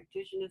receive a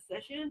practitioner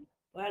session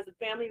or has a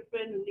family or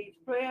friend who needs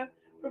prayer,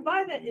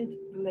 provide that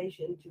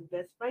information to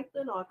Bess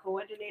Franklin, our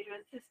coordinator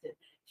assistant.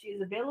 She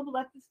is available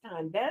at this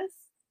time. Bess?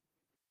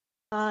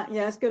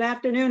 Yes, good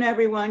afternoon,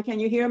 everyone. Can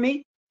you hear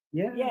me?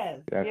 Yes.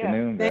 Yes. Good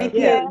afternoon, Thank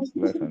Beth. you.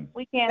 Listen.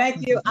 We can.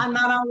 Thank you. I'm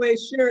not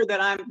always sure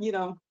that I'm,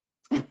 so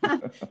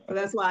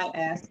that's why I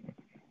asked.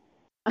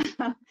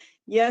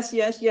 Yes,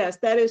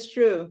 that is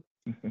true.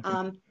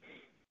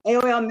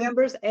 AOL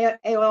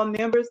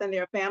members and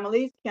their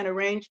families can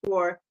arrange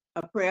for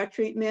a prayer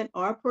treatment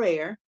or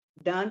prayer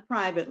done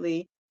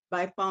privately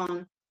by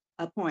phone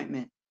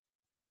appointment.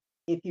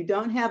 If you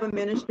don't have a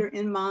minister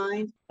in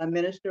mind, a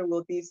minister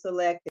will be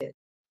selected.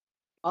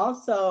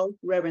 Also,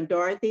 Reverend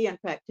Dorothy and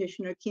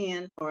practitioner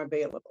Ken are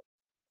available.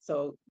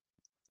 So,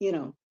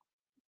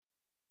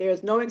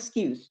 there's no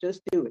excuse.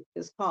 Just do it.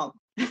 Just call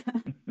them.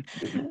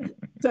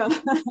 So,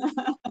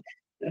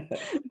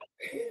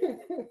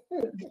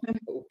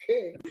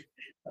 Okay.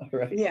 All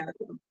right. yeah.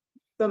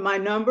 So my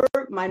number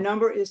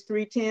is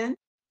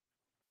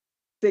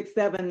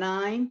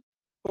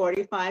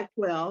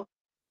 310-679-4512.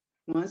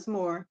 Once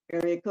more,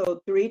 area code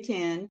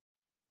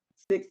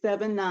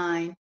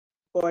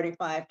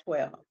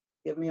 310-679-4512.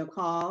 Give me a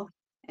call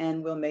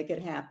and we'll make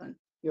it happen.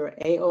 Your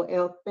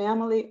AOL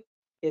family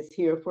is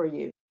here for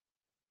you.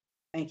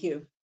 Thank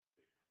you.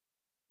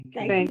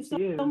 Thank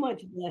you so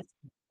much, Bess.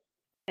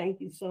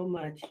 Thank you so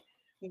much.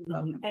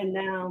 And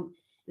now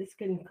this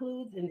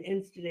concludes and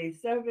ends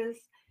today's service.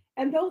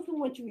 And those who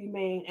want to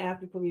remain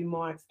after for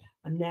remarks,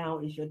 now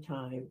is your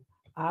time.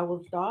 I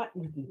will start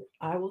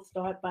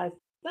by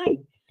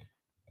saying,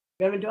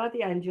 Reverend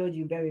Dorothy, I enjoyed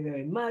you very,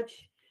 very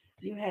much.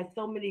 You had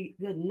so many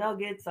good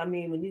nuggets. I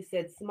mean, when you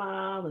said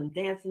smile and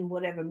dancing,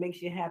 whatever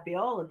makes you happy,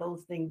 all of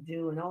those things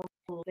do, and all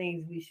those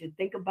things we should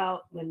think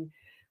about when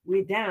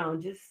we're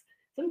down. Just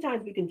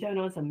sometimes we can turn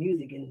on some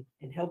music and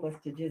help us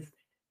to just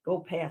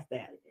go past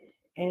that.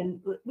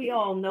 And we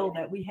all know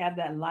that we have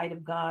that light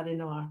of God in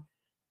our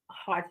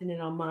hearts and in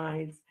our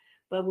minds.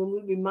 But when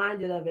we're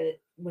reminded of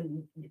it,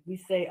 when we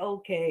say,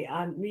 okay,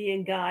 me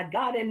and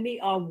God and me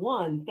are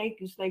one. Thank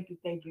you. Just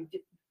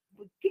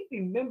keep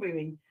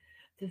remembering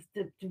to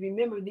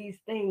remember these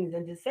things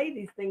and to say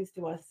these things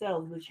to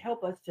ourselves, which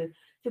help us to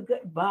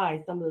get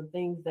by some of the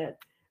things that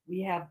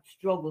we have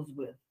struggles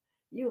with.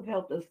 You have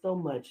helped us so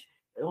much.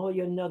 All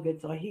your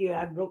nuggets are here.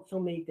 I wrote so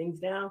many things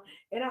down.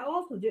 And I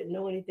also didn't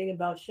know anything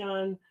about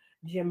Sean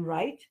Jim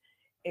Wright.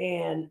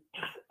 And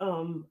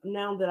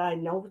now that I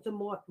know some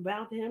more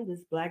about him,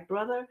 this Black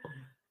brother,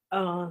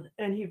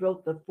 and he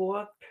wrote The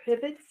Four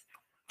Pivots,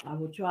 I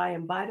will try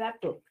and buy that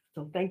book.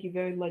 So thank you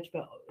very much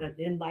for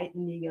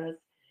enlightening us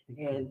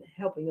and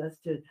helping us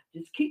to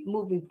just keep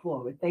moving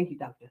forward. Thank you,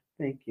 Doctor.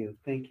 Thank you.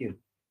 Thank you.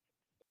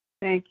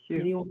 Thank you.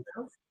 Anyone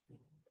else?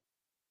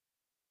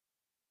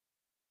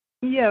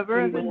 Yeah,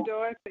 Reverend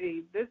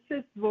Dorothy, this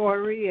is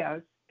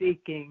Maria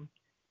speaking.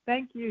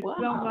 Thank you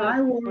so much Hi,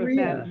 for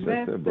Maria. that Such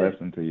message. a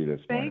blessing to you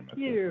this morning. Thank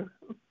you.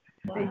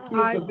 Thank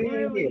you I for being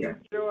really here.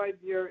 enjoyed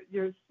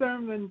your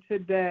sermon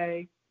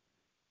today,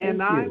 and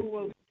Thank I you.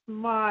 will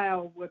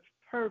smile with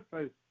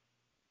purpose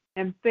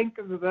and think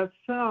of the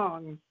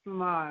song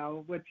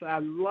Smile, which I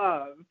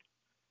love.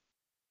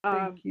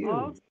 Thank you.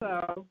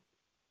 Also,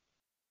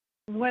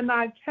 when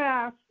I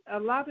pass, a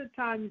lot of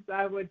times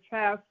I would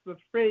pass the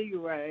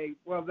freeway.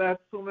 Well,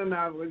 that's when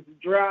I was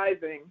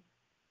driving.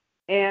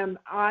 And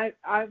I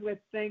would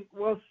think,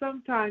 well,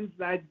 sometimes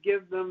I'd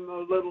give them a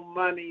little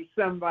money,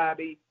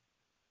 somebody,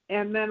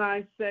 And then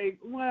I say,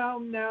 well,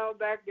 no,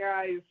 that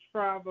guy is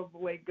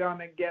probably going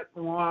to get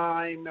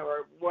wine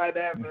or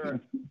whatever.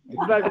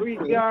 But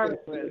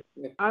regardless,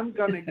 I'm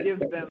going to give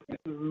them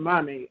some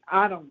money.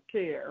 I don't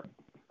care.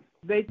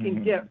 They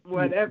can get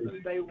whatever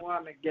they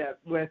want to get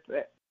with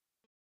it.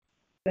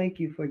 Thank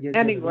you for your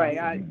Anyway,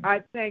 generosity.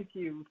 I thank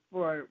you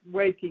for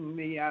waking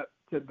me up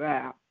to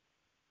that.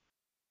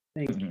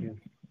 Thank you.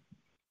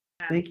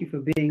 Thank you for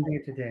being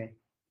here today.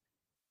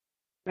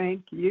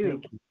 Thank you.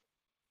 Thank you.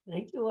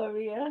 Thank you,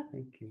 Maria.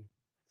 Thank you.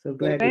 So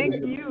glad Thank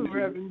you,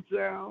 Reverend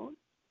Jones.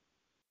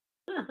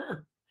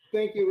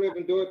 Thank you,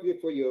 Reverend Dorothy,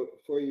 for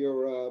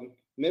your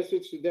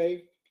message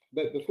today.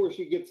 But before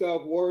she gets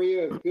off,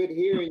 Warrior, it's good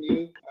hearing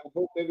you. I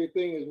hope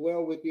everything is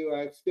well with you.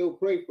 I still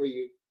pray for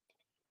you.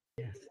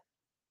 Yes.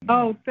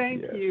 Oh,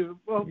 thank you.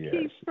 Well,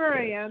 keep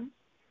praying.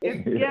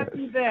 It's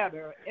getting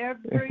better.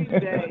 Every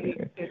day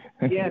it's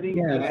getting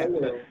better. I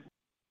will.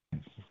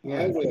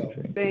 I will.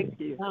 Thank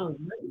you.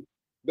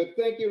 But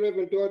thank you,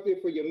 Reverend Dorothy,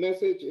 for your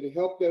message. It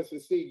helped us to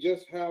see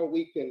just how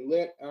we can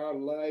let our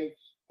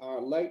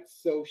light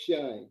so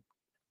shine.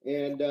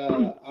 And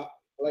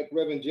like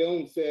Reverend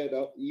Jones said,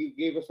 you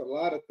gave us a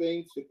lot of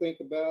things to think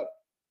about.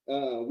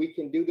 We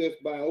can do this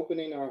by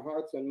opening our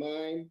hearts and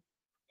mind.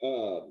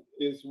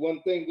 Is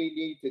one thing we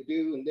need to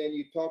do. And then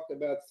you talked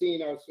about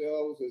seeing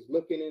ourselves as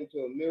looking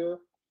into a mirror.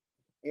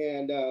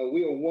 And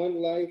we are one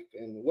life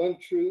and one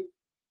truth.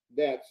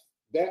 That's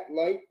that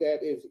light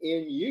that is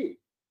in you.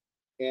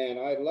 And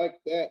I like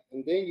that.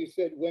 And then you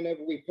said,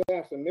 whenever we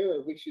pass a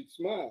mirror, we should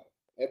smile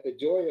at the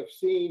joy of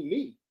seeing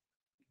me.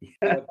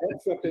 That's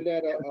something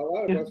that a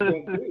lot of us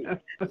don't do.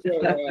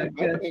 So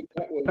I think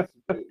that was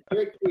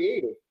very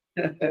creative.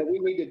 We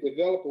need to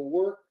develop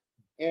work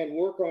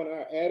on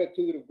our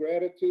attitude of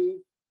gratitude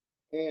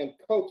and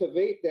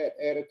cultivate that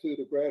attitude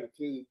of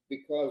gratitude,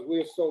 because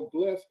we're so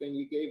blessed. And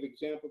you gave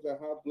examples of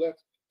how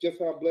blessed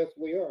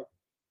we are.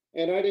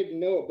 And I didn't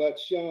know about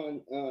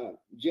Sean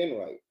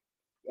Genwright.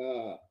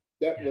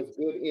 That was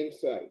good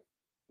insight.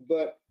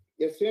 But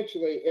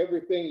essentially,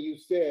 everything you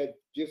said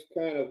just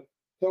kind of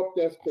helped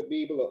us to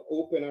be able to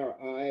open our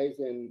eyes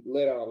and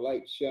let our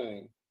light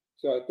shine.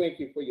 So I thank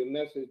you for your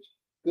message.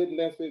 Good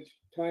message,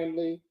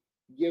 timely,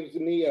 gives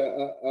me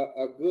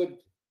a good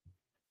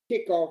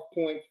kickoff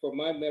point for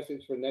my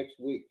message for next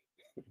week.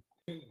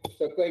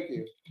 So thank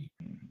you.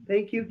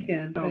 Thank you,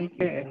 Ken. Thank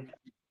you. Okay.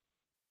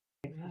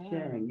 Thanks for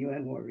sharing, you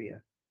and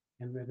Maria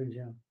and Reverend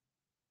Joe.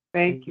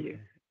 Thank you.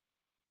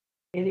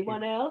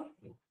 Anyone else?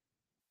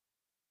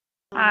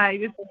 Hi,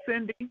 this is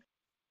Cindy.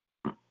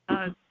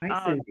 Hi,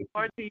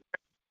 Cindy.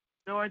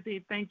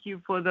 Dorothy, thank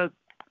you for the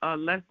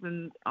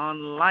lesson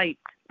on light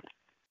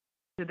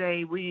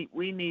today. We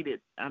need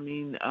it. I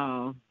mean,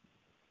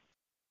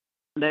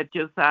 let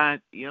your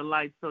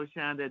light so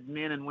shine that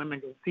men and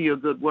women can see your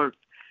good works.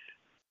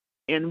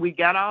 And we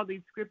got all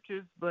these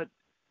scriptures, but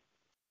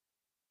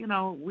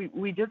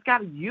we just got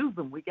to use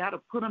them. We got to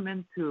put them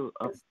into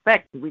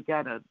effect. We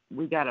gotta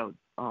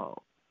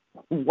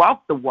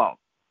walk the walk.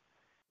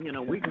 We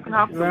can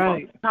talk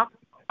the walk,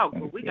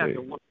 but we got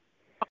to walk.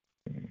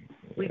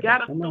 We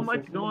got so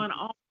much going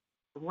on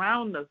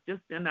around us,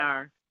 just in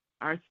our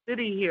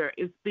city here.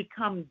 It's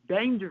become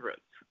dangerous.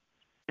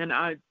 And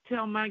I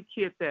tell my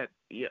kid that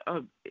you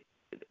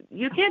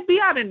can't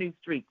be out in these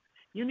streets.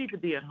 You need to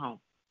be at home.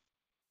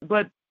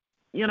 But,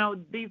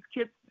 these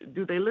kids,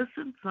 do they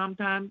listen?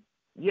 Sometimes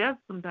yes,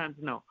 sometimes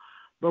no.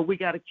 But we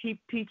got to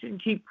keep teaching,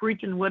 keep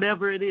preaching,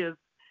 whatever it is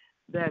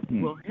that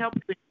will help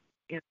them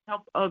and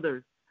help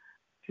others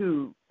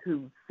to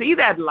see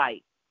that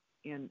light,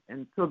 and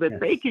so that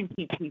they can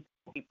keep teaching.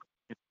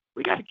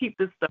 We got to keep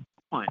this stuff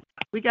going.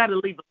 We got to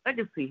leave a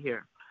legacy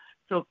here.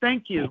 So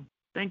thank you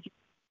for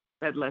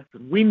that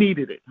lesson. We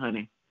needed it,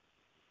 honey.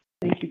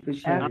 Thank you for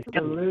sharing.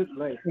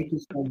 Absolutely. Thank you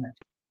so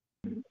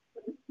much.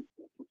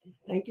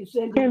 Thank you,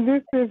 Cindy. And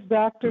this is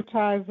Dr.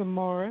 Tyza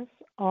Morris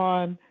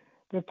on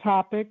the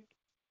topic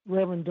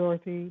Reverend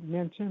Dorothy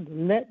mentioned,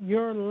 let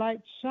your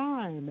light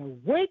shine,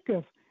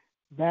 awaketh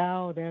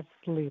thou that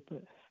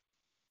sleepeth.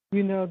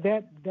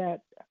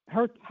 That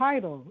her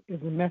title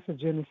is a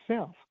message in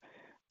itself.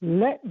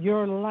 Let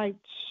your light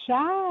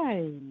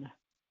shine,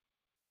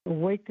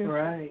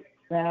 awaketh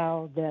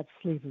thou that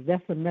sleepeth.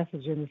 That's a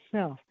message in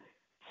itself.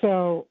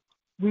 So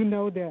we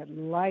know that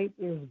light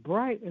is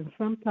bright, and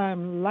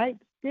sometimes light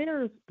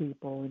scares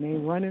people, and they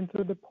run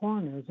into the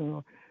corners,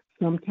 or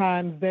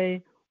sometimes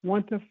they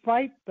want to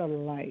fight the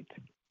light.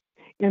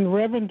 And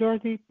Reverend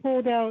Dorothy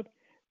pulled out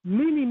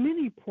many,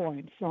 many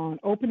points on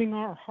opening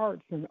our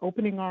hearts and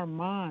opening our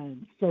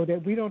minds so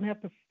that we don't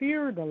have to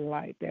fear the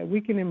light, that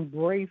we can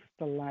embrace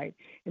the light,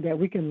 and that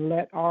we can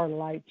let our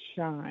light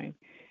shine.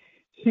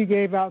 She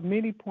gave out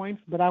many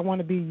points, but I want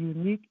to be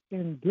unique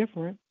and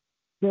different.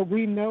 But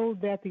we know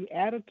that the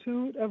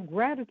attitude of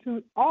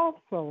gratitude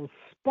also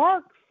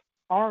sparks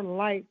our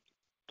light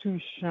to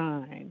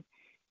shine.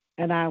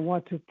 And I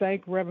want to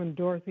thank Reverend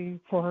Dorothy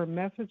for her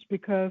message,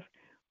 because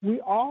we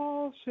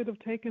all should have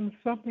taken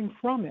something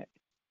from it.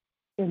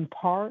 In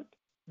part,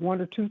 one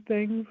or two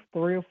things,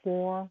 3 or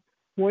 4,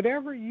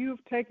 whatever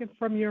you've taken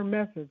from your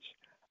message,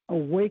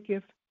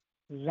 Awaketh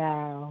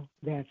thou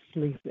that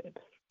sleepeth.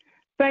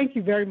 Thank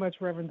you very much,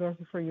 Reverend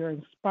Dorothy, for your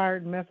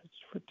inspired message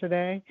for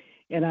today.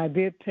 And I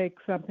did take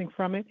something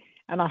from it,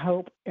 and I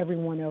hope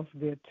everyone else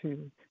did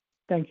too.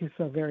 Thank you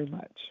so very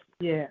much.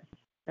 Yes.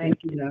 Thank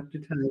you, Dr.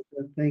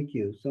 Tyler. Thank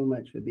you so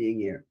much for being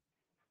here.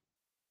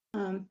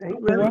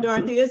 Reverend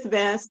Dorothy is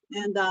best.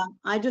 And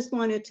I just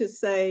wanted to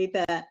say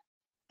that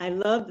I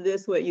loved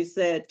this, what you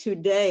said.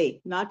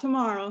 Today, not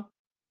tomorrow,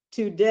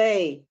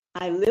 today,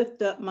 I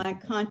lift up my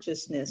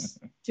consciousness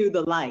to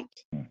the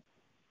light.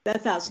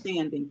 That's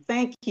outstanding.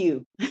 Thank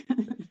you.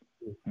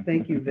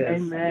 Thank you,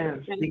 Ves.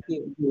 Amen. Thank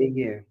you. For being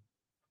here.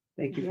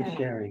 Thank you for Yeah.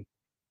 sharing.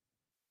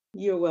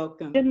 You're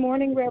welcome. Good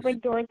morning,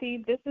 Reverend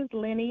Dorothy. This is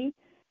Lenny.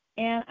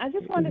 And I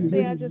just wanted to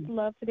say I just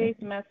love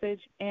today's message.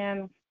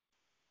 And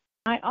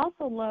I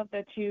also love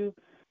that you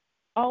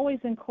always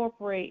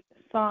incorporate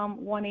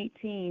Psalm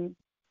 118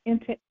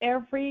 into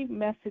every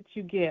message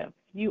you give.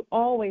 You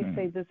always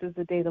say, this is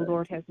the day the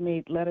Lord has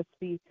made. Let us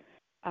be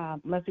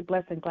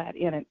blessed and glad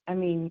in it. I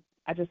mean,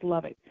 I just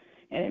love it.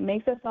 And it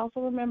makes us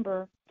also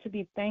remember to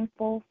be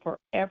thankful for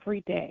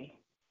every day.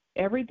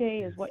 Every day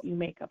is what you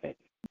make of it.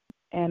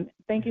 And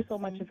thank you so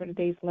much for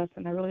today's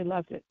lesson. I really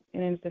loved it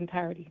in its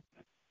entirety.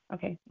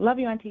 Okay. Love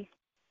you, Auntie.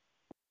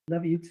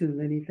 Love you too,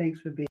 Lenny. Thanks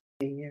for being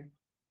here.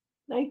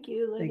 Thank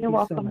you, Lenny. Thank You're you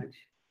welcome. so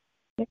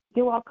much.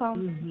 You're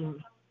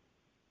welcome.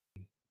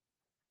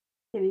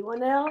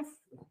 Anyone else?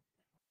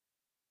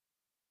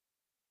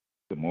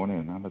 Good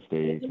morning.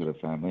 Namaste to the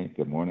family.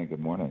 Good morning. Good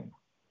morning.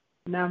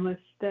 Namaste.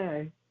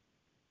 Good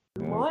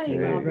morning,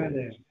 Okay. Robert.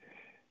 Brother.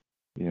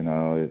 You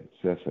know,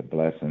 it's just a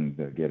blessing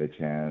to get a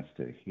chance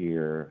to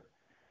hear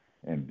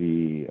and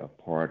be a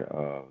part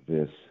of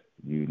this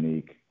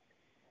unique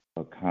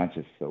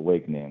conscious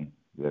awakening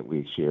that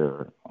we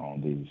share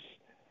on these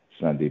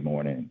Sunday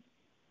mornings.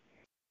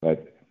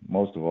 But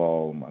most of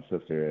all, my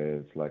sister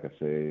is, like I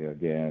say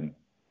again,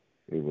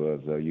 it was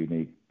a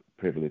unique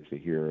privilege to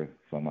hear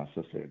from my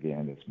sister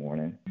again this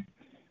morning.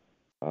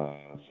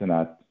 Send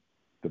out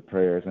the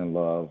prayers and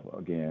love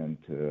again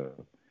to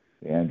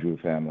the Andrew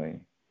family.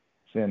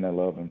 Send that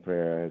love and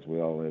prayer as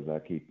well as I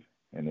keep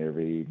in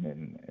every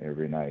evening,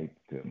 every night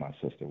to my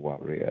sister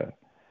Waria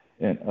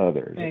and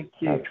others. Thank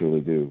you. I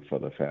truly do for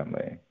the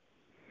family.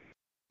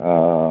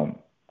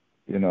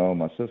 You know,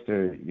 my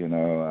sister, you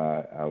know,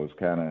 I was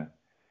kind of,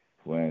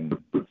 when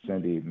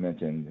Cindy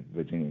mentioned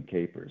Virginia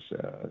Capers,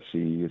 she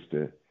used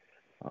to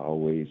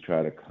always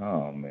try to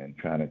come and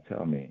try to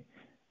tell me,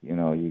 you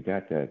know, you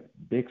got that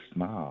big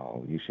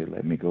smile. You should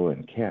let me go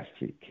and cast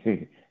you,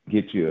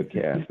 get you a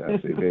cast.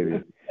 I say,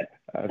 baby,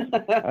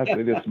 I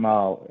say this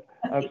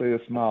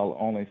smile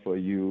only for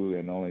you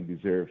and only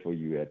deserved for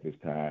you at this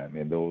time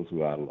and those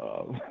who I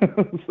love.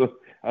 So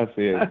I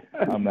said,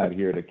 I'm not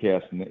here to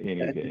cast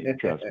anything,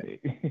 trust me.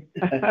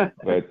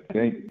 But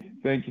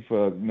thank you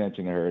for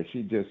mentioning her.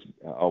 She just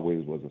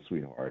always was a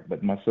sweetheart.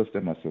 But my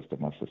sister.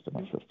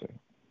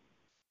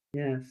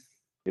 Yes.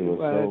 It was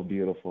so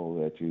beautiful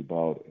that you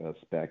brought us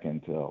back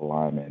into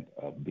alignment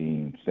of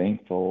being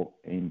thankful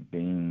and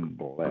being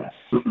blessed.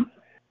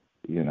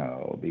 You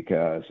know,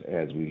 because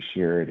as we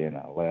shared in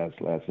our last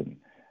lesson,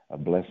 a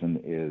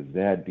blessing is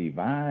that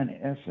divine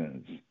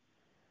essence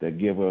that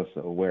give us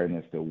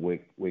awareness to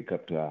wake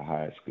up to our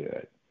highest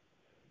good.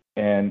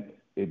 And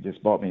it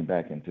just brought me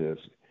back into,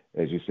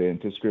 as you say,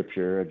 into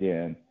Scripture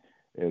again,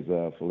 as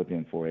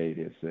Philippians 4:8,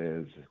 it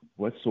says,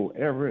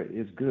 whatsoever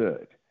is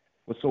good,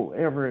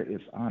 whatsoever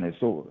is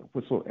honest,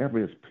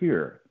 whatsoever is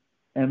pure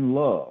and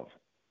love,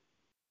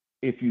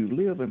 if you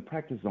live and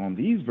practice on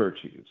these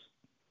virtues,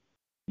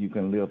 you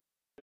can live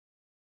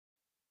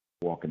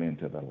walking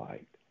into the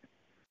light.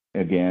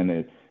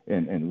 Again,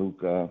 in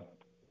Luke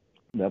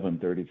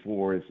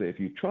 11:34, it says, if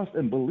you trust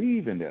and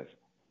believe in this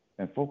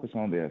and focus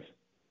on this,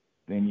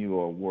 then you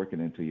are working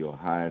into your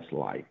highest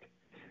light.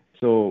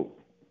 So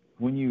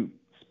when you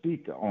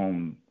speak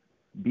on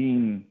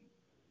being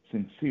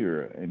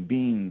sincere and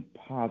being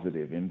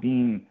positive and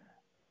being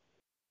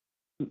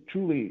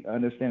truly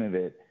understanding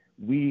that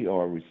we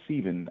are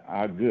receiving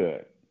our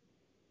good,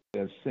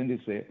 as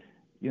Cindy said,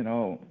 you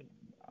know,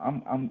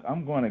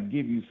 I'm going to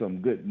give you some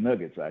good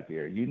nuggets out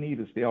there. You need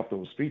to stay off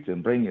those streets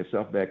and bring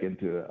yourself back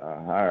into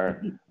a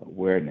higher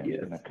awareness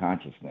and a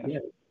consciousness.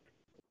 Yes.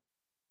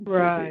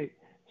 Right.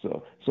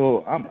 So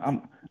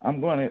I'm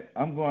going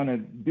to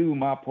do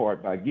my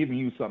part by giving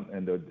you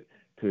something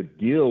to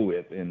deal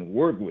with and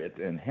work with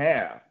and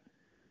have.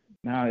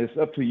 Now it's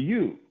up to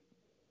you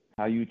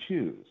how you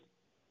choose.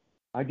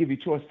 I give you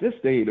choice this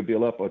day to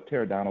build up or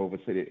tear down over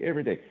city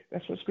every day.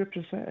 That's what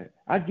Scripture said.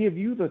 I give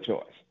you the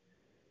choice,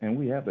 and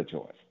we have the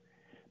choice.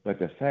 But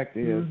the fact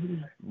is,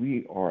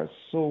 we are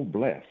so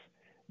blessed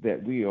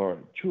that we are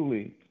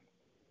truly,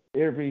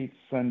 every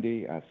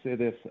Sunday, I say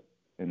this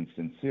and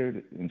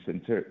sincerely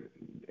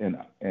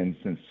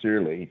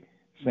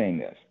saying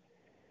this,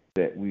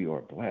 that we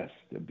are blessed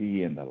to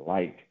be in the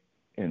light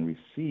and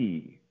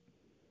receive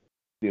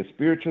the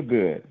spiritual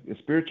good, the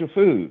spiritual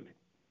food,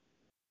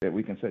 that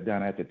we can sit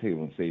down at the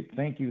table and say,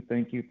 thank you,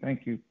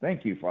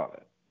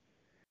 Father.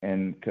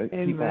 And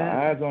keep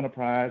our eyes on the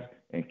prize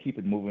and keep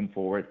it moving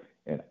forward,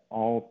 and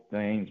all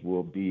things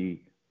will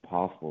be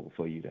possible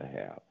for you to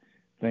have.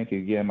 Thank you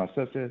again, my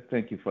sister.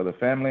 Thank you for the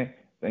family.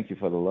 Thank you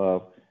for the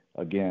love.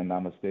 Again,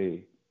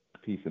 namaste,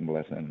 peace and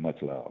blessing,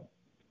 much love.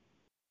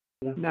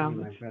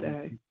 Namaste.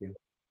 Thank you.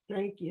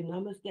 Thank you.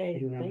 Namaste.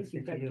 Thank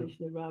you,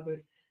 Practitioner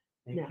Robert.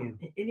 Now,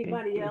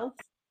 anybody else?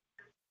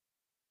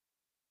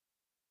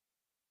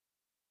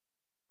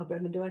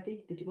 Reverend Dorothy,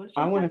 did you want to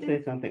say I want to something?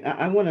 say something.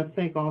 I want to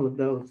thank all of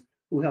those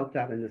who helped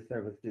out in this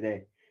service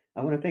today.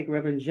 I want to thank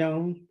Reverend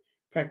Jones,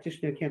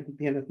 Practitioner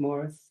Kenneth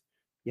Morris,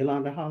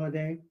 Yolanda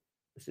Holliday,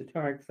 Mr.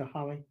 Tarek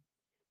Sahali,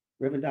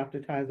 Reverend Dr.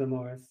 Tyza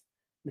Morris,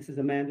 Mrs.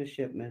 Amanda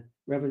Shipman,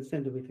 Reverend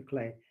Cinderita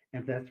Clay,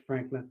 and Beth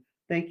Franklin.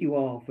 Thank you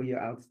all for your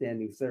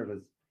outstanding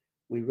service.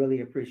 We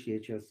really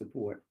appreciate your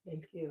support.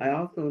 Thank you. I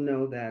also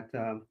know that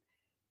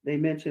they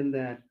mentioned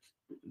that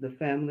the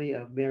family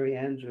of Mary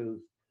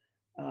Andrews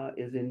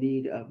is in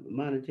need of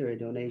monetary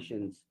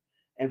donations.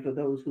 And for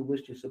those who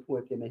wish to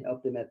support them and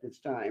help them at this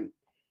time,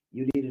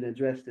 you need an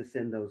address to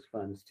send those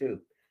funds to.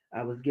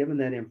 I was given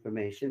that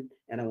information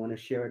and I want to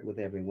share it with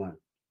everyone.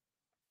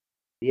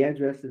 The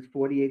address is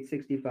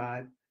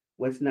 4865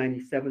 West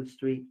 97th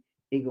Street,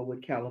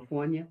 Inglewood,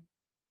 California,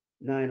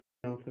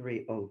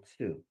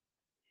 90302.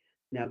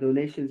 Now,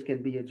 donations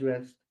can be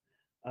addressed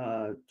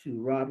to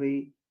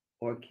Robbie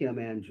or Kim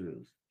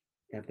Andrews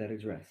at that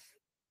address.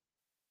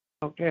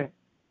 Okay.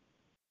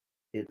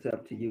 It's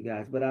up to you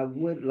guys. But I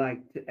would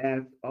like to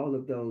ask all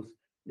of those,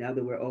 now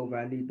that we're over,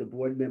 I need the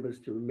board members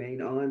to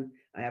remain on.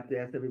 I have to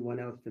ask everyone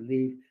else to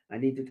leave. I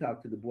need to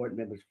talk to the board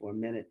members for a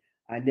minute.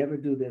 I never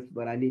do this,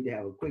 but I need to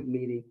have a quick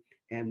meeting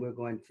and we're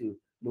going to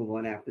move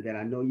on after that.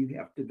 I know you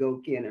have to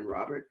go, Ken and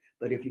Robert,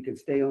 but if you could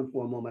stay on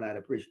for a moment, I'd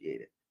appreciate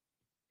it.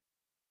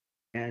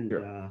 And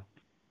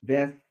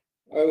Beth,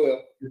 I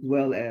will. as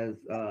well as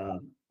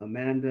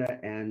Amanda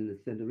and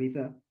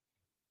Cinderita.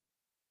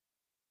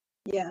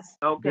 Yes.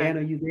 Okay. Dan,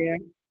 are you there?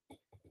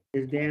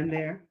 Is Dan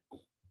there?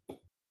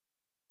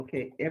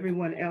 Okay,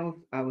 everyone else,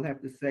 I will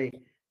have to say,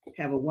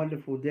 have a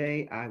wonderful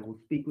day. I will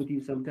speak with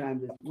you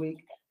sometime this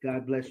week.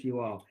 God bless you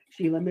all.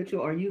 Sheila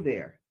Mitchell, are you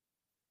there?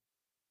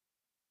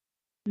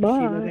 Is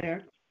Sheila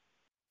there?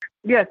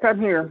 Yes, I'm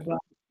here.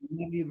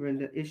 Love you,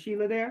 Brenda. Is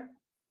Sheila there?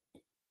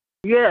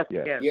 Yes,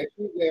 Yes. yes. Yes,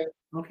 she's there.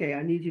 Okay,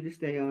 I need you to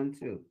stay on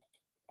too.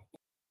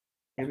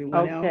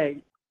 Everyone else?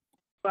 Okay.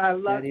 I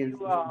love That is-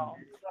 you all.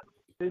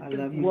 This I is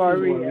love you too,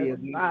 Gloria Gloria.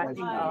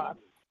 signing off.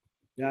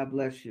 God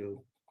bless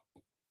you.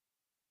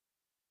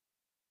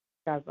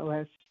 God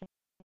bless you.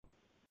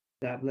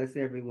 God bless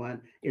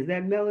everyone. Is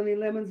that Melanie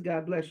Lemons?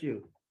 God bless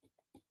you.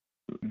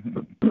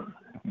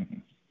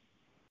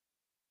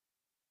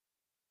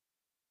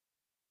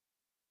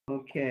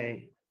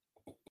 Okay.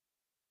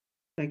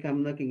 I think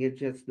I'm looking at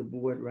just the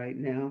board right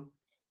now.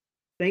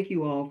 Thank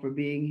you all for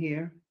being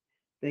here.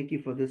 Thank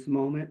you for this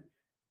moment.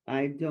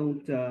 I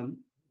don't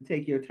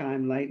take your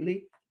time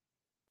lightly.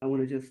 I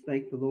want to just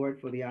thank the Lord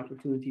for the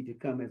opportunity to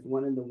come as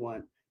one and the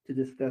one to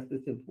discuss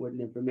this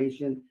important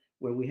information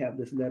where we have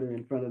this letter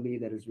in front of me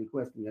that is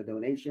requesting a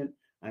donation.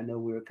 I know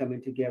we're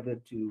coming together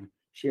to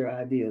share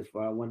ideas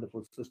for our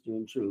wonderful sister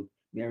in truth,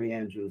 Mary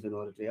Andrews, in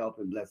order to help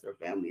and bless her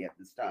family at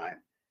this time.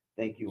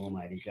 Thank you,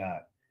 Almighty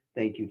God.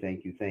 Thank you,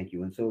 thank you, thank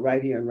you. And so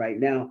right here and right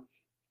now,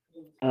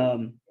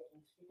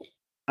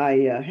 I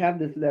have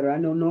this letter. I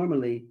know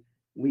normally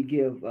we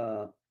give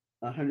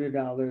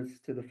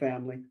 $100 to the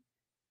family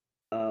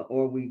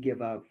or we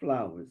give out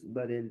flowers.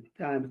 But in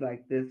times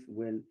like this,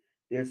 when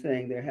they're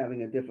saying they're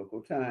having a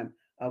difficult time,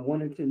 I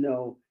wanted to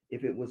know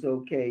if it was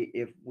okay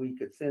if we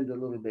could send a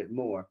little bit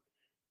more.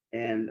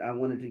 And I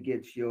wanted to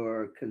get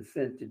your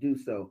consent to do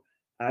so.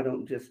 I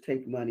don't just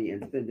take money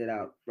and send it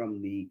out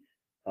from the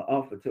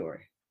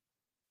offertory.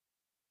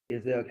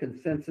 Is there a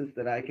consensus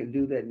that I can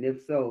do that? And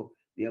if so,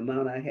 the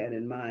amount I had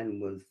in mind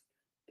was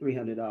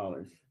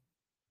 $300.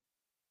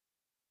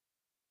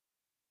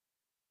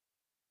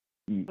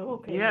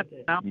 Okay. Yes.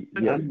 Yes.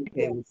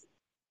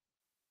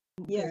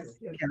 Yes.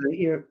 Can I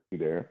hear You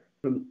there?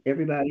 from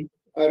everybody?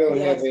 I don't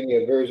Yes. have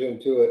any aversion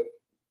to it.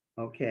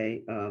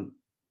 Okay.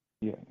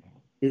 Yeah.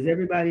 Is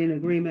everybody in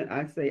agreement?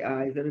 I say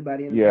aye. Is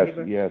everybody in Yes.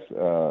 favor? Yes.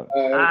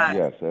 Aye.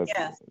 Yes.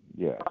 Yes.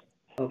 Yes.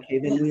 Okay,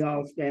 then we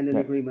all stand in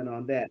Right. agreement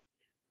on that.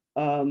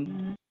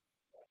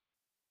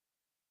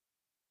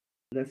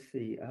 Let's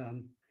see.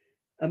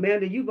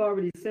 Amanda, you've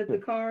already sent the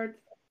cards.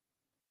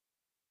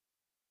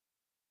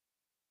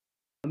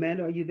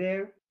 Amanda, are you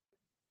there?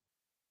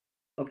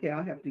 Okay,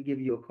 I'll have to give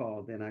you a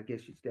call then. I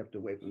guess you stepped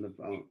away from the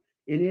phone.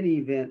 In any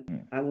event,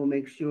 I will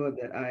make sure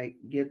that I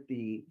get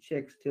the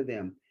checks to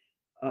them.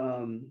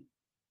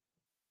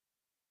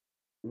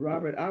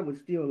 Robert, I would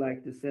still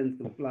like to send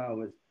some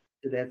flowers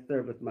to that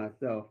service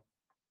myself.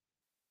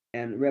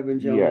 And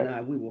Reverend Joan and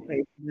I, we will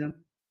pay for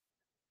them.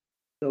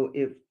 So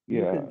if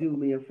you Yeah. could do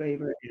me a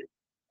favor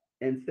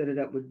and set it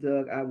up with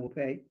Doug, I will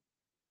pay.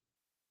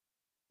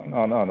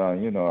 No.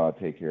 You know I'll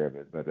take care of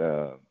it. But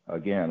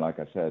again, like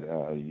I said,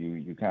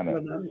 you kind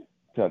of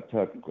took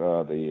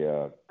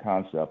the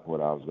concept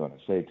what I was going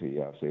to say to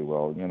you. I say,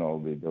 well, you know,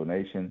 the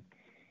donation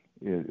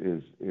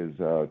is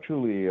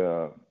truly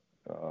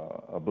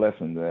a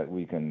blessing that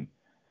we can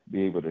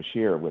be able to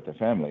share with the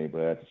family.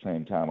 But at the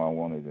same time, I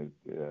wanted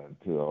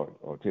to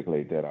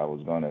articulate that I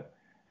was going to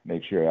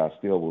make sure I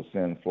still will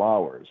send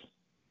flowers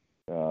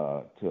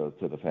to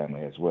the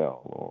family as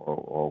well,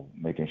 or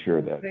making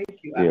sure that Thank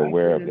you. they're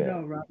aware I of didn't that.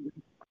 know, Robert.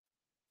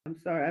 I'm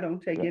sorry. I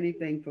don't take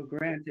anything for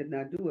granted, and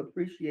I do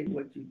appreciate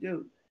what you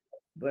do.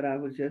 But I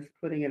was just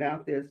putting it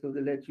out there so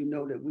to let you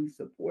know that we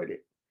support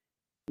it.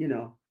 You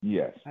know,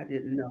 Yes. I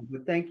didn't know,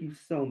 but thank you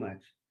so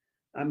much.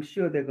 I'm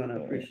sure they're going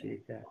to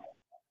appreciate that.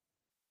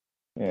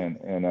 And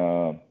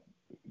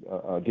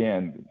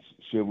again,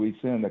 should we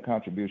send the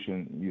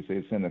contribution? You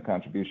say send the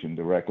contribution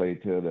directly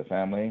to the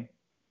family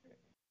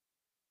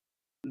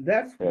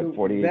That's at the way I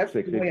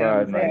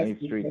 4865 was 98th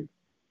asking. Street.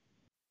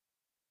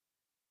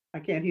 I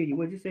can't hear you.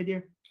 What did you say,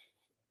 dear?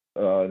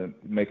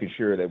 Making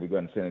sure that we're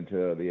going to send it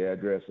to the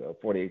address of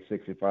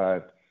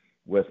 4865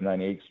 West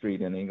 98th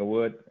Street in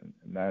Inglewood,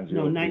 No,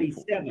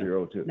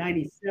 90302.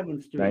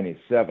 97th Street.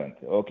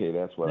 97th. Okay,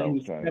 that's what I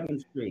was trying to.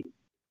 97th Street.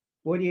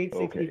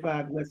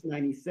 4865 West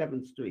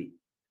 97th Street.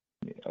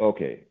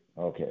 Okay.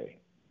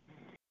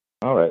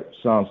 All right,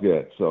 sounds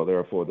good. So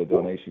therefore, the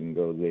donation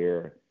goes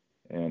there,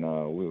 and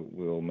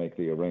we'll make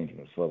the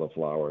arrangements for the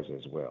flowers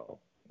as well.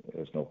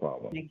 There's no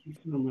problem. Thank you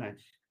so much.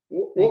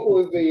 What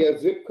was the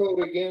zip code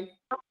again?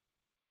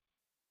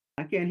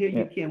 I can't hear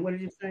you, Kim. What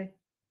did you say?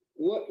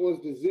 What was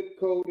the zip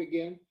code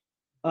again?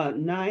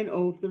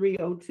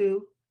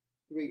 90302.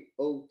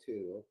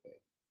 302. Okay.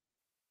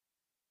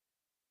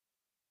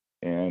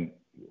 And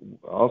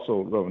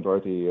also, Reverend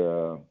Dorothy,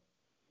 you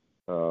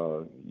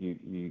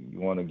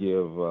want to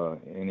give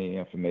any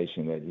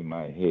information that you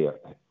might have,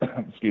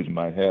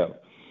 might have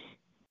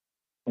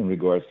in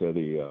regards to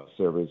the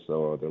service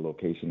or the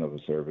location of the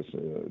service,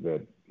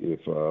 that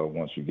if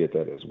once you get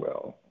that as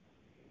well.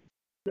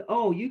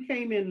 Oh, you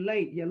came in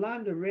late.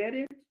 Yolanda read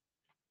it.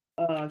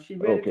 She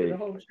read it to the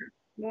whole church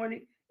this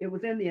morning. It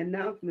was in the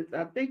announcements.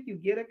 I think you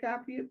get a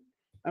copy.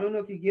 I don't know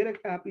if you get a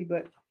copy,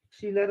 but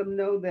she let them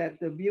know that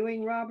the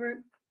viewing,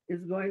 Robert,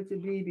 is going to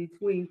be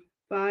between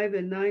 5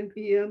 and 9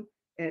 p.m.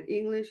 at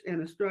English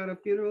and Estrada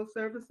Funeral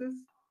Services.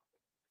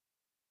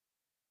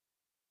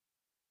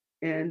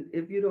 And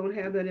if you don't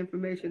have that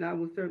information, I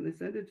will certainly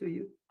send it to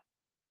you.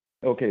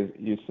 Okay,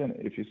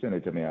 if you send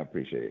it to me, I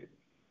appreciate it.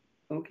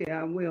 Okay,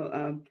 I will.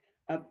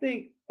 I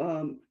think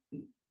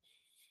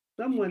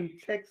someone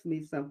texted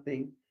me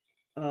something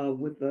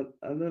with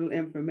a little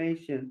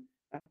information.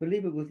 I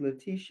believe it was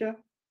Letitia.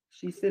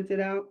 She sent it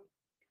out,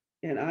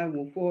 and I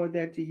will forward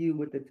that to you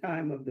with the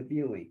time of the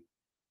viewing.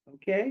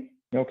 Okay?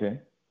 Okay.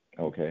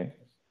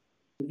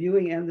 The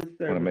viewing and the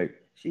service.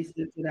 She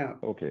sent it out.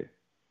 Okay.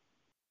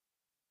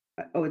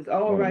 Oh, it's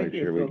all right make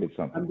here. sure we So get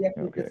something. I'm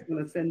definitely just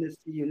going to send this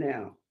to you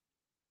now.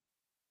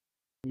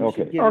 Send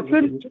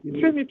it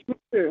to me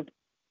too.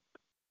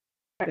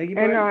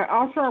 And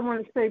also, I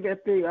want to say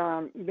that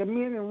the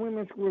men and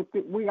women's group,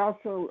 we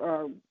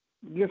also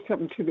give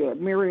something to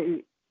that.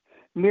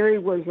 Mary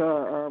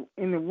was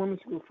in the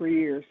women's group for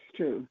years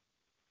too.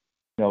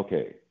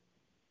 Okay,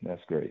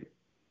 that's great.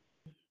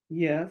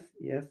 Yes,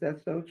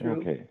 that's so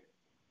true.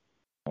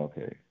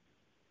 Okay.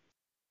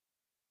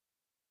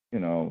 You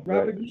know,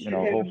 Robert, but, you should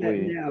know, have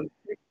hopefully. that now.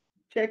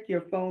 Check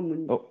your phone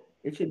when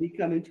it should be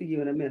coming to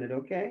you in a minute.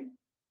 Okay.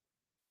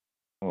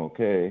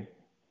 Okay.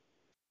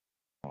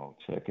 I'll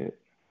check it.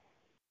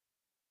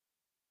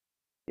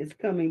 It's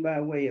coming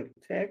by way of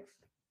text.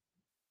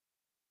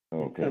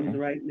 Okay. It comes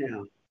right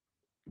now.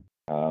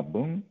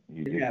 Boom!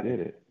 You just did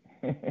it.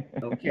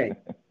 Okay.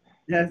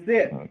 That's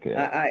it.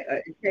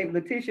 Okay.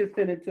 Letitia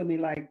sent it to me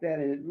like that,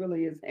 and it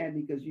really is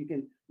handy because you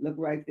can look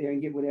right there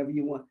and get whatever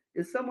you want.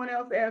 Did someone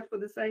else ask for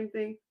the same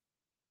thing?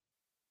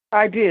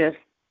 I did.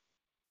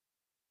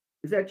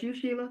 Is that you,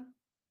 Sheila?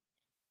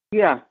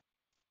 Yeah.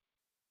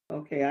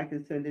 Okay, I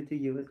can send it to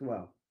you as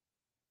well.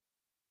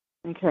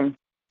 Okay.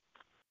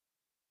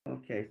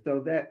 Okay,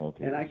 so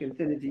and I can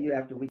send it to you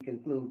after we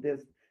conclude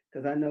this,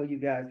 because I know you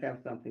guys have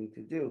something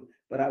to do,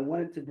 but I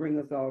wanted to bring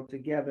us all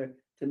together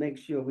to make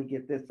sure we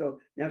get this. So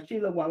now,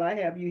 Sheila, while I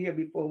have you here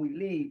before we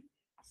leave,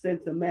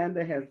 since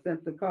Amanda has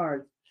sent the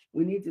cards,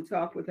 we need to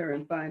talk with her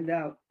and find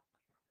out,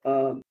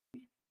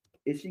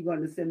 is she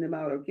going to send them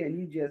out, or can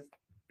you just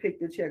pick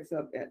the checks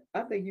up?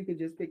 I think you can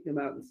just pick them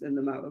out and send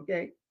them out,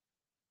 okay?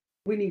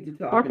 We need to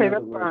talk, okay, in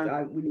other words.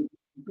 fine. We need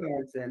the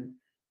cards and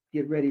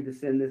get ready to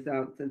send this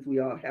out since we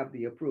all have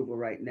the approval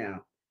right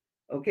now.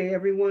 Okay,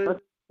 everyone?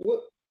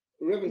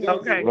 Reverend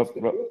okay.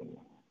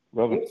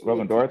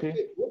 Reverend Dorothy?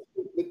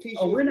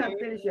 Oh, we're not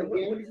finished yet. What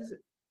did you say?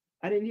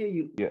 I didn't hear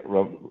you. Yeah,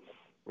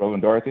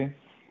 Reverend Dorothy.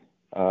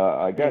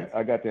 I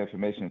got the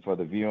information for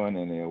the viewing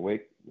and the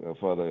wake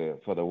for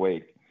the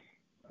wake,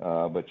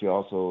 but you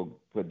also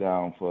put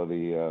down for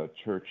the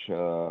church.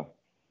 You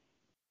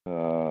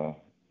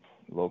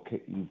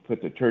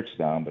put the church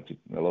down, but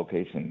the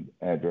location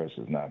address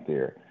is not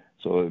there.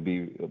 So it'd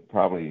be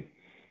probably.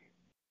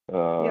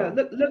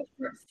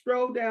 Look,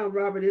 scroll down,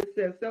 Robert. It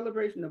says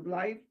celebration of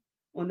life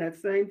on that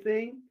same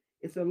thing.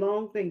 It's a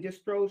long thing.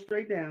 Just scroll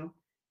straight down,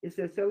 It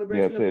says Yeah,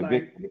 Celebration of it's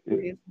Life.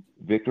 Victory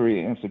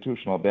Victory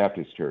Institutional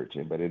Baptist Church,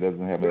 but it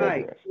doesn't have an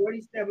Right, address.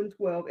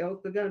 4712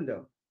 El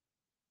Segundo,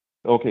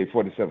 Okay,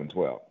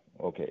 4712.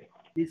 Okay.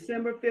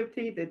 December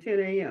 15th at 10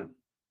 a.m.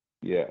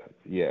 Yeah,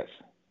 yes.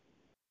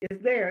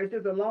 It's there. It's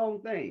just a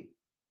long thing,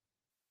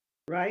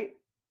 right?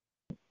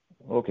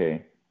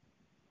 Okay.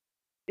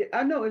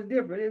 I know it's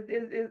different.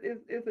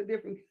 It's a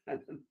different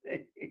kind of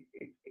thing.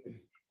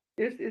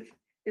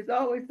 It's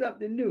always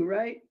something new,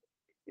 right?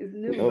 It's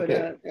new,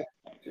 Okay. but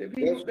the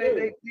people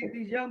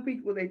these young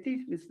people, they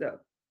teach me stuff.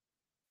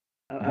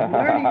 I'm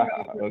learning.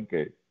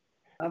 Okay.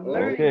 I'm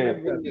learning, my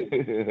Okay.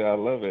 brother. I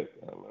love it.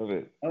 I love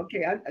it.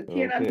 Okay,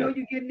 Ken, I know Okay.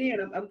 you're getting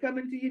in. I'm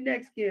coming to you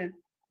next, Ken.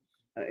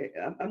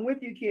 I'm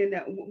with you, Ken.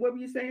 Now, what were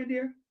you saying,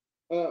 dear?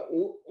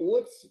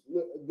 What's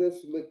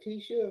this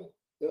Letitia?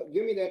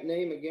 Give me that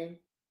name again.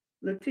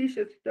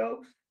 Letitia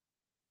Stokes.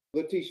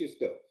 Letitia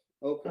Stokes.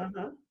 Okay.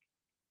 Uh-huh.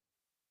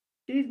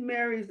 She's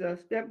Mary's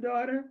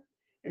stepdaughter,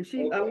 and I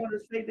Okay. want to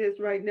say this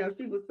right now.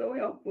 She was so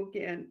helpful,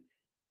 Ken,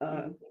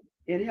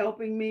 in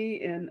helping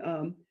me,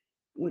 and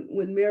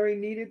when Mary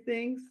needed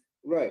things.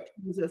 Right.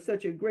 She was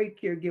such a great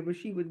caregiver.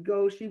 She would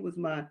go. She was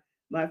my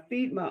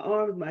feet, my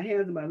arms, my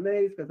hands, and my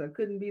legs, because I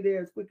couldn't be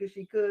there as quick as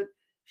she could.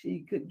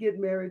 She could get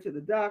Mary to the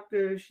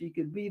doctor. She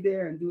could be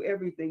there and do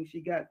everything.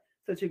 She got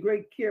such a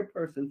great care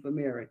person for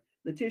Mary.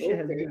 Letitia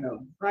has been a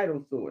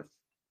vital source,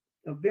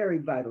 a very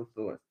vital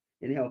source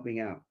in helping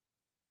out.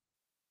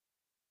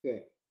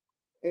 Okay.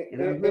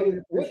 And I really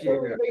what's appreciate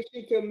her her.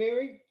 relation to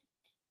Mary?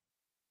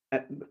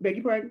 Beg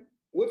your pardon?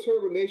 What's her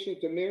relation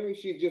to Mary?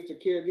 She's just a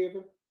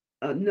caregiver?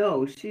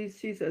 No,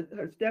 she's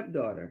her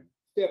stepdaughter.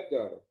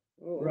 Stepdaughter.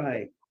 Oh, okay.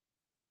 Right.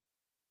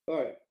 All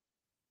right.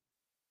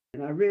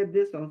 And I read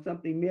this on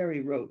something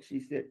Mary wrote. She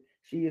said,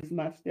 "She is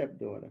my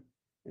stepdaughter."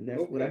 And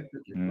that's what I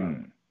took it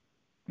from.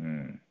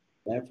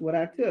 That's what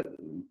I took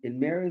in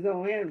Mary's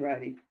own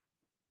handwriting.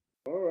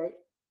 All right.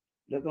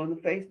 Look on the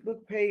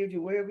Facebook page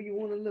or wherever you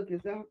want to look.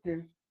 It's out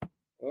there.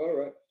 All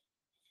right.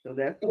 So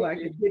that's who I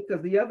could get,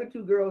 because the other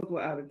two girls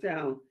were out of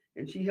town,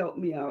 and she helped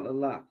me out a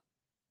lot.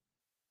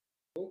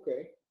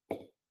 Okay.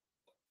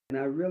 And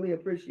I really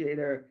appreciate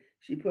her.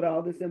 She put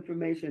all this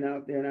information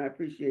out there, and I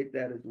appreciate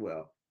that as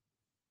well.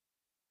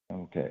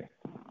 Okay.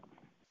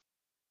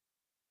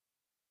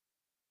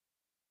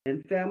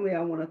 And family,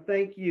 I want to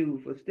thank you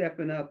for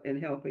stepping up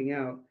and helping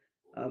out.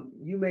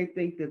 You may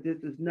think that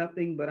this is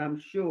nothing, but I'm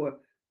sure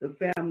the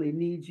family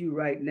needs you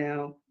right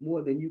now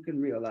more than you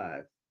can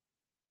realize.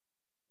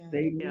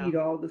 They need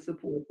all the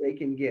support they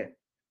can get.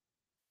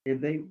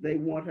 And they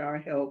want our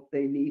help.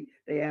 They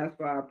ask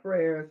for our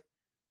prayers,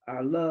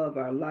 our love,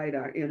 our light,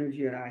 our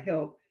energy, and our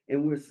help,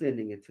 and we're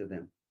sending it to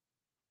them.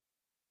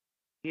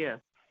 Yes.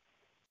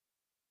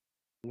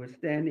 We're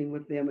standing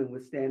with them, and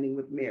we're standing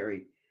with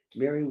Mary.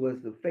 Mary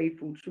was the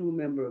faithful, true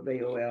member of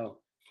AOL,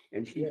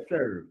 and she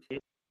served.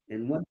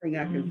 And one thing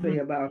I can say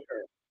about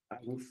her, I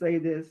will say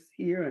this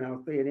here, and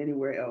I'll say it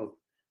anywhere else.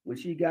 When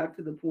she got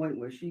to the point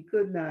where she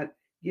could not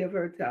give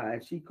her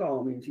tithe, she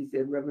called me and she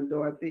said, "Reverend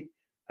Dorothy,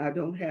 I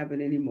don't have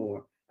it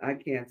anymore. I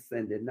can't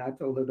send it." And I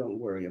told her, "Don't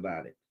worry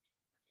about it.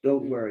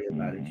 Don't worry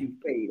about it. You've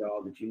paid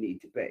all that you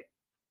need to pay.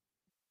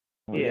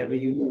 Whatever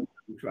you need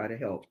to try to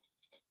help."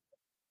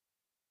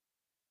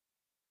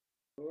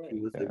 She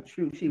was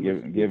true to the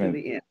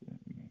end.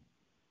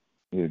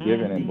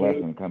 Giving and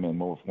blessing come in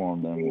more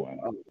form than one.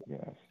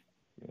 Yes.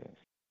 Yes.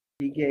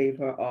 She gave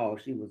her all.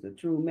 She was a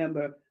true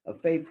member, a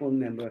faithful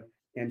member,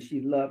 and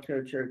she loved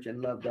her church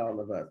and loved all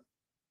of us.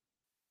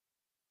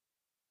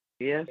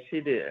 Yes,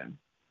 she did.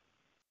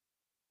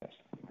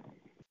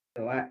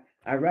 So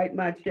I write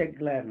my check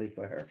gladly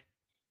for her.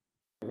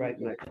 I write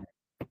my check.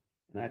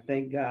 And I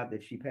thank God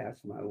that she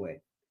passed my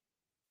way.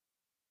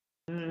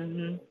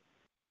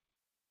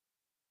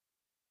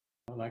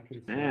 All I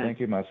can say. Thank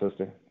you, my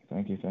sister.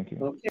 Thank you.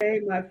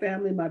 Okay, my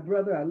family, my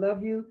brother, I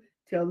love you.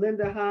 Tell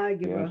Linda hi,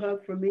 give her a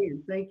hug for me,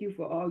 and thank you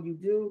for all you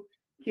do.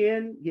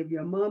 Ken, give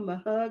your mom a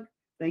hug.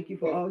 Thank you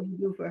for all you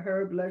do for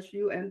her. Bless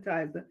you and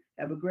Tyza.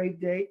 Have a great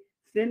day.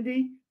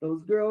 Cindy,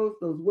 those girls,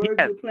 those words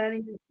you're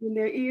planting in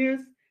their ears,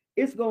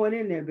 it's going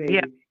in there, baby.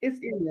 It's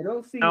in there.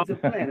 Those seeds are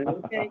planted,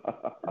 okay?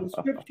 The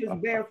scriptures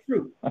bear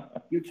fruit.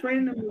 You're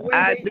training them the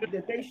way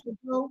that they should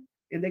go,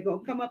 and they're going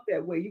to come up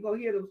that way. You're going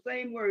to hear those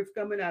same words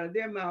coming out of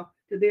their mouth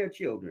to their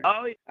children.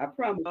 I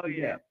promise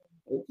you that.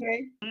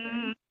 Okay?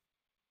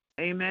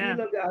 Amen.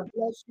 Sheila, God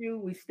bless you.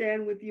 We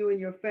stand with you and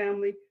your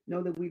family.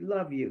 Know that we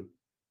love you,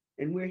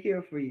 and we're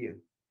here for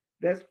you.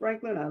 Bess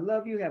Franklin, I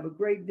love you. Have a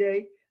great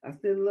day. I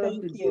send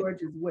love to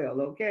George as well,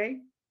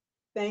 okay?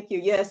 Thank you.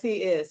 Yes,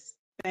 he is.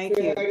 Thank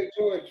you. Hi,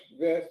 George,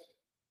 Bess.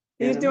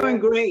 He's doing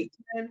great.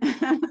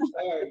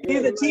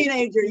 He's a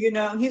teenager, you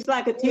know. He's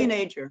like a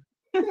teenager.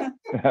 Man,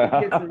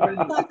 I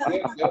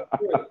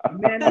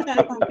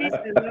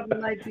send love and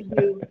light to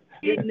you.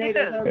 Give Nate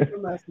a hug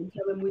from us and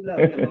tell him we love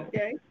him,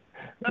 okay?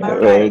 All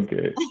right.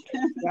 Okay.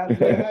 God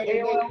bless.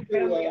 AOL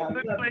family, I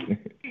love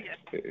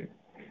you.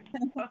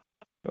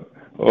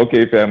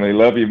 Okay, family.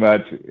 Love you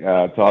much.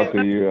 Talk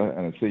to you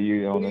and see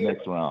you on the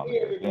next round.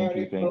 Thank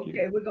you. Thank you.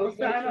 Okay, we're going to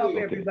sign off,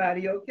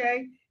 everybody,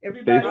 okay?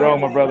 Stay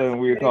strong, my brother, and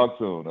we'll talk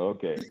soon.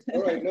 Okay.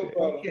 All right, no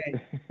problem.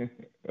 Okay.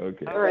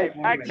 Okay. All right.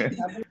 God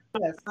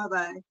bless.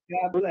 Bye-bye.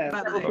 God bless.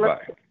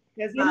 Bye-bye.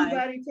 Has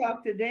anybody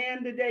talked to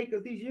Dan today?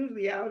 Because he's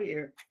usually out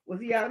here. Was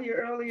he out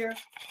here earlier?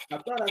 I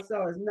thought I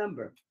saw his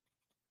number.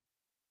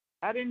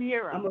 I didn't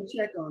hear him. I'm going to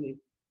check on him.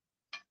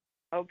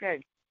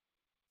 Okay.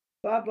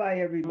 Bye-bye,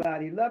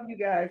 everybody. Love you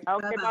guys.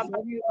 Okay, Bye-bye.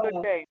 Love you Good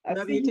all. day. I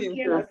Love see you you, too.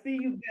 Kim. I see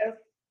you, Beth.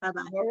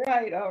 Bye-bye. All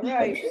right, all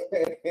right.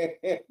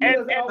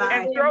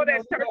 And throw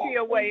that turkey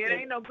away. It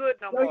ain't no good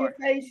no Show more. your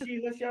face,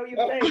 Sheila. Show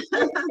your face.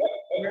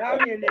 We're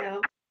out here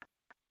now.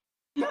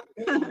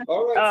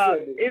 All right,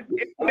 Cindy.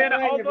 It's All been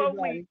right, over a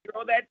everybody. week.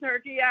 Throw that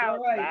turkey out.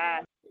 All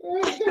right.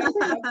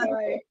 Bye.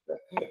 Bye-bye.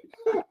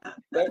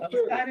 That's I'm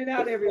true. signing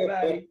out,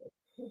 everybody.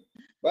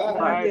 Bye. All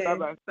right. Okay.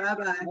 Bye-bye.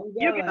 Bye-bye. I'm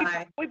You can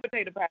gone. eat sweet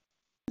potato pie.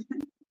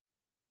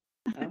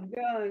 I'm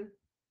gone.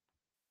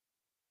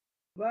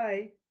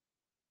 Bye.